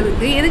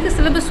எழுதுறதுக்கு எதுக்கு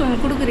சிலபஸ்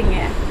ஒன்று கொடுக்குறீங்க?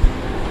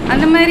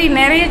 அந்த மாதிரி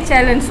நிறைய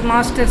சேலஞ்ச்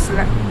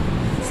மாஸ்டர்ஸில்.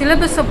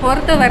 சிலபஸை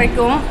பொறுத்த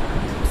வரைக்கும்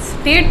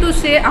ஸ்டே டு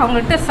ஸ்டே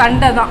அவங்கள்ட்ட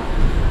சண்டை தான்.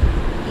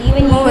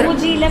 ஈவன்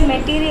யூஜியில்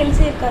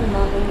மெட்டீரியல்ஸே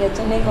இருக்காதுமா இங்கே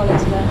சென்னை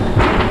காலேஜில்.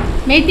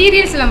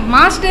 மெட்டீரியல்ஸில்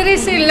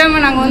மாஸ்டர்ஸே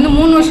இல்லாமல் நாங்கள் வந்து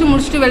 3 வருஷம்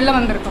முடிச்சுட்டு வெளில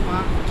வந்திருக்கோமா?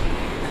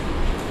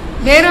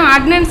 வெறும்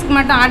அட்டனன்ஸ்க்கு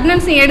மட்டும்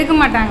அட்டனன்ஸும் எடுக்க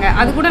மாட்டாங்க.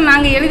 அது கூட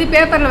நாங்கள் எழுதி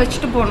பேப்பரில்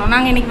வச்சுட்டு போனோம்,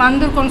 நாங்கள் இன்றைக்கி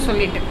வந்திருக்கோம்னு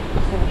சொல்லிட்டு.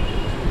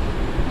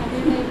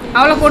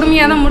 அவ்வளோ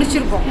கொடுமையாக தான்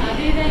முடிச்சிருக்கோம்.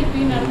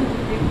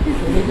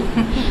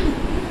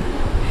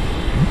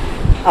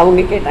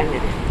 அவங்க கேட்டாங்க.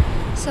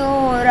 ஸோ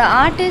ஒரு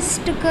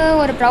ஆர்டிஸ்ட்டுக்கு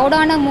ஒரு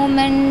ப்ரௌடான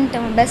மூமெண்ட்,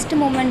 பெஸ்ட்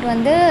மூமெண்ட்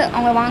வந்து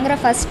அவங்க வாங்குகிற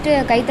ஃபஸ்ட்டு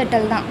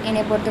கைத்தட்டல் தான்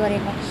என்னை பொறுத்த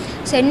வரைக்கும்.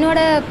 ஸோ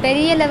என்னோடய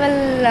பெரிய லெவல்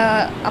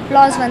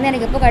அப்ளாஸ் வந்து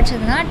எனக்கு எப்போ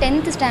கிடச்சதுன்னா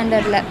 10th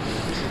ஸ்டாண்டர்டில்.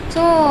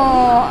 ஸோ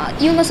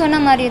இவங்க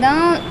சொன்ன மாதிரி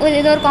தான்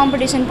ஏதோ ஒரு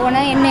காம்படிஷன்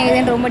போனேன், என்ன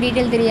ஏதுன்னு ரொம்ப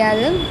டீட்டெயில்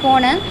தெரியாது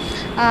போனேன்.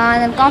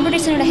 அந்த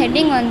காம்படிஷனோட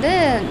ஹெட்டிங் வந்து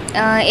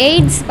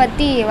எய்ட்ஸ்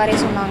பற்றி வரைய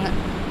சொன்னாங்க.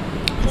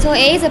 ஸோ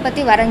எய்ட்ஸை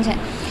பற்றி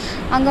வரைஞ்சேன்.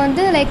 அங்கே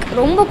வந்து லைக்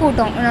ரொம்ப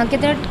கூட்டம்,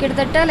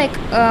 கிட்டத்தட்ட லைக்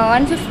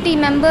 150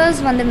 மெம்பர்ஸ்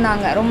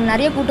வந்திருந்தாங்க. ரொம்ப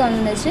நிறைய கூட்டம்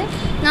வந்துருந்துச்சு.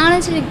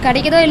 நானும் சரி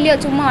கிடைக்கதோ இல்லையோ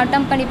சும்மா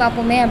அட்டம் பண்ணி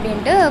பார்ப்போமே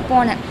அப்படின்ட்டு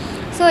போனேன்.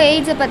 ஸோ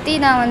எய்ட்ஸை பற்றி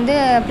நான் வந்து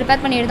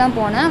ப்ரிப்பேர் பண்ணிட்டு தான்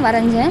போனேன்.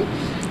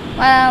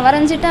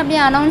 வரைஞ்சிட்டு அப்படியே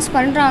அனௌன்ஸ்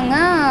பண்ணுறாங்க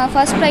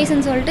ஃபர்ஸ்ட்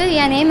ப்ரைஸ்ன்னு சொல்லிட்டு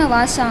என் நேமை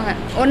வாசிச்சாங்க.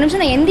 ஒரு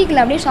நிமிஷம் நான்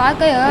எந்திக்கல, அப்படியே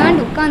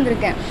ஷாக்காக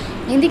உட்காந்துருக்கேன்.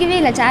 எந்திக்கவே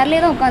இல்லை,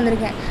 சேர்லேயே தான்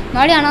உட்காந்துருக்கேன்.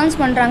 மறுபடியும் அனௌன்ஸ்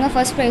பண்ணுறாங்க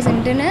ஃபர்ஸ்ட்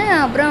ப்ரைஸ்ன்ட்டுன்னு.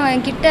 அப்புறம்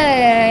என்கிட்ட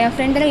என்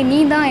ஃப்ரெண்டில் நீ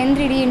தான்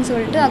எந்திரிடின்னு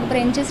சொல்லிட்டு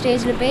அப்புறம் எந்திரிச்சு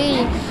ஸ்டேஜில் போய்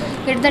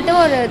கிட்டத்தட்ட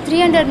ஒரு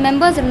 300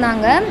 மெம்பர்ஸ்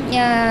இருந்தாங்க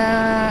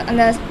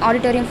அந்த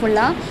ஆடிட்டோரியம்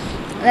ஃபுல்லாக.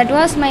 That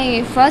was my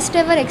first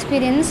ever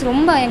experience.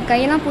 ரொம்ப என்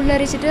கையெல்லாம்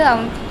புல்லரிச்சிட்டு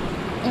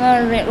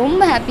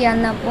ரொம்ப ஹாப்பியாக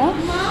இருந்தேன்.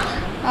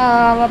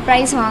 அப்போது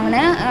ப்ரைஸ்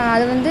வாங்கினேன்.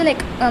 அது வந்து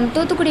லைக்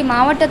தூத்துக்குடி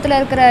மாவட்டத்தில்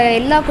இருக்கிற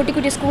எல்லா குட்டி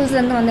குட்டி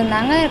ஸ்கூல்ஸ்லேருந்து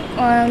வந்திருந்தாங்க.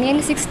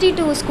 நியர்லி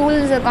 62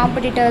 ஸ்கூல்ஸ்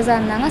காம்படிட்டர்ஸாக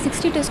இருந்தாங்க.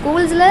 62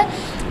 ஸ்கூல்ஸில்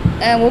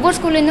ஒவ்வொரு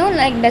ஸ்கூல்லேருந்தும்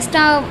லைக்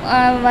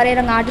பெஸ்ட்டாக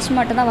வரைகிறவங்க ஆர்டிஸ்ட்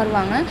மட்டும் தான்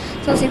வருவாங்க.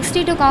 So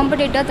 62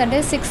 competitor, that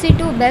is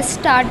 62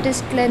 best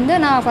ஆர்டிஸ்ட்லேருந்து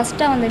நான்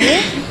ஃபஸ்ட்டாக வந்துட்டு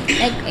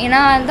லைக்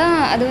ஏன்னா தான்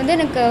அது வந்து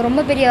எனக்கு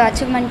ரொம்ப பெரிய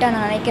அச்சீவ்மெண்ட்டாக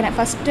நான் நினைக்கிறேன்,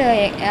 ஃபஸ்ட்டு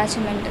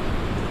அச்சீவ்மெண்ட்டு.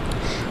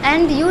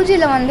 அண்ட்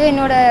யூஜியில் வந்து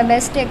என்னோடய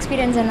பெஸ்ட்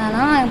எக்ஸ்பீரியன்ஸ்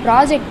என்னென்னா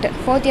ப்ராஜெக்ட்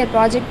 4th இயர்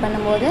ப்ராஜெக்ட்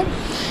பண்ணும்போது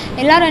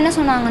எல்லோரும் என்ன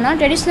சொன்னாங்கன்னா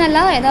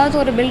ட்ரெடிஷ்னலாக ஏதாவது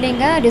ஒரு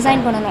பில்டிங்கை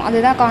டிசைன் பண்ணணும்,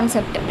 அதுதான்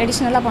கான்செப்ட்,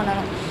 ட்ரெடிஷ்னலாக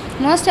பண்ணணும்.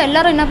 மோஸ்ட்டாக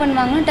எல்லோரும் என்ன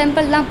பண்ணுவாங்கன்னா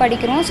டெம்பிள் தான்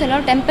படிக்கிறோம், ஸோ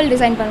எல்லோரும் டெம்பிள்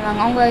டிசைன்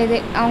பண்ணுவாங்க.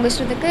 அவங்க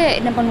இஷ்டத்துக்கு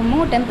என்ன பண்ணுவோமோ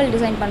டெம்பிள்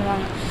டிசைன்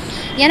பண்ணுவாங்க.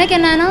 எனக்கு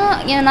என்னென்னா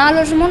 4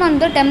 வருஷமும் நான்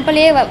வந்து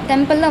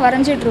டெம்பிள் தான்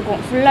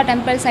வரைஞ்சிட்ருக்கோம். ஃபுல்லாக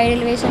temple side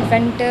elevation,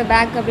 front,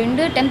 back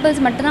அப்படின்ட்டு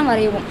டெம்பிள்ஸ் மட்டும் தான்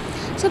வரைவோம்.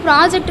 ஸோ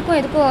ப்ராஜெக்ட்டுக்கும்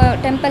எதுக்கும்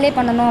டெம்பிளே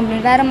பண்ணணும்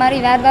அப்படின்னு வேறு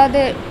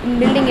ஏதாவது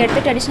பில்டிங்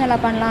எடுத்து ட்ரெடிஷ்னலாக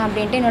பண்ணலாம்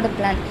அப்படின்ட்டு என்னோடய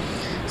பிளான்.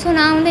 ஸோ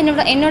நான் வந்து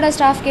என்னோடய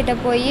ஸ்டாஃப் கிட்டே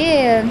போய்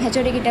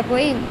ஹெச்ஓடி கிட்டே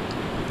போய்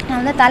நான்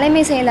வந்து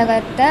தலைமை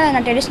செயலகத்தை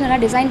நான் ட்ரெடிஷ்னலாக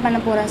டிசைன் பண்ண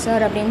போகிறேன்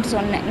சார் அப்படின்ட்டு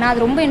சொன்னேன். நான்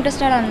அது ரொம்ப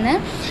இன்ட்ரெஸ்டடாக இருந்தேன்.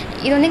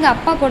 இது வந்து எங்கள்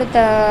அப்பா கொடுத்த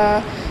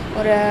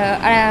ஒரு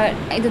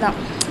இதுதான்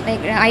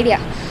லைக் ஐடியா.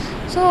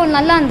 ஸோ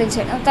நல்லா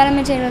இருந்துச்சு.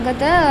 தலைமை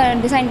செயலகத்தை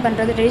டிசைன்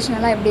பண்ணுறது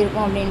ட்ரெடிஷ்னலாக எப்படி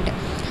இருக்கும் அப்படின்ட்டு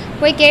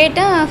போய்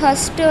கேட்டேன்.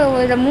 ஃபஸ்ட்டு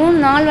ஒரு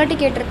 3-4 வாட்டி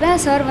கேட்டிருப்பேன்.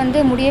 சார் வந்து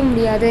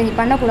முடியாது, நீ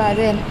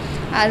பண்ணக்கூடாது,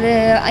 அது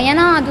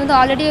ஏன்னா அது வந்து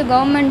ஆல்ரெடி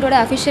கவர்மெண்ட்டோட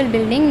அஃபிஷியல்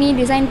பில்டிங், நீ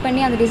டிசைன்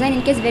பண்ணி அந்த டிசைன்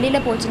இன்கேஸ்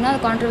வெளியில் போச்சுன்னா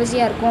அது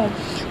கான்ட்ரவர்சியாக இருக்கும்,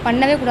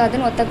 பண்ணவே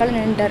கூடாதுன்னு ஒத்தக்கால்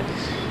நின்றுட்டார்.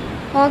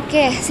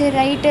 ஓகே சரி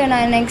ரைட்டு.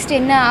 நான் நெக்ஸ்ட்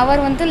என்ன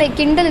அவர் வந்து லைக்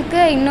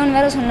கிண்டலுக்கு இன்னொன்று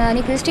வேறு சொன்னார்,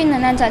 நீ கிறிஸ்டின்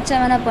தானே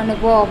சர்ச்சை வேணால்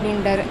பண்ணுப்போ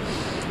அப்படின்ட்டார்.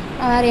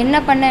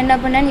 என்ன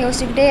பண்ணேன்னு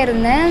யோசிச்சுக்கிட்டே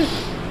இருந்தேன்.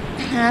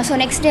 ஸோ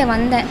நெக்ஸ்ட் டே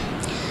வந்தேன்.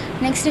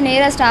 நெக்ஸ்ட்டு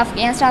நேராக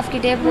என்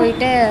ஸ்டாஃப்கிட்டே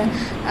போயிட்டு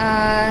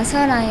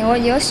சார் நான்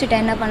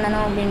யோசிச்சுட்டேன் என்ன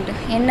பண்ணணும் அப்படின்ட்டு.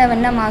 என்ன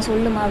வேணாம்மா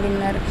சொல்லுமா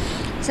அப்படின்னாரு.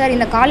 சார்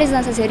இந்த காலேஜ்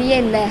தான் சார் சரியே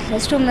இல்லை,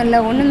 ரெஸ்ட் ரூம் இல்லை,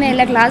 ஒன்றுமே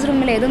இல்லை, கிளாஸ்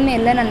ரூம் இல்லை, எதுவுமே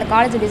இல்லை, நான் அந்த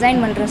காலேஜை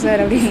டிசைன் பண்ணுறேன்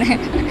சார் அப்படின்னு.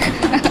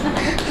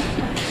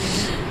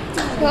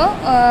 ஸோ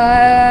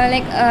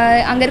லைக்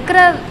அங்கே இருக்கிற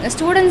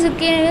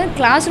ஸ்டூடெண்ட்ஸுக்கே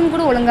கிளாஸ் ரூம்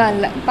கூட ஒழுங்காக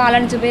இல்லை,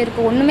 4-5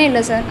 பேருக்கு ஒன்றுமே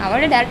இல்லை சார்.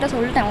 அவளே டேரெக்டாக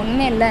சொல்லிட்டேன்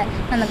ஒன்றுமே இல்லை,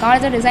 நான் அந்த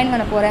காலேஜை டிசைன்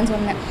பண்ண போகிறேன்னு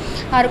சொன்னேன்.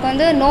 அவருக்கு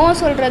வந்து நோ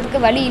சொல்கிறதுக்கு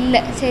வழி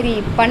இல்லை, சரி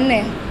பண்ணு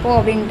போ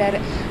அப்படின்ட்டாரு.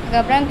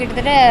 அதுக்கப்புறம்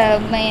கிட்டத்தட்ட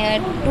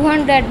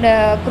 200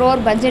 crore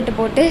பட்ஜெட்டு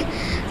போட்டு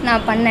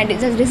நான் பண்ணேன்,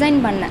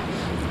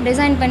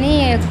 டிசைன் பண்ணி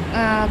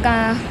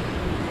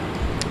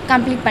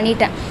கம்ப்ளீட்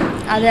பண்ணிட்டேன்.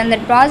 அந்த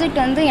ப்ராஜெக்ட்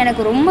வந்து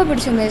எனக்கு ரொம்ப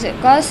பிடிச்சிருந்துச்சு.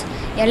 பிகாஸ்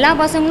எல்லா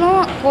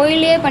பசங்களும்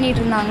கோயிலே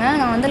பண்ணிகிட்டு இருந்தாங்க,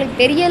 நான் வந்து லைக்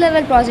பெரிய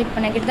லெவல் ப்ராஜெக்ட்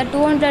பண்ணேன். கிட்டத்தட்ட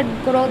 200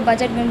 crore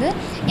பட்ஜெட் வந்து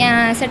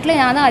என் செட்டில்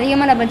நான் தான்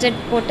அதிகமான பட்ஜெட்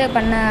போட்டு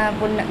பண்ண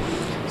பொண்ணு.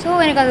 ஸோ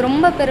எனக்கு அது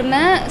ரொம்ப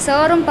பெருமை.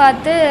 சாரும்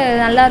பார்த்து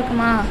நல்லா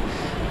இருக்குமா,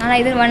 ஆனால்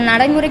இது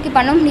நடைமுறைக்கு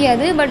பண்ண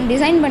முடியாது, பட்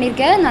டிசைன்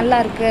பண்ணியிருக்கேன் நல்லா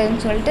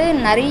இருக்குன்னு சொல்லிட்டு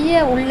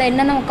நிறைய உள்ள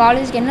என்னென்ன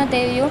காலேஜுக்கு என்ன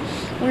தேவையோ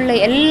உள்ள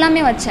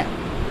எல்லாமே வச்சேன்.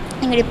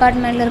 எங்கள்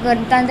டிபார்ட்மெண்ட்டில்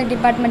இருக்க அந்த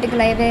டிபார்ட்மெண்ட்டுக்கு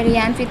லைப்ரரி,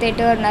 ஆம்பி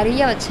தியேட்டர்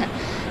நிறைய வச்சேன்.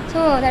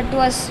 So that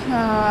was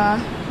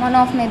one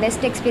of my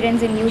best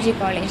experience in UG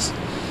college.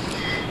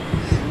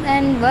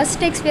 And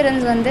worst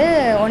experience வந்து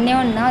ஒன்றே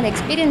தான், அது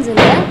எக்ஸ்பீரியன்ஸ்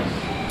இல்லை.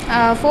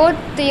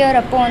 4th இயர்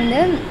அப்போ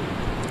வந்து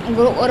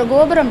ஒரு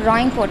கோபுரம்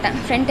ட்ராயிங் போட்டேன்.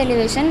 Front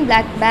elevation,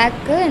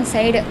 bag and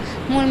side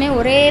 3மே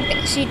ஒரே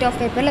ஷீட் ஆஃப்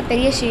பேப்பரில்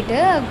பெரிய ஷீட்டு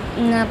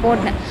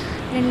போட்டேன்.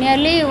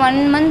 நியர்லி 1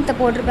 month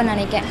போட்டிருப்பேன்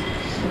நினைக்கிறேன்.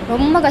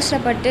 ரொம்ப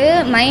கஷ்டப்பட்டு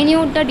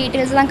மைன்யூட்டாக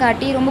டீட்டெயில்ஸ்லாம்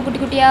காட்டி ரொம்ப குட்டி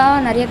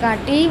குட்டியாக நிறைய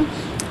காட்டி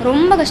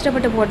ரொம்ப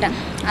கஷ்டப்பட்டு போட்டேன்.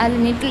 அது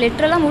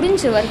லிட்ரலாக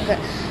முடிஞ்சு ஒர்க்கு.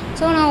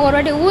 ஸோ நான் ஒரு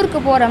வாட்டி ஊருக்கு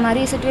போகிற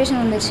மாதிரி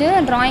சுச்சுவேஷன் வந்துச்சு.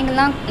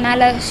 ட்ராயிங்லாம்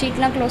மேலே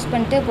ஷீட்லாம் க்ளோஸ்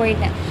பண்ணிட்டு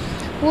போயிட்டேன்.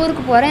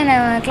 ஊருக்கு போகிறேன்.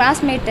 என்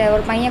கிளாஸ்மேட்டு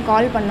ஒரு பையன்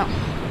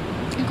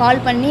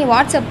கால் பண்ணி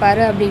வாட்ஸ்அப்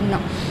பாரு அப்படின்னா,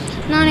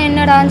 நான்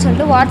என்னடான்னு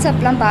சொல்லிட்டு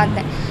வாட்ஸ்அப்லாம்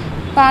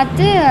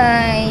பார்த்து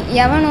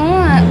எவனும்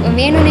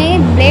வேணும்னே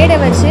பிளேடை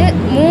வச்சு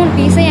 3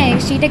 பீஸை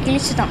என் ஷீட்டை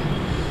கிழிச்சிட்டான்.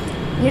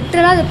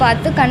 லிட்டரலாக அதை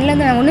பார்த்து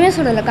கண்ணிலேருந்து, நான் ஒன்றுமே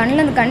சொல்லலை,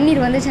 கண்ணிலேருந்து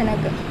கண்ணீர் வந்துச்சு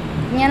எனக்கு.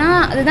 ஏன்னா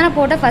அதுதான் நான்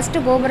போட்ட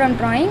ஃபஸ்ட்டு கோபுரம்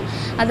ட்ராயிங்.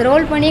 அதை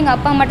ரோல் பண்ணி எங்கள்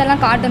அப்பா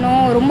அம்மாட்டெல்லாம்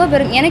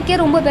காட்டணும், எனக்கே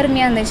ரொம்ப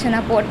பெருமையாக இருந்துச்சு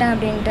நான் போட்டேன்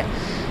அப்படின்ட்டு.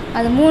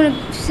 அது 3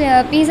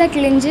 பீஸாக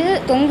கிழிஞ்சு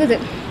தொங்குது.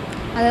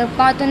 அதை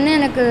பார்த்தோன்னே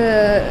எனக்கு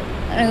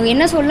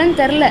என்ன சொல்லன்னு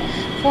தெரில.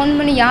 ஃபோன்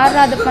பண்ணி யாரா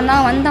அது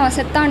பண்ணால் வந்தான்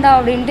செத்தாண்டா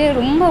அப்படின்ட்டு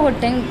ரொம்ப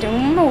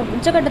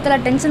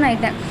உச்சக்கட்டத்தில் டென்ஷன்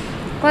ஆகிட்டேன்.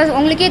 பிகாஸ்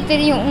உங்களுக்கே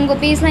தெரியும், உங்கள்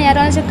பீஸ்லாம்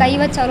யாராச்சும் கை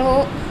வச்சாலோ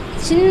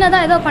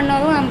சின்னதாக ஏதோ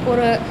பண்ணாலும் நமக்கு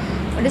ஒரு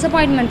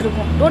டிசப்பாயின்மெண்ட்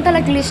இருக்கும்.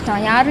 டோட்டலாக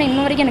கிழிச்சிட்டான், யாருன்னு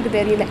இன்னும் வரைக்கும் எனக்கு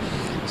தெரியல.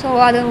 ஸோ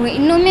அது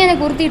இன்னுமே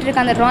எனக்கு உறுத்திட்டு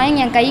இருக்கு, அந்த ட்ராயிங்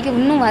என் கைக்கு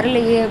இன்னும்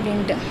வரலையே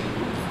அப்படின்ட்டு.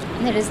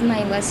 That is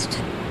my best.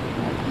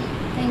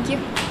 Thank you.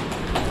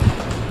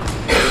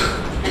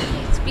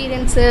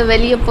 Experience,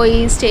 வெளியே போய்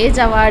ஸ்டேஜ்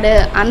அவார்டு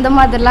அந்த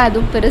மாதிரிலாம்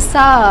எதுவும்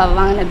பெருசாக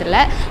வாங்கினதில்ல.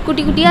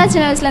 குட்டி குட்டியாக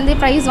சின்ன வயசுலேருந்தே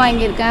ப்ரைஸ்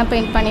வாங்கியிருக்கேன்,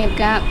 பெயிண்ட்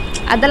பண்ணியிருக்கேன்.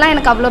 அதெல்லாம்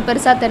எனக்கு அவ்வளோ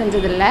பெருசாக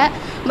தெரிஞ்சதில்லை.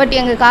 பட்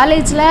எங்கள்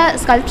காலேஜில்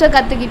ஸ்கல்ப்சர்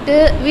கற்றுக்கிட்டு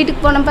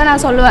வீட்டுக்கு போனப்போ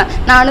நான் சொல்லுவேன்,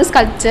 நானும்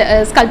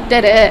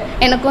ஸ்கல்ப்டரு,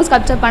 எனக்கும்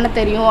ஸ்கல்ப்சர் பண்ண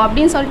தெரியும்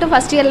அப்படின்னு சொல்லிட்டு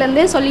ஃபஸ்ட்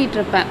இயர்லேருந்தே சொல்லிகிட்டு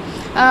இருப்பேன்.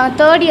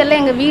 தேர்ட் இயரில்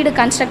எங்கள் வீடு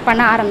கன்ஸ்ட்ரக்ட்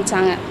பண்ண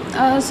ஆரம்பித்தாங்க.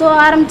 ஸோ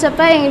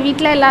ஆரம்பித்தப்ப எங்கள்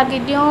வீட்டில்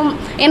எல்லாருக்கிட்டையும்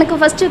எனக்கு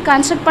ஃபஸ்ட்டு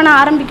கன்ஸ்ட்ரக்ட் பண்ண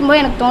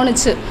ஆரம்பிக்கும்போது எனக்கு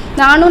தோணுச்சு,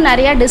 நானும்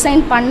நிறையா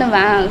டிசைன்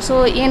பண்ணுவேன். ஸோ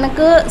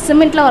எனக்கு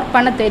சிமெண்ட்டில் ஒர்க்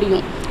பண்ண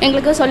தெரியும்,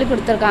 எங்களுக்கு சொல்லி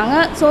கொடுத்துருக்காங்க.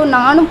 ஸோ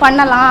நானும்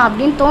பண்ணலாம்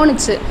அப்படின்னு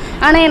தோணுச்சு.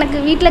 ஆனால் எனக்கு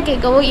வீட்டில்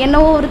கேட்கவோ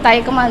என்னவோ ஒரு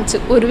தயக்கமாக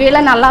இருந்துச்சு. ஒருவேளை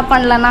நல்லா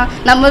பண்ணலன்னா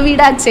நம்ம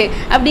வீடாச்சே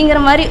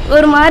அப்படிங்கிற மாதிரி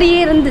ஒரு மாதிரியே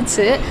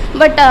இருந்துச்சு.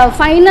 பட்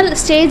ஃபைனல்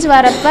ஸ்டேஜ்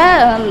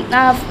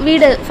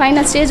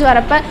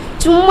வரப்போ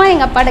சும்மா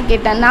எங்கள் அப்பாட்ட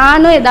கேட்டேன்,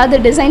 நானும் ஏதாவது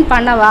டிசைன்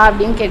பண்ணவா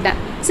அப்படின்னு கேட்டேன்.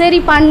 சரி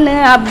பண்ணு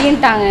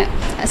அப்படின்ட்டாங்க.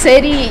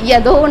 சரி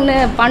ஏதோ ஒன்று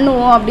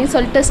பண்ணுவோம் அப்படின்னு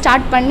சொல்லிட்டு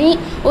ஸ்டார்ட் பண்ணி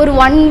ஒரு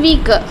 1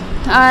 வீக்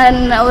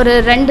ஒரு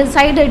 2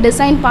 சைடு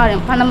டிசைன்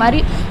பண்ண மாதிரி,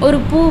 ஒரு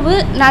பூவு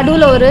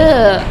நடுவில் ஒரு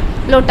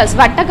லோட்டஸ்,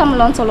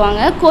 வட்டக்கமலம்னு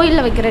சொல்லுவாங்க,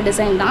 கோயிலில் வைக்கிற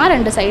டிசைன் தான்,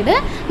 2 சைடு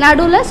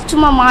நடுவில்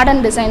சும்மா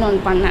மாடர்ன் டிசைன்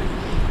ஒன்று பண்ணேன்.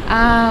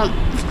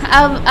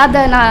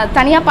 அதை நான்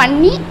தனியாக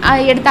பண்ணி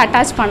எடுத்து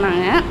அட்டாச்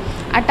பண்ணாங்க.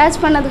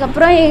 அட்டாச்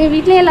பண்ணதுக்கப்புறம் எங்கள்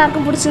வீட்லேயும்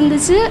எல்லாருக்கும்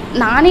பிடிச்சிருந்துச்சு.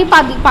 நானே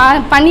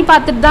பண்ணி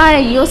பார்த்துட்டு தான்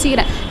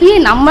யோசிக்கிறேன்,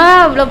 நம்ம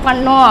அவ்வளோ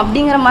பண்ணோம்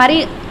அப்படிங்கிற மாதிரி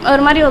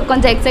ஒரு மாதிரி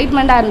கொஞ்சம்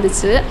எக்ஸைட்மெண்ட்டாக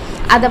இருந்துச்சு.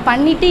 அதை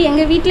பண்ணிவிட்டு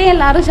எங்கள் வீட்லேயும்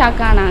எல்லோரும்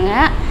ஷாக் ஆனாங்க.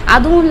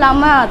 அதுவும்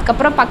இல்லாமல்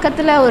அதுக்கப்புறம்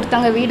பக்கத்தில்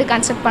ஒருத்தவங்க வீடு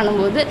கன்ஸ்ட்ரக்ட்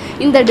பண்ணும்போது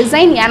இந்த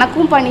டிசைன்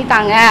எனக்கும்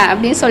பண்ணித்தாங்க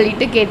அப்படின்னு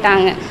சொல்லிட்டு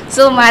கேட்டாங்க.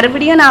 ஸோ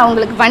மறுபடியும் நான்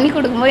அவங்களுக்கு பண்ணி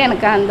கொடுக்கும்போது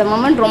எனக்கு அந்த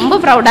மொமெண்ட் ரொம்ப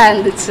ப்ரௌடாக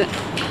இருந்துச்சு.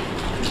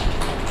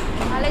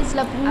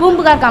 காலேஜில்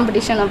பூம்புகார்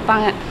காம்படிஷன்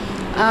வைப்பாங்க.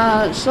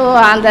 ஸோ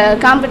அந்த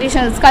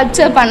காம்படிஷன்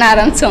ஸ்கல்ப்சர் பண்ண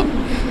ஆரம்பித்தோம்.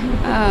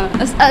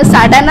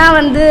 சடனாக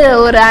வந்து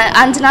ஒரு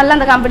 5 நாளில்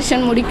அந்த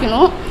காம்படிஷன்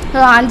முடிக்கணும்.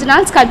 5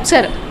 நாள்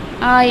ஸ்கல்ப்சர்.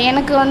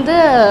 எனக்கு வந்து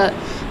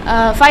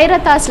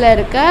ஃபைரத்தாஸில்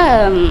இருக்க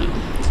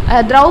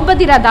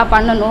திரௌபதி ரதா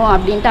பண்ணணும்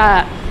அப்படின்ட்டு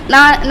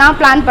நான்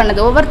பிளான் பண்ணது.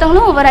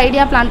 ஒவ்வொருத்தவங்களும் ஒவ்வொரு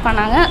ஐடியா பிளான்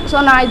பண்ணாங்க. ஸோ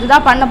நான்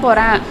இதுதான் பண்ண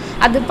போகிறேன்,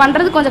 அது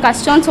பண்ணுறது கொஞ்சம்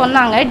கஷ்டம்னு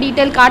சொன்னாங்க,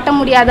 டீட்டெயில் காட்ட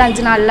முடியாது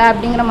 5 நாளில்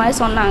அப்படிங்கிற மாதிரி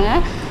சொன்னாங்க.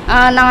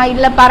 நான்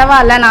இல்லை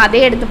பரவாயில்ல, நான் அதே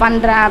எடுத்து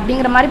பண்ணுறேன்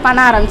அப்படிங்கிற மாதிரி பண்ண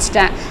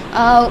ஆரம்பிச்சிட்டேன்.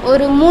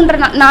 ஒரு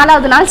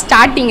 4வது நாள்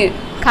ஸ்டார்டிங்கு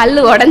கல்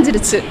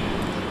உடஞ்சிருச்சு.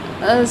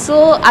 ஸோ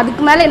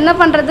அதுக்கு மேலே என்ன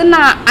பண்ணுறதுன்னு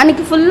நான்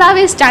அன்றைக்கி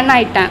ஃபுல்லாகவே ஸ்டன்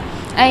ஆகிட்டேன்.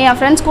 என்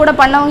ஃப்ரெண்ட்ஸ் கூட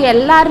பண்ணவங்க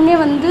எல்லாருமே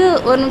வந்து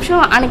ஒரு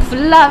நிமிஷம் அன்றைக்கி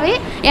ஃபுல்லாகவே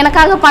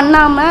எனக்காக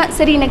பண்ணாமல்,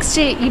 சரி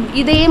நெக்ஸ்ட்டு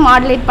இதையே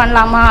மாடுலேட்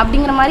பண்ணலாமா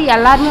அப்படிங்கிற மாதிரி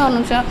எல்லாருமே ஒரு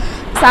நிமிஷம்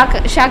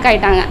ஷாக்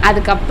ஆகிட்டாங்க.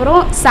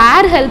 அதுக்கப்புறம்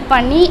சார் ஹெல்ப்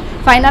பண்ணி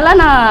ஃபைனலாக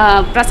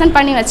நான் ப்ரெசென்ட்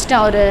பண்ணி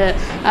வச்சிட்டேன், ஒரு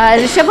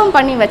ரிஷபம்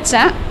பண்ணி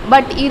வச்சேன்.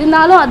 பட்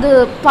இருந்தாலும் அது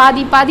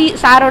பாதி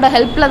சாரோட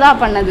ஹெல்ப்பில்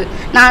தான் பண்ணது.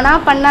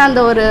 நானாக பண்ண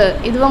அந்த ஒரு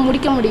இதுவை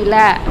முடிக்க முடியல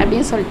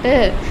அப்படின்னு சொல்லிட்டு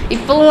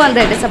இப்போவும்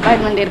அந்த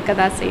டிசப்பாயின்மெண்ட் இருக்க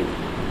தான் செய்யுது.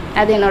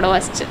 அது என்னோடய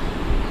ஒர்ஸ்ட்டு.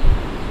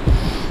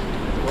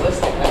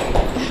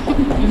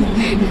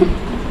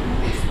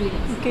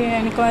 ஓகே,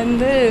 எனக்கு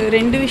வந்து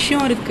 2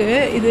 விஷயம் இருக்குது.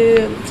 இது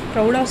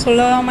ப்ரௌடாக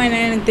சொல்லாமல் என்ன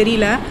எனக்கு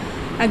தெரியல.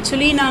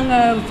 ஆக்சுவலி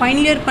நாங்கள்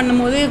ஃபைனல் இயர்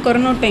பண்ணும்போது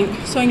கொரோனா டைம்.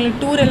 ஸோ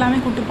எங்களுக்கு டூர் எல்லாமே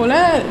கூப்பிட்டு போல்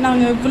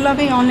நாங்கள்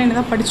ஃபுல்லாகவே ஆன்லைனில்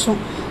தான்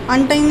படித்தோம்.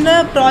 அந்த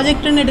டைமில்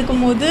ப்ராஜெக்ட்டுன்னு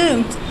எடுக்கும்போது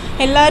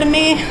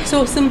எல்லாருமே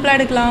சிம்பிளாக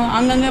எடுக்கலாம்,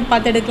 அங்கங்கே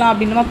பார்த்து எடுக்கலாம்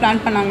அப்படின்ற மாதிரி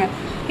பிளான் பண்ணாங்க.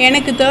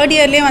 எனக்கு 3rd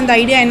இயர்லேயே வந்த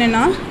ஐடியா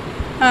என்னென்னா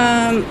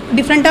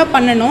டிஃப்ரெண்ட்டாக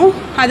பண்ணணும்,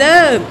 அதை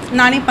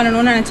நானே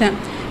பண்ணணும்னு நினச்சேன்.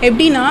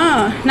 எப்படின்னா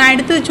நான்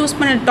எடுத்து சூஸ்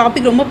பண்ண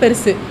டாபிக் ரொம்ப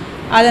பெருசு,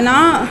 அதை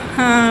நான்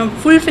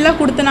ஃபுல்ஃபில்லாக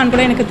கொடுத்தேனான்னு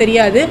கூட எனக்கு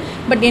தெரியாது.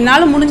 பட்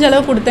என்னால் முடிஞ்ச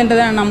அளவு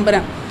கொடுத்தேன்றதை நான்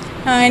நம்புகிறேன்.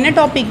 என்ன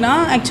டாபிக்னா,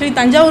 ஆக்சுவலி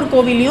தஞ்சாவூர்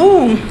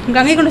கோவிலையும்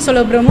கங்கை கொண்ட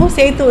சோழபுரமும்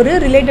சேர்த்து ஒரு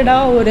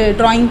ரிலேட்டடாக ஒரு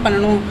ட்ராயிங்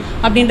பண்ணணும்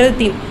அப்படின்றது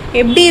தீம்.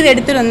 எப்படி இதை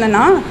எடுத்துகிட்டு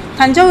வந்தேன்னா,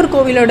 தஞ்சாவூர்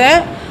கோவிலோட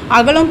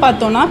அகலம்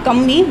பார்த்தோன்னா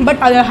கம்மி,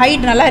 பட் அது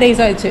ஹைட் நல்லா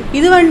ரேஸ் ஆகிடுச்சு.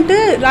 இது வந்துட்டு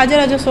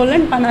ராஜராஜ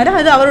சோழன் பண்ணார்,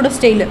 அது அவரோட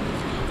ஸ்டைலு.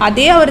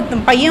 அதே அவர்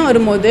பையன்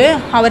வரும்போது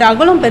அவர்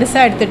அகலம்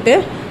பெருசாக எடுத்துகிட்டு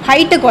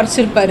ஹைட்டை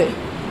குறைச்சிருப்பார்,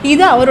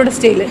 இது அவரோட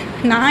ஸ்டைலு.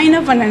 நான் என்ன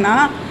பண்ணேன்னா,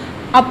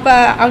 அப்போ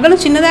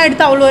அகலம் சின்னதாக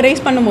எடுத்து அவ்வளோ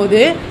ரேஸ்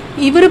பண்ணும்போது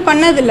இவர்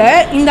பண்ணதில்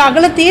இந்த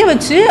அகலத்தையே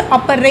வச்சு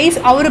அப்போ ரைஸ்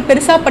அவர்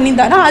பெருசாக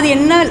பண்ணியிருந்தாரா அது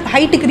என்ன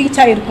ஹைட்டுக்கு ரீச்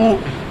ஆகிருக்கும்,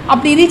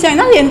 அப்படி ரீச்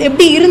ஆகினா அது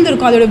எப்படி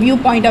இருந்திருக்கும் அதோட வியூ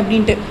பாயிண்ட்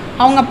அப்படின்ட்டு.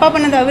 அவங்க அப்பா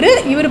பண்ணது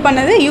இவர்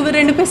பண்ணது, இவர்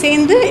 2 பேர்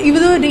சேர்ந்து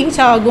இதுவும்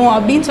ரீச் ஆகும்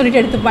அப்படின்னு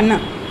சொல்லிட்டு எடுத்து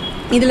பண்ணேன்.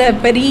 இதில்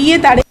பெரிய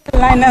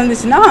தடைகள்லாம் என்ன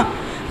இருந்துச்சுன்னா,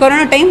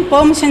 கொரோனா டைம்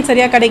பெர்மிஷன்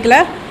சரியாக கிடைக்கல.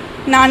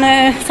 நான்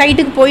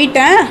சைட்டுக்கு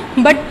போயிட்டேன்,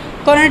 பட்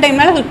கொரோனா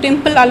டைம்னால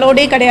டெம்பிள்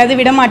அலோடே கிடையாது,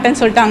 விட மாட்டேன்னு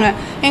சொல்லிட்டாங்க.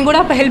 என் கூட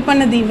அப்போ ஹெல்ப்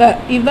பண்ணது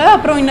இவ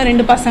அப்புறம் இன்னும்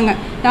 2 பசங்க,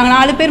 நாங்கள்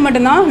 4 பேர்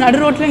மட்டும்தான். நடு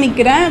ரோட்டில்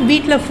நிற்கிறேன்,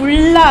 வீட்டில்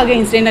ஃபுல்லாக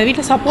அகைன்ஸ்ட், என்ன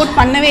வீட்டில் சப்போர்ட்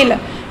பண்ணவே இல்லை.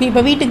 நீ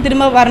இப்போ வீட்டுக்கு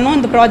திரும்ப வரணும்,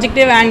 இந்த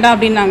ப்ராஜெக்டே வேண்டாம்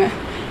அப்படின்னாங்க.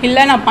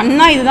 இல்லை நான்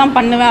பண்ணால் இதுதான்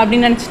பண்ணுவேன்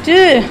அப்படின்னு நினச்சிட்டு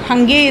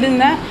அங்கேயே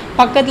இருந்தேன்.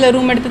 பக்கத்தில்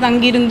ரூம் எடுத்து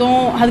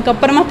தங்கியிருந்தோம்.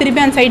 அதுக்கப்புறமா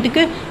திருப்பி அந்த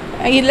சைட்டுக்கு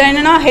இதில்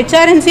என்னென்னா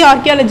ஹெச்ஆர்என்சி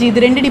ஆர்கியாலஜி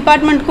இது 2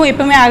 டிபார்ட்மெண்ட்டுக்கும்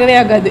எப்போவுமே ஆகவே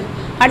ஆகாது,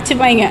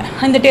 அடிச்சுப்பாங்க.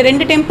 அந்த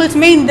 2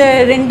 டெம்பிள்ஸுமே இந்த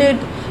 2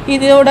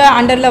 இதோட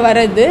அண்டரில்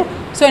வர்றது.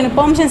 ஸோ எனக்கு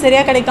பெர்மிஷன்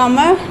சரியாக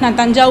கிடைக்காம நான்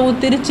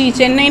தஞ்சாவூர், திருச்சி,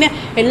 சென்னைன்னு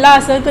எல்லா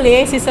circle,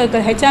 AC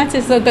circle, HRC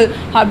circle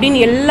அப்படின்னு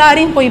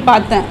எல்லாரையும் போய்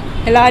பார்த்தேன்.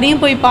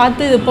 எல்லாரையும் போய்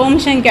பார்த்து இது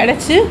பெர்மிஷன்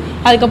கிடச்சி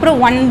அதுக்கப்புறம்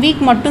 1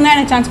 வீக் மட்டும்தான்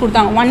எனக்கு சான்ஸ்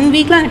கொடுத்தாங்க. 1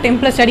 வீக்கில் அந்த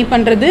டெம்பிளை ஸ்டடி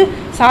பண்ணுறது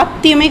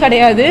சாத்தியமே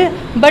கிடையாது.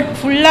 பட்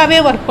ஃபுல்லாகவே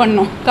ஒர்க்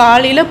பண்ணோம்.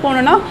 காலையில்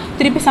போனோன்னா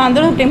திருப்பி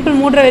சாயந்தரம் டெம்பிள்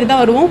மூடுற வரை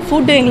தான் வருவோம்.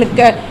 ஃபுட்டு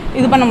எங்களுக்கு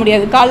இது பண்ண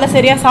முடியாது, காலைல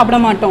சரியாக சாப்பிட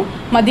மாட்டோம்.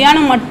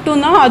 மத்தியானம்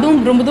மட்டும்தான், அதுவும்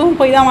ரொம்ப தூரம்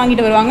போய் தான்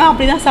வாங்கிட்டு வருவாங்க.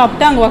 அப்படி தான்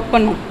சாப்பிட்டு அங்கே ஒர்க்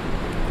பண்ணோம்.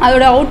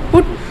 அதோட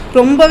அவுட்புட்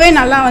ரொம்பவே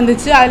நல்லா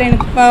வந்துச்சு. அதில்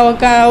எனக்கு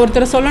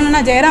ஒருத்தர்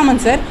சொல்லணுன்னா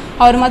ஜெயராமன் சார்,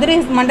 அவர் மதுரை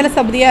மண்டல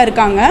சபதியாக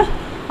இருக்காங்க.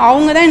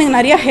 அவங்க தான் எனக்கு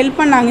நிறையா ஹெல்ப்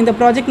பண்ணாங்க இந்த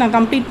ப்ராஜெக்ட் நான்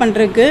கம்ப்ளீட்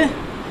பண்ணுறதுக்கு.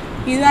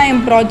 இதுதான்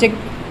என்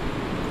ப்ராஜெக்ட்.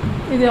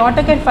 இது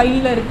ஆட்டோகேட்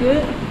ஃபைலில் இருக்குது.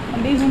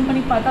 அப்படியே ஜூம்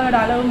பண்ணி பார்த்தா அதோட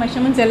அளவு,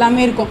 மெஷர்மெண்ட்ஸ்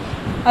எல்லாமே இருக்கும்.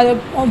 அது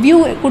வியூ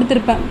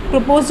கொடுத்துருப்பேன்,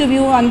 ப்ரொப்போஸ்டு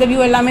வியூ, அந்த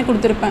வியூ எல்லாமே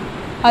கொடுத்துருப்பேன்.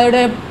 அதோட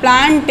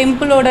plan,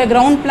 டெம்பிளோட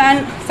ground plan,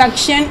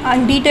 section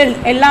and detail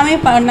எல்லாமே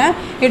பண்ணேன்.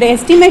 இதோட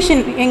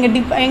எஸ்டிமேஷன்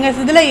எங்கள்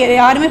இதில்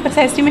யாருமே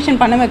பெருசாக எஸ்டிமேஷன்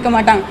பண்ண வைக்க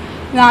மாட்டாங்க.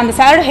 நான் அந்த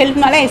சாரோட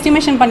ஹெல்ப்னால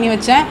எஸ்டிமேஷன் பண்ணி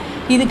வச்சேன்.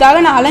 இதுக்காக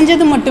நான்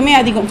அலைஞ்சது மட்டுமே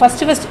அதிகம்.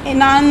 ஃபஸ்ட்டு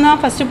நான் தான்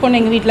ஃபஸ்ட்டு பொண்ணு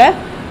எங்கள் வீட்டில்.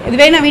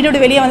 இதுவே நான் வீட்டோட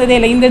வெளியே வந்ததே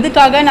இல்லை. இந்த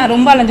இதுக்காக நான்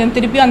ரொம்ப அலைஞ்சேன்.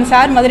 திருப்பி அந்த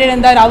சார் மதுரையில்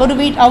இருந்தார்,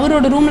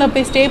 அவரோட ரூமில்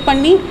போய் ஸ்டே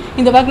பண்ணி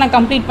இந்த ஒர்க் நான்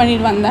கம்ப்ளீட்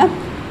பண்ணிட்டு வந்தேன்.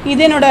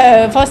 இது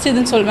என்னோடய ஃபர்ஸ்ட்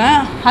இதுன்னு சொல்வேன்.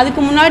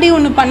 அதுக்கு முன்னாடி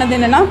ஒன்று பண்ணது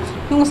என்னென்னா,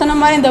 இவங்க சொன்ன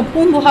மாதிரி இந்த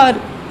பூம்புகார்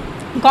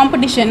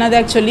காம்படிஷன், அது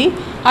ஆக்சுவலி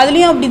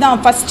அதுலேயும் அப்படி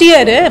தான். ஃபஸ்ட்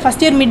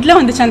இயர் மிடில்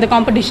வந்துச்சு அந்த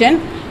காம்படிஷன்.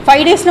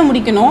 5 டேஸில்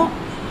முடிக்கணும்.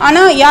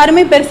 ஆனால்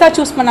யாருமே பெருசாக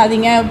சூஸ்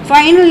பண்ணாதீங்க,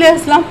 ஃபைனல்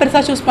இயர்ஸ்லாம்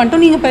பெருசாக சூஸ்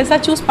பண்ணிட்டோம், நீங்கள் பெருசாக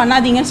சூஸ்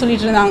பண்ணாதீங்கன்னு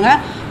சொல்லிட்டு இருந்தாங்க.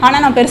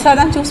 ஆனால் நான் பெருசாக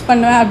தான் சூஸ்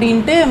பண்ணுவேன்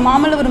அப்படின்ட்டு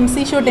மாமல்லபுரம்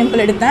சீஷோ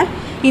டெம்பிள் எடுத்தேன்.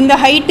 இந்த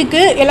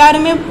ஹைட்டுக்கு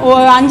எல்லாருமே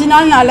 5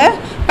 நாள்னால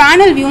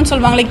பேனல் வியூன்னு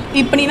சொல்லுவாங்க. லைக்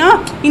இப்படின்னா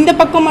இந்த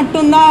பக்கம்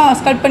மட்டும்தான்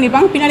ஸ்கல்ப்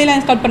பண்ணியிருப்பாங்க,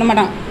 பின்னாடிலாம் ஸ்கல்ப் பண்ண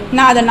மாட்டாங்க.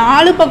 நான் அதை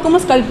 4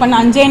 பக்கமும் ஸ்கல்ப்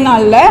பண்ணேன் 5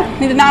 நாளில்.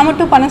 இது நான்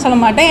மட்டும் பண்ண சொல்ல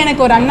மாட்டேன்.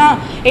 எனக்கு ஒரு அண்ணா,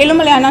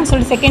 ஏழுமலை அண்ணான்னு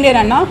சொல்லிட்டு செகண்ட்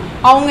இயர் அண்ணா,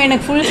 அவங்க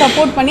எனக்கு ஃபுல்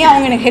சப்போர்ட் பண்ணி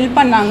அவங்க எனக்கு ஹெல்ப்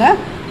பண்ணாங்க.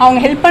 அவங்க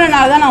ஹெல்ப்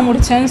பண்ணனால தான் நான்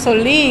முடித்தேன்னு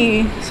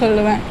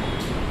சொல்லுவேன்.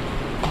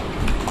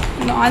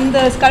 அந்த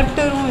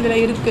ஸ்கல்ப்டரும்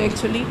இதில் இருக்குது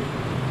ஆக்சுவலி.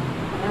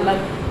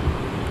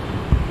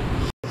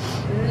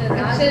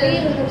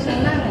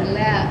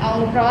 சொன்னாங்கல்ல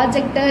அவங்க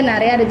ப்ராஜெக்ட்டை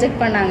நிறையா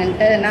ரிஜெக்ட்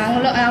பண்ணாங்கன்ட்டு,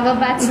 நாங்களும் அவ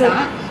பேட்ச்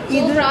தான்.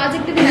 இது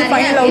ப்ராஜெக்ட்டுக்கு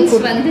நிறைய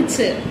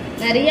வந்துச்சு,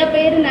 நிறைய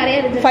பேர் நிறைய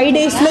 5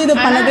 டேஸில் இது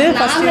பண்ணது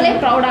நாங்களே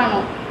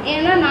ப்ரௌடானோம்.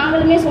 ஏன்னா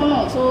நாங்களுமே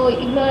சொன்னோம், ஸோ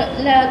இவ்வளோ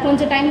இல்லை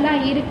கொஞ்சம் டைம் தான்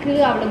இருக்குது,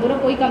 அவ்வளோ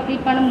தூரம் போய்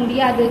கம்ப்ளீட் பண்ண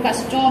முடியாது,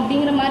 கஷ்டம்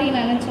அப்படிங்கிற மாதிரி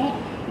நினச்சோம்.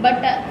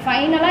 பட்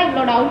ஃபைனலாக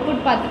இவளோட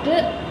அவுட்புட் பார்த்துட்டு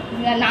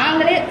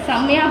நாங்களே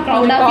செம்மையா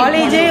ப்ரௌடா,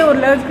 காலேஜே ஒரு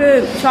லெவலுக்கு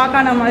ஷாக்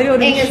ஆன மாதிரி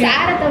ஒரு எங்க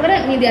சாரை தவிர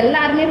மீது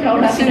எல்லாருமே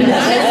ப்ரௌடா ஃபீல்.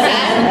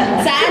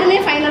 சாருமே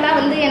ஃபைனலா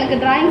வந்து எனக்கு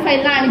டிராயிங்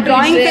ஃபைல்லாம்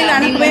டிராயிங் ஃபைல்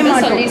அனுப்பவே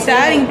மாட்டோம்.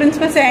 சார் எங்கள்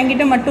பிரின்சிபல் சார்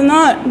என்கிட்ட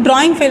மட்டும்தான்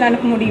டிராயிங் ஃபைல்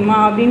அனுப்ப முடியுமா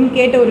அப்படின்னு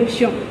கேட்ட ஒரு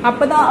விஷயம்.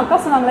 அப்போ தான் அக்கா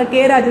சொன்னாங்களா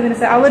கே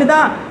ராஜேந்திரன் சார், அவர்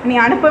தான் நீ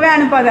அனுப்பவே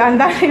அனுப்பாது,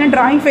 அந்த என்ன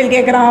டிராயிங் ஃபைல்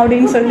கேட்குறான்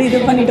அப்படின்னு சொல்லி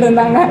இது பண்ணிட்டு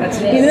இருந்தாங்க.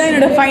 இதுதான்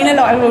என்னோட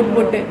ஃபைனல் அவுட்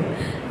புட்டு.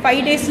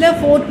 5 டேஸில்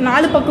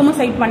 4 பக்கமும்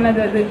சைட்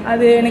பண்ணது.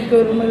 அது எனக்கு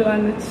ரொம்ப இதுவாக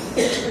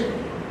இருந்துச்சு.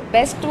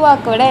 பெஸ்ட்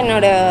ஒர்க் விட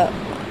என்னோடய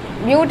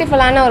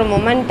பியூட்டிஃபுல்லான ஒரு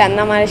மொமெண்ட்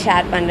அந்த மாதிரி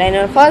ஷேர் பண்ணுறேன்.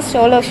 என்னோடய ஃபர்ஸ்ட்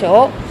சோலோ ஷோ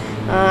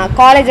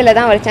காலேஜில்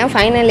தான் வச்சேன்,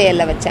 ஃபைனல்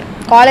இயரில் வச்சேன்.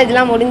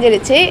 காலேஜ்லாம்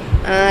முடிஞ்சிருச்சு,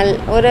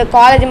 ஒரு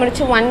காலேஜ்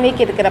முடிச்சு 1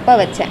 வீக் இருக்கிறப்ப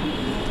வச்சேன்.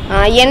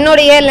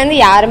 என்னோடய இயர்லேருந்து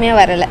யாருமே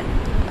வரலை.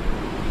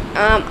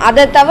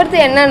 அதை தவிர்த்து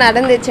என்ன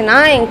நடந்துச்சுன்னா,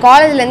 எங்கள்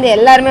காலேஜ்லேருந்து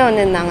எல்லாருமே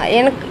வந்திருந்தாங்க.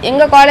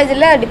 எங்கள்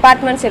காலேஜில்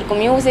டிபார்ட்மெண்ட்ஸ்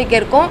இருக்கும், மியூசிக்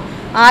இருக்கும்,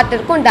 ஆர்ட்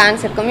இருக்கும்,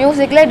 டான்ஸ் இருக்கும்.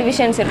 மியூசிக்கில்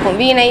டிவிஷன்ஸ் இருக்கும்,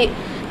 வீணை,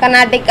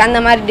 கர்நாடிக்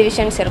அந்த மாதிரி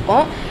டிவிஷன்ஸ்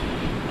இருக்கும்.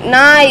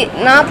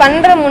 நான்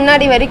பண்ணுற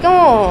முன்னாடி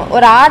வரைக்கும்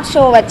ஒரு ஆர்ட்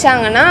ஷோ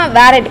வச்சாங்கன்னா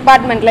வேறு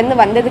டிபார்ட்மெண்ட்லேருந்து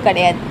வந்தது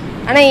கிடையாது.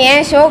 ஆனால்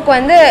என் ஷோக்கு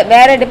வந்து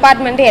வேறு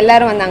டிபார்ட்மெண்ட்டு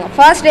எல்லோரும் வந்தாங்க.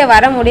 ஃபர்ஸ்ட் டே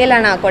வர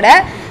முடியலைன்னா கூட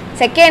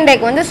செகண்ட்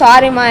டேக்கு வந்து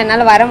சாரிம்மா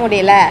என்னால் வர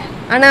முடியல,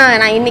 ஆனால்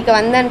நான் இன்றைக்கி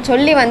வந்தேன்னு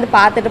சொல்லி வந்து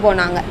பார்த்துட்டு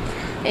போனாங்க.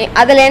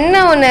 அதில்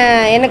என்ன ஒன்று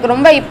எனக்கு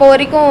ரொம்ப இப்போ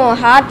வரைக்கும்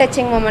ஹார்ட்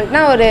டச்சிங்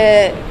மூமெண்ட்னால்,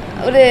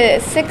 ஒரு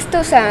 6th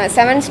to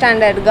 7th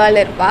standard girl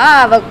இருப்பாள்.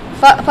 அவள்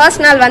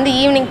ஃபர்ஸ்ட் நாள் வந்து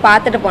ஈவினிங்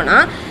பார்த்துட்டு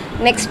போனால்,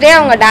 நெக்ஸ்ட் டே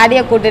அவங்க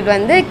டேடியை கூட்டிகிட்டு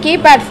வந்து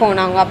கீபேட் ஃபோன்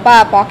அவங்க அப்பா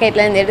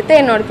பாக்கெட்லேருந்து எடுத்து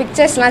என்னோடய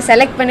பிக்சர்ஸ்லாம்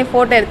செலக்ட் பண்ணி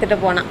ஃபோட்டோ எடுத்துகிட்டு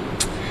போனான்.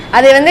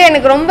 அது வந்து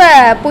எனக்கு ரொம்ப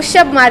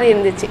புஷ்அப் மாதிரி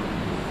இருந்துச்சு.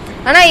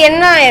 ஆனால்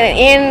என்ன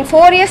என்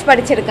 4 இயர்ஸ்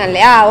படிச்சிருக்கேன்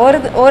இல்லையா,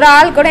 ஒரு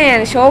ஆள் கூட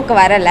என் ஷோவுக்கு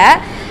வரலை.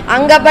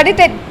 அங்கே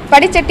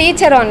படித்த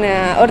டீச்சர்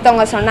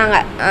ஒருத்தவங்க சொன்னாங்க,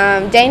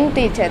 ஜெயின்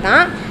டீச்சர்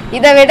தான்,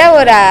 இதை விட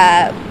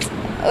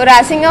ஒரு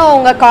அசிங்கம்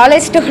உங்கள்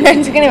காலேஜ்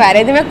ஸ்டூடெண்ட்ஸுக்கு நீ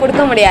வேறு எதுவுமே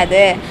கொடுக்க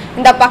முடியாது,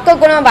 இந்த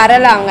பக்கம் கூட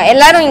வரலை. அவங்க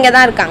எல்லோரும் இங்கே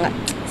தான் இருக்காங்க,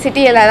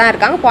 சிட்டியில் தான்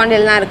இருக்காங்க,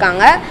 பாண்டியில் தான்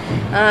இருக்காங்க.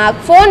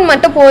 ஃபோன்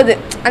மட்டும் போகுது,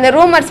 அந்த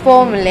ரூமர்ஸ்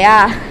போகும் இல்லையா,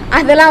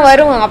 அதெல்லாம்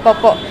வரும்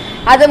அப்பப்போ,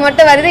 அது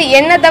மட்டும் வருது.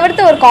 என்னை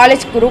தவிர்த்து ஒரு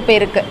காலேஜ் குரூப்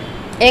இருக்குது,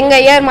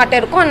 எங்கள் இயர் மட்டும்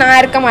இருக்கும், நான்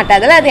இருக்க மாட்டேன்,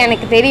 அதில் அது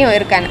எனக்கு தெரியும்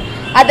இருக்கான்னு.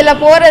 அதில்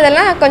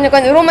போகிறதெல்லாம்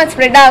கொஞ்சம் ரூமர்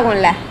ஸ்ப்ரெட்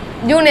ஆகும்ல,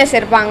 ஜூனியர்ஸ்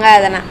இருப்பாங்க,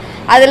 அதெல்லாம்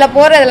அதில்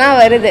போகிறதெல்லாம்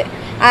வருது.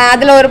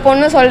 அதில் ஒரு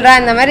பொண்ணு சொல்கிறா,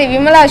 இந்த மாதிரி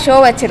விமலா ஷோ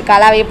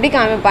வச்சுருக்காள், அவள் எப்படி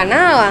காமிப்பான்னா,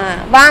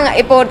 வாங்க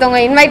இப்போ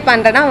ஒருத்தவங்க இன்வைட்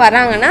பண்ணுறேன்னா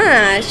வராங்கன்னா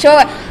ஷோ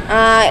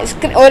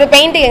ஒரு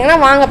பெயிண்டிங்னா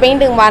வாங்க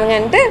பெயிண்டிங்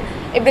பாருங்கன்ட்டு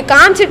இப்படி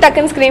காமிச்சு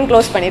டக்குன்னு ஸ்க்ரீன்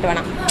க்ளோஸ்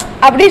பண்ணிடுவேனா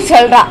அப்படின்னு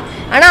சொல்கிறா.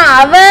 ஆனால்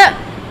அவள்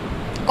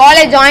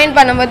காலேஜ் ஜாயின்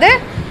பண்ணும்போது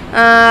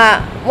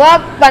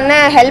ஒர்க் பண்ண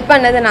ஹெல்ப்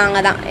பண்ணது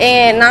நாங்கள் தான்,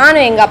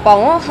 நானும் எங்கள்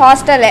அப்பாவும்.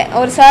 ஹாஸ்டலில்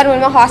ஒரு சார்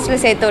மூலமாக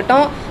ஹாஸ்டலில் சேர்த்து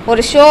விட்டோம்,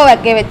 ஒரு ஷோ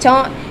வைக்க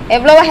வச்சோம்,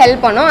 எவ்வளவோ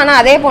ஹெல்ப் பண்ணோம். ஆனால்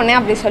அதே பொண்ணே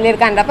அப்படி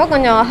சொல்லியிருக்கான்றப்போ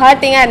கொஞ்சம்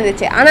ஹர்ட்டிங்காக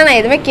இருந்துச்சு. ஆனால் நான்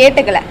எதுவுமே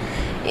கேட்டுக்கல.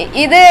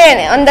 இது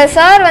அந்த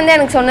சார்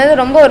எனக்கு சொன்னது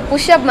ரொம்ப ஒரு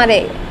புஷ்அப்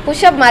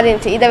மாதிரி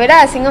இருந்துச்சு. இதை விட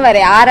அசிங்கம் வேறு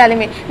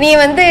யாராலுமே, நீ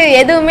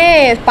எதுவுமே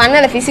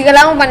பண்ணலை,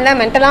 ஃபிசிக்கலாகவும் பண்ணலை,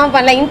 மென்டலாகவும்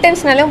பண்ணலை,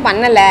 இன்டென்ஷனலும்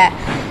பண்ணலை,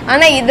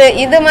 ஆனால்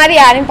இது மாதிரி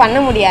யாரையும் பண்ண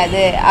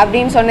முடியாது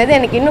அப்படின்னு சொன்னது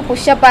எனக்கு இன்னும்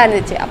புஷ்அப்பாக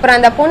இருந்துச்சு. அப்புறம்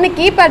அந்த பொண்ணு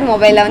கீபேட்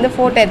மொபைலில்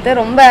ஃபோட்டோ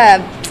எடுத்து ரொம்ப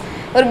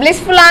ஒரு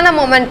பிளிஸ்ஃபுல்லான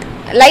மொமெண்ட்.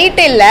 லைட்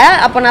இல்லை,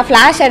 அப்போ நான்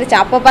ஃப்ளாஷ்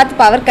அடித்தேன், அப்போ பார்த்து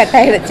பவர் கட்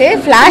ஆகிடுச்சு,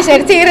 ஃப்ளாஷ்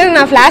அடித்து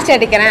நான் ஃப்ளாஷ்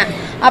அடிக்கிறேன்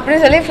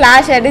அப்படின்னு சொல்லி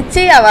ஃப்ளாஷ்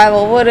அடித்து அவள்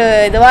ஒவ்வொரு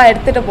இதுவாக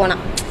எடுத்துகிட்டு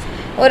போனான்.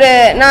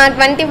 நான்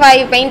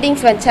 25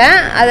 பெயிண்டிங்ஸ் வச்சேன்,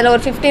 அதில்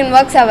ஒரு 15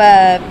 ஒர்க்ஸ்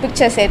அவள்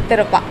பிக்சர்ஸ்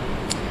எடுத்துருப்பாள்.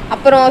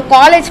 அப்புறம்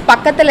காலேஜ்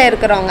பக்கத்தில்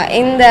இருக்கிறவங்க,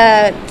 இந்த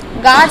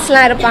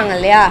கார்ட்ஸ்லாம் இருப்பாங்க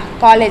இல்லையா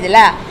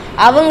காலேஜில்,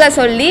 அவங்க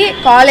சொல்லி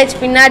காலேஜ்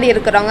பின்னாடி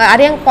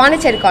இருக்கிறவங்க,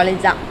 பாண்டிச்சேரி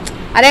காலேஜ் தான்,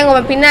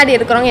 அரையங்குப்பம் பின்னாடி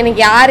இருக்கிறவங்க,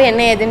 எனக்கு யார்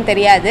என்ன ஏதுன்னு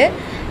தெரியாது,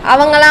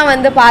 அவங்களாம்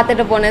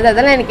பார்த்துட்டு போனது,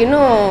 அதெல்லாம் எனக்கு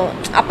இன்னும்.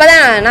 அப்போ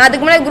தான் நான்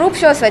அதுக்கு முன்னாடி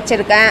குரூப் ஷோஸ்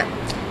வச்சுருக்கேன்,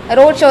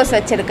 ரோட் ஷோஸ்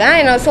வச்சுருக்கேன்,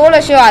 என்னோட சோலோ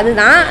ஷோ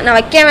அதுதான். நான்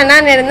வைக்க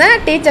வேண்டாம்னு இருந்தேன்,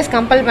 டீச்சர்ஸ்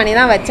கம்பல் பண்ணி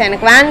தான் வச்சேன்.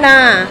 எனக்கு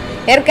வேண்டாம்,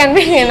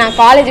 ஏற்கனவே நான்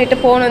காலேஜ் விட்டு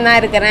போகணும் தான்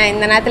இருக்கிறேன்,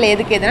 இந்த நேரத்தில்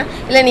எதுக்கு எதுனா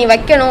இல்லை நீ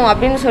வைக்கணும்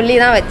அப்படின்னு சொல்லி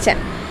தான்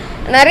வச்சேன்.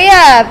 நிறையா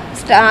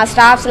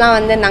ஸ்டாஃப்ஸ்லாம்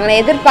வந்திருந்தாங்க,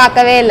 நான்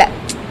எதிர்பார்க்கவே இல்லை.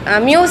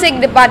 மியூசிக்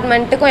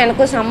டிபார்ட்மெண்ட்டுக்கும்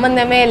எனக்கும்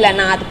சம்மந்தமே இல்லை,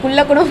 நான்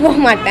அதுக்குள்ளே கூட போக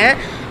மாட்டேன்.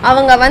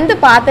 அவங்க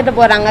பார்த்துட்டு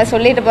போகிறாங்க,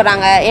 சொல்லிட்டு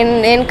போகிறாங்க,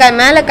 என்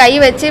மேலே கை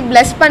வச்சு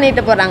ப்ளஸ்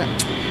பண்ணிட்டு போகிறாங்க,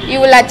 யூ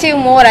வில் அச்சீவ்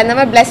மோர் அந்த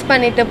மாதிரி ப்ளஸ்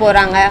பண்ணிட்டு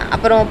போகிறாங்க.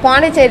 அப்புறம்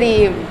பாண்டிச்சேரி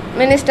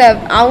மினிஸ்டர்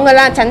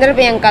அவங்களாம்,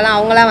 சந்திரபிரியங்காலாம்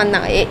அவங்களாம்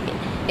வந்தாங்க.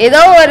 ஏதோ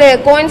ஒரு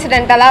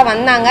கோஇன்சிடென்டலாக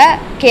வந்தாங்க,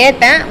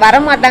 கேட்டேன்,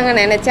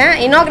 வரமாட்டாங்கன்னு நினச்சேன்,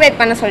 இனாக்ரேட்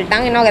பண்ண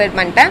சொல்லிட்டாங்க, இனாக்ரேட்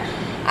பண்ணிட்டேன்.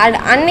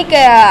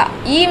 அன்றைக்கி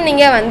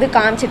ஈவினிங்கே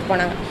காமிச்சிட்டு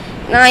போனாங்க.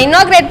 நான்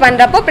இனாக்ரேட்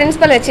பண்ணுறப்போ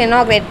பிரின்ஸிபல் வச்சு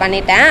இனாக்ரேட்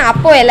பண்ணிட்டேன்.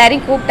 அப்போது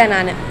எல்லோரையும் கூப்பிட்டேன்,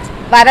 நான்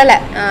வரலை.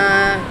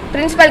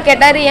 பிரின்ஸிபல்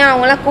கேட்டார், ஏன்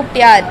அவங்களாம்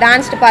கூப்பிட்டியா,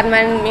 டான்ஸ்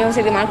டிபார்ட்மெண்ட்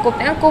மியூசிக்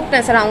டிபார்ட்மெண்ட்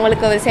கூப்பிட்டேன் சார்,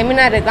 அவங்களுக்கு ஒரு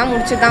செமினார் இருக்கலாம்,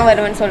 முடிச்சு தான்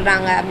வருவேன்னு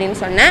சொல்கிறாங்க அப்படின்னு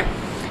சொன்னேன்.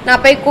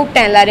 நான் போய்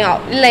கூப்பிட்டேன் எல்லாரையும்.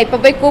 இல்லை இப்போ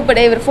போய்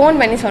கூப்பிடு, இவர் ஃபோன்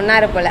பண்ணி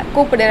சொன்னார் போல்,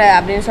 கூப்பிடு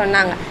அப்படின்னு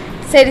சொன்னாங்க.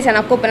 சரி சார்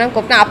நான்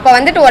கூப்பிட்டேன்.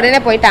 அப்போ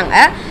உடனே போயிட்டாங்க.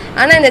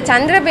 ஆனால் இந்த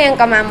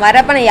சந்திரபிரியங்கா மேம்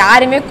வரப்போ நான்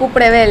யாருமே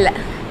கூப்பிடவே இல்லை,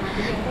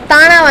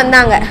 தானாக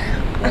வந்தாங்க.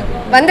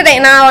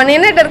 வந்துட்டேன், நான்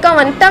நின்றுட்டு இருக்கேன்,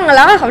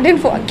 வந்துட்டாங்களா அப்படின்னு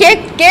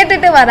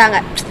கேட்டுட்டு வராங்க.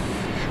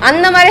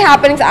 அந்த மாதிரி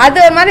ஹாப்பனிங்ஸ், அது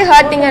ஒரு மாதிரி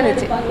ஹர்ட்டிங்காக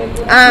இருந்துச்சு.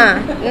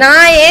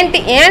 நான்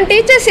என்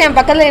டீச்சர்ஸ் என்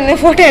பக்கத்தில் நின்று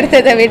ஃபோட்டோ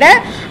எடுத்ததை விட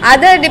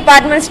அதர்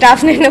டிபார்ட்மெண்ட்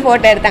ஸ்டாஃப் நின்று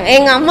ஃபோட்டோ எடுத்தாங்க.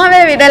 எங்கள் அம்மாவே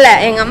விடலை.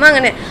 எங்கள் அம்மா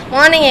அங்கே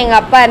மார்னிங் எங்கள்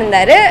அப்பா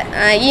இருந்தார்,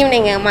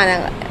 ஈவினிங் எங்கள் அம்மா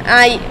இருந்தாங்க,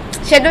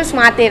 ஷெட்யூல்ஸ்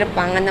மாற்றி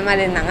இருப்பாங்க, அந்த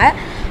மாதிரி இருந்தாங்க.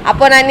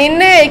 அப்போ நான்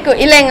நின்று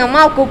இல்லை எங்கள்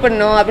அம்மாவை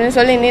கூப்பிடணும் அப்படின்னு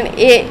சொல்லி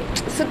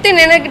சுற்றி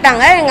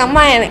நின்றுக்கிட்டாங்க. எங்கள்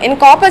அம்மா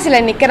எனக்கு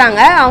ஆப்போசிட்டில்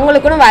நிற்கிறாங்க,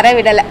 அவங்களுக்கு கூட வர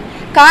விடலை.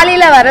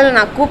 காலையில் வரலை,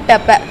 நான்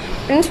கூப்பிட்டப்ப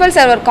பிரின்ஸிபல்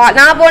சார் ஒரு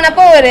நான்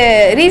போனப்போ ஒரு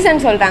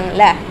ரீசன்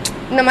சொல்கிறாங்கல்ல,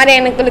 இந்த மாதிரி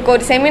எனக்கு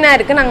ஒரு செமினார்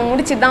இருக்குது, நாங்கள்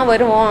முடிச்சுட்டு தான்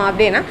வருவோம்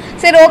அப்படின்னா,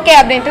 சரி ஓகே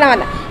அப்படின்ட்டு நான்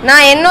வந்தேன்.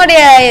 நான் என்னுடைய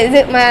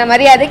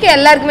மரியாதைக்கு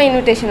எல்லாருக்குமே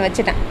இன்விடேஷன்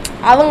வச்சுட்டேன்.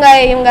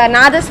 இவங்க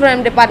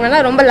நாதஸ்வரம்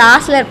டிபார்ட்மெண்ட்லாம் ரொம்ப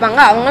லாஸ்ட்டில்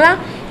இருப்பாங்க, அவங்களாம்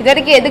இது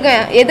வரைக்கும்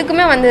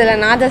எதுக்குமே வந்ததில்லை,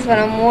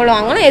 நாதஸ்வரம் மூலம்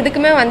அவங்களாம்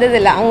எதுக்குமே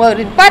வந்ததில்லை. அவங்க ஒரு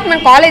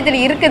டிபார்ட்மெண்ட்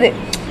காலேஜில் இருக்குது,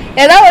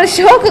 ஏதாவது ஒரு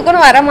ஷோக்கு கூட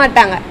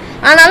வரமாட்டாங்க.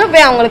 ஆனாலும்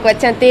போய் அவங்களுக்கு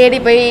வச்சேன், தேடி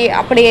போய்.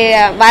 அப்படி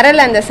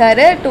வரலை அந்த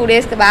சார், 2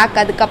 டேஸ்க்கு பேக்,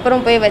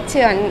 அதுக்கப்புறம் போய் வச்சு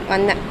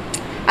வந்தேன்.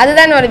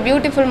 அதுதான் என்னோட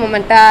பியூட்டிஃபுல்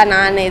மூமெண்ட்டாக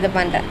நான் இது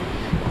பண்ணுறேன்.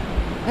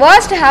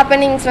 வேர்ஸ்ட்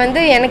ஹேப்பனிங்ஸ்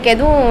எனக்கு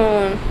எதுவும்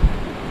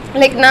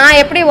லைக், நான்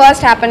எப்படி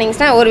வேர்ஸ்ட்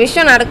ஹேப்பனிங்ஸ்னால், ஒரு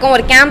விஷயம் நடக்கும்,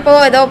 ஒரு கேம்போ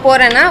ஏதோ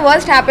போகிறேன்னா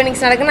வேர்ஸ்ட்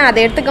ஹேப்பனிங்ஸ் நடக்குன்னா அதை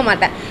எடுத்துக்க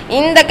மாட்டேன்.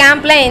 இந்த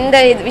கேம்பில் இந்த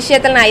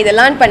விஷயத்தில் நான் இதை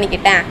லேர்ன்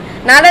பண்ணிக்கிட்டேன்,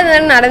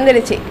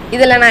 நடந்துருச்சு,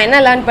 இதில் நான் என்ன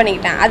லேர்ன்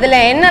பண்ணிக்கிட்டேன், அதில்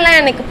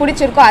என்னெல்லாம் எனக்கு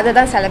பிடிச்சிருக்கோ அதை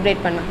தான்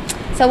செலிப்ரேட் பண்ணுவேன்.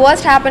 ஸோ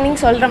வேர்ஸ்ட் ஹேப்பனிங்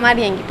சொல்கிற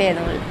மாதிரி என்கிட்ட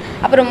எதுவும் இல்லை.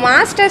 அப்புறம்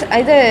மாஸ்டர்ஸ்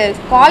இது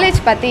காலேஜ்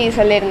பற்றி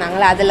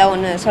சொல்லியிருந்தாங்களே, அதில்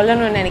ஒன்று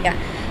சொல்லணும்னு நினைக்கிறேன்.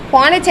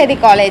 பாண்டிச்சேரி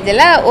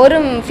காலேஜில் ஒரு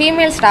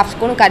ஃபீமேல்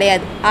ஸ்டாஃப்ஸ்க்கும்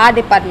கிடையாது, ஆர்ட்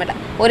டிபார்ட்மெண்ட்டில்.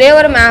 ஒரே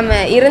ஒரு மேம்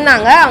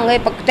இருந்தாங்க, அவங்க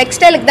இப்போ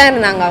டெக்ஸ்டைலுக்கு தான்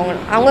இருந்தாங்க.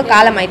 அவங்க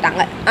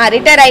காலமாயிட்டாங்க,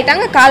 ரிட்டையர்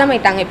ஆகிட்டாங்க,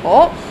 காலமாயிட்டாங்க.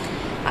 இப்போது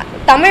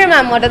தமிழ்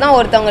மேம் மட்டும் தான்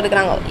ஒருத்தவங்க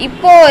இருக்கிறாங்க.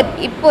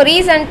 இப்போ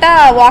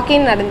ரீசெண்டாக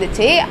வாக்கிங்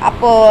நடந்துச்சு.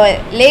 அப்போது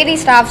லேடி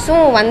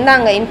ஸ்டாஃப்ஸும்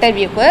வந்தாங்க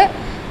இன்டர்வியூக்கு.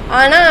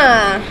 ஆனால்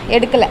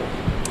எடுக்கலை.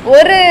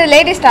 ஒரு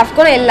லேடி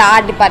ஸ்டாஃப்க்கும் இல்லை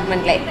ஆர்ட்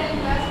டிபார்ட்மெண்ட்லேயே.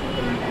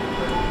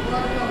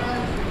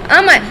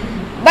 ஆமாம்,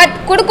 பட்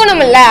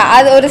கொடுக்கணும்ல,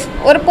 அது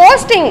ஒரு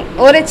போஸ்டிங்,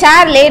 ஒரு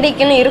சேர்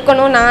லேடிக்குன்னு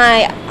இருக்கணும்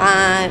நான்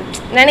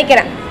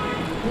நினைக்கிறேன்.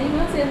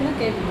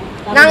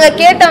 நாங்கள்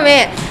கேட்டோமே,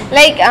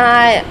 லைக்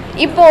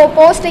இப்போது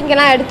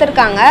போஸ்டிங்கெல்லாம்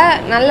எடுத்திருக்காங்க.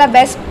 நல்ல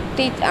பெஸ்ட்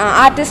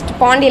ஆர்டிஸ்ட்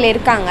பாண்டியில்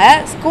இருக்காங்க.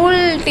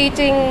 ஸ்கூல்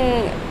டீச்சிங்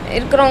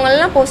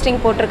இருக்கிறவங்கலாம்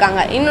போஸ்டிங்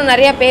போட்டிருக்காங்க. இன்னும்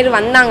நிறைய பேர்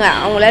வந்தாங்க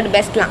அவங்களோட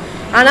பெஸ்ட்லாம்.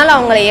 ஆனாலும்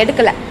அவங்கள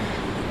எடுக்கலை.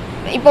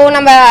 இப்போது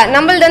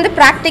நம்மளது வந்து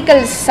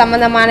ப்ராக்டிக்கல்ஸ்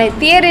சம்மந்தமான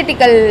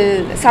தியரிட்டிக்கல்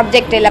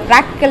சப்ஜெக்ட் இல்லை,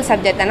 ப்ராக்டிக்கல்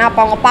சப்ஜெக்ட் தானே.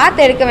 அப்போ அவங்க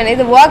பார்த்து எடுக்க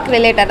வேண்டியது ஒர்க்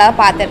ரிலேட்டடாக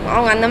பார்த்துருக்கோம்.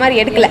 அவங்க அந்த மாதிரி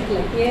எடுக்கலை.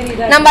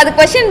 நம்ம அது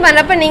கொஸ்டின்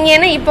பண்ணுறப்ப நீங்கள்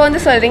என்ன இப்போ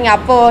வந்து சொல்கிறீங்க,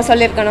 அப்போது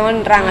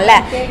சொல்லியிருக்கணுன்றாங்கல்ல.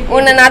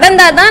 ஒன்று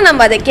நடந்தால் தான்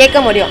நம்ம அதை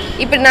கேட்க முடியும்.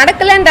 இப்படி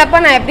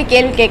நடக்கலைன்றப்ப நான் எப்படி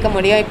கேள்வி கேட்க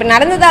முடியும்? இப்போ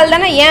நடந்ததால்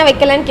தானே ஏன்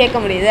வைக்கலைன்னு கேட்க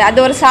முடியுது. அது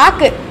ஒரு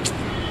சாக்கு,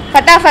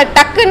 ஃபட்டாஃபட்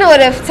டக்குன்னு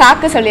ஒரு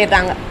சாக்கு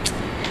சொல்லிடுறாங்க.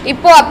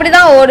 இப்போது அப்படி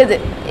தான் ஓடுது.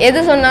 எது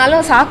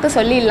சொன்னாலும் சாக்கு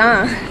சொல்லிடலாம்,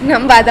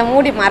 நம்ம அதை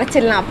மூடி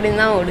மறைச்சிடலாம்,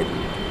 அப்படின்னு தான் ஓடுது.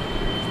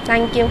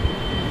 தேங்க்யூ.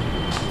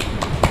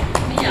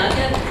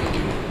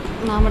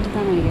 நான் மட்டும்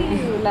தான் நினைக்கிறேன்.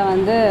 இதில்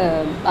வந்து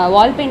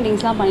வால்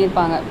பெயிண்டிங்ஸ்லாம்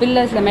பண்ணியிருப்பாங்க.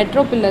 பில்லர்ஸில்,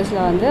 மெட்ரோ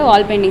பில்லர்ஸில் வந்து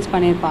வால் பெயிண்டிங்ஸ்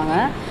பண்ணியிருப்பாங்க.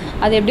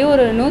 அது எப்படியும்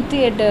ஒரு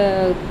 108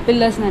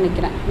 பில்லர்ஸ்னு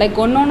நினைக்கிறேன்.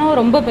 லைக் ஒன்று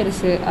ரொம்ப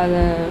பெருசு. அது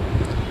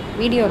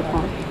வீடியோ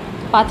இருக்கும்,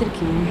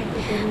 பார்த்துருக்கீங்க.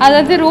 அது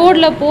வந்து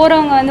ரோட்டில்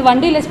போகிறவங்க வந்து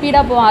வண்டியில்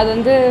ஸ்பீடாக போவாங்க. அது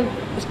வந்து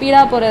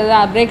ஸ்பீடாக போகிறது,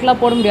 பிரேக்லாம்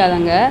போட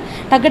முடியாதாங்க.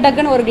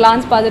 டக்குன்னு ஒரு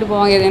கிளான்ஸ் பார்த்துட்டு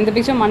போவாங்க. இது எந்த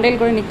பிக்சர் மண்டையில்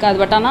கூட நிற்காது.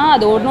 பட் ஆனால்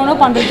அது ஒன்று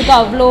பண்ணுறதுக்கு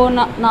அவ்வளோ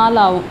நாள்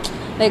ஆகும்.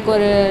 லைக்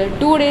ஒரு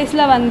 2 days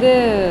வந்து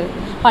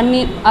பண்ணி,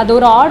 அது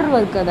ஒரு ஆர்டர்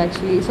ஒர்க் அது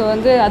ஆக்சுவலி. ஸோ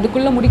வந்து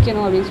அதுக்குள்ளே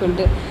முடிக்கணும் அப்படின்னு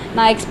சொல்லிட்டு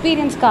நான்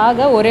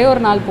எக்ஸ்பீரியன்ஸ்க்காக ஒரே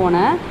ஒரு நாள்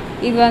போனேன்.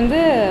 இது வந்து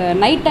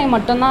நைட் டைம்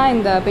மட்டும்தான்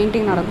இந்த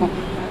பெயிண்டிங் நடக்கும்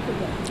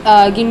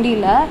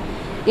கிண்டியில்.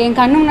 என்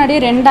கண்ணு முன்னாடியே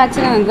 2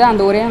 ஆக்சிடென்ட் வந்து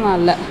அந்த ஒரே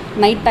நாளில்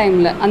நைட்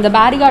டைமில். அந்த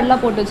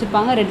பேரிகார்டெலாம் போட்டு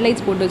வச்சுருப்பாங்க, ரெட்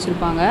லைட்ஸ் போட்டு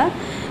வச்சுருப்பாங்க.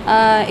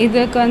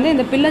 இதுக்கு வந்து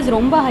இந்த பில்லர்ஸ்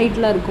ரொம்ப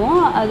ஹைட்டில் இருக்கும்.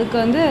 அதுக்கு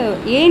வந்து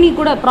ஏணி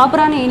கூட,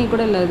 ப்ராப்பரான ஏணி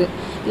கூட இல்லை. அது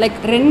லைக்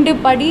 2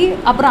 படி,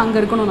 அப்புறம் அங்கே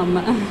இருக்கணும்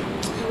நம்ம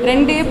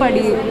 2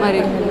 படி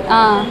மாதிரி.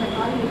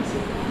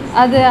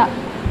 அது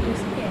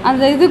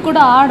அந்த இது கூட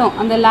ஆடும்,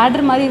 அந்த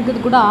லேடர் மாதிரி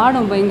இருக்கிறது கூட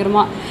ஆடும்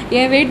பயங்கரமாக.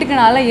 என் வெயிட்டுக்கு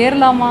நல்லா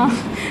ஏறலாமா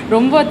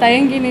ரொம்ப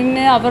தயங்கி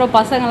நின்று, அப்புறம்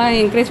பசங்களாம்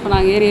என்கரேஜ்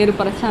பண்ணாங்க, ஏறு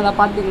பிரச்சனை அதை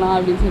பார்த்துக்கலாம்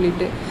அப்படின்னு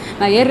சொல்லிட்டு.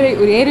 நான்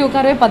ஏறி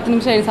உட்காரவே 10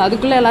 நிமிஷம் ஆயிடுச்சு.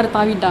 அதுக்குள்ளே எல்லோரும்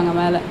தாவிட்டாங்க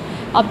மேலே.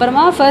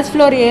 அப்புறமா ஃபர்ஸ்ட்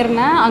ஃப்ளோர்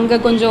ஏறினேன். அங்கே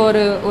கொஞ்சம்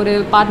ஒரு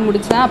பார்ட்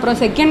முடித்தேன். அப்புறம்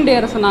செகண்ட்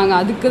ஏற சொன்னாங்க.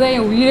 அதுக்கு தான்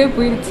என் உயிரே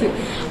போயிடுச்சு.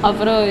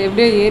 அப்புறம்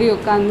எப்படியோ ஏறி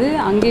உட்காந்து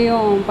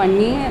அங்கேயும்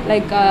பண்ணி,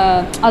 லைக்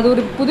அது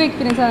ஒரு புது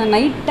எக்ஸ்பீரியன்ஸ். அந்த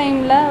நைட்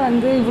டைமில்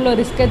வந்து இவ்வளோ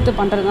ரிஸ்க் எடுத்து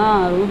பண்ணுறது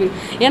தான் ரொம்ப.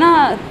 ஏன்னா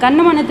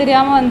கண்ணு மண்ணு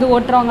தெரியாமல் வந்து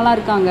ஓட்டுறவங்களாம்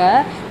இருக்காங்க.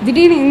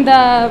 திடீர்னு இந்த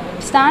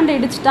ஸ்டாண்ட்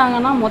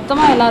இடிச்சிட்டாங்கன்னா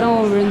மொத்தமாக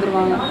எல்லோரும்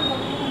விழுந்துருவாங்க.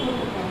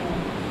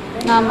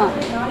 ஆமாம்,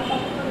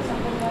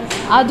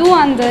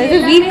 அதுவும் அந்த இது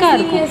வீக்காக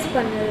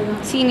இருக்கும்.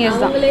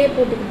 சீனியர்ஸ் தான்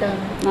போட்டுக்கிட்டாங்க.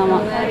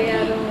 ஆமாம்,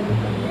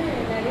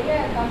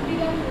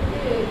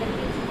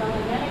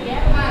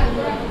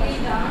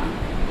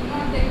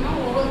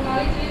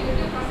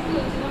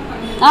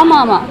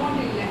 ஆமாம்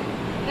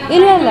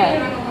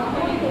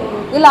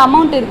இல்லை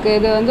அமௌண்ட் இருக்குது.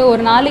 இது வந்து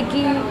ஒரு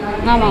நாளைக்கு.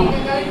 ஆமாம்,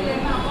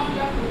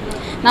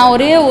 நான்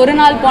ஒரே ஒரு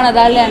நாள்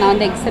போனதால் நான்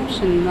வந்து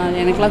எக்ஸெப்ஷன்,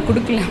 எனக்கெலாம்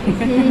கொடுக்கல.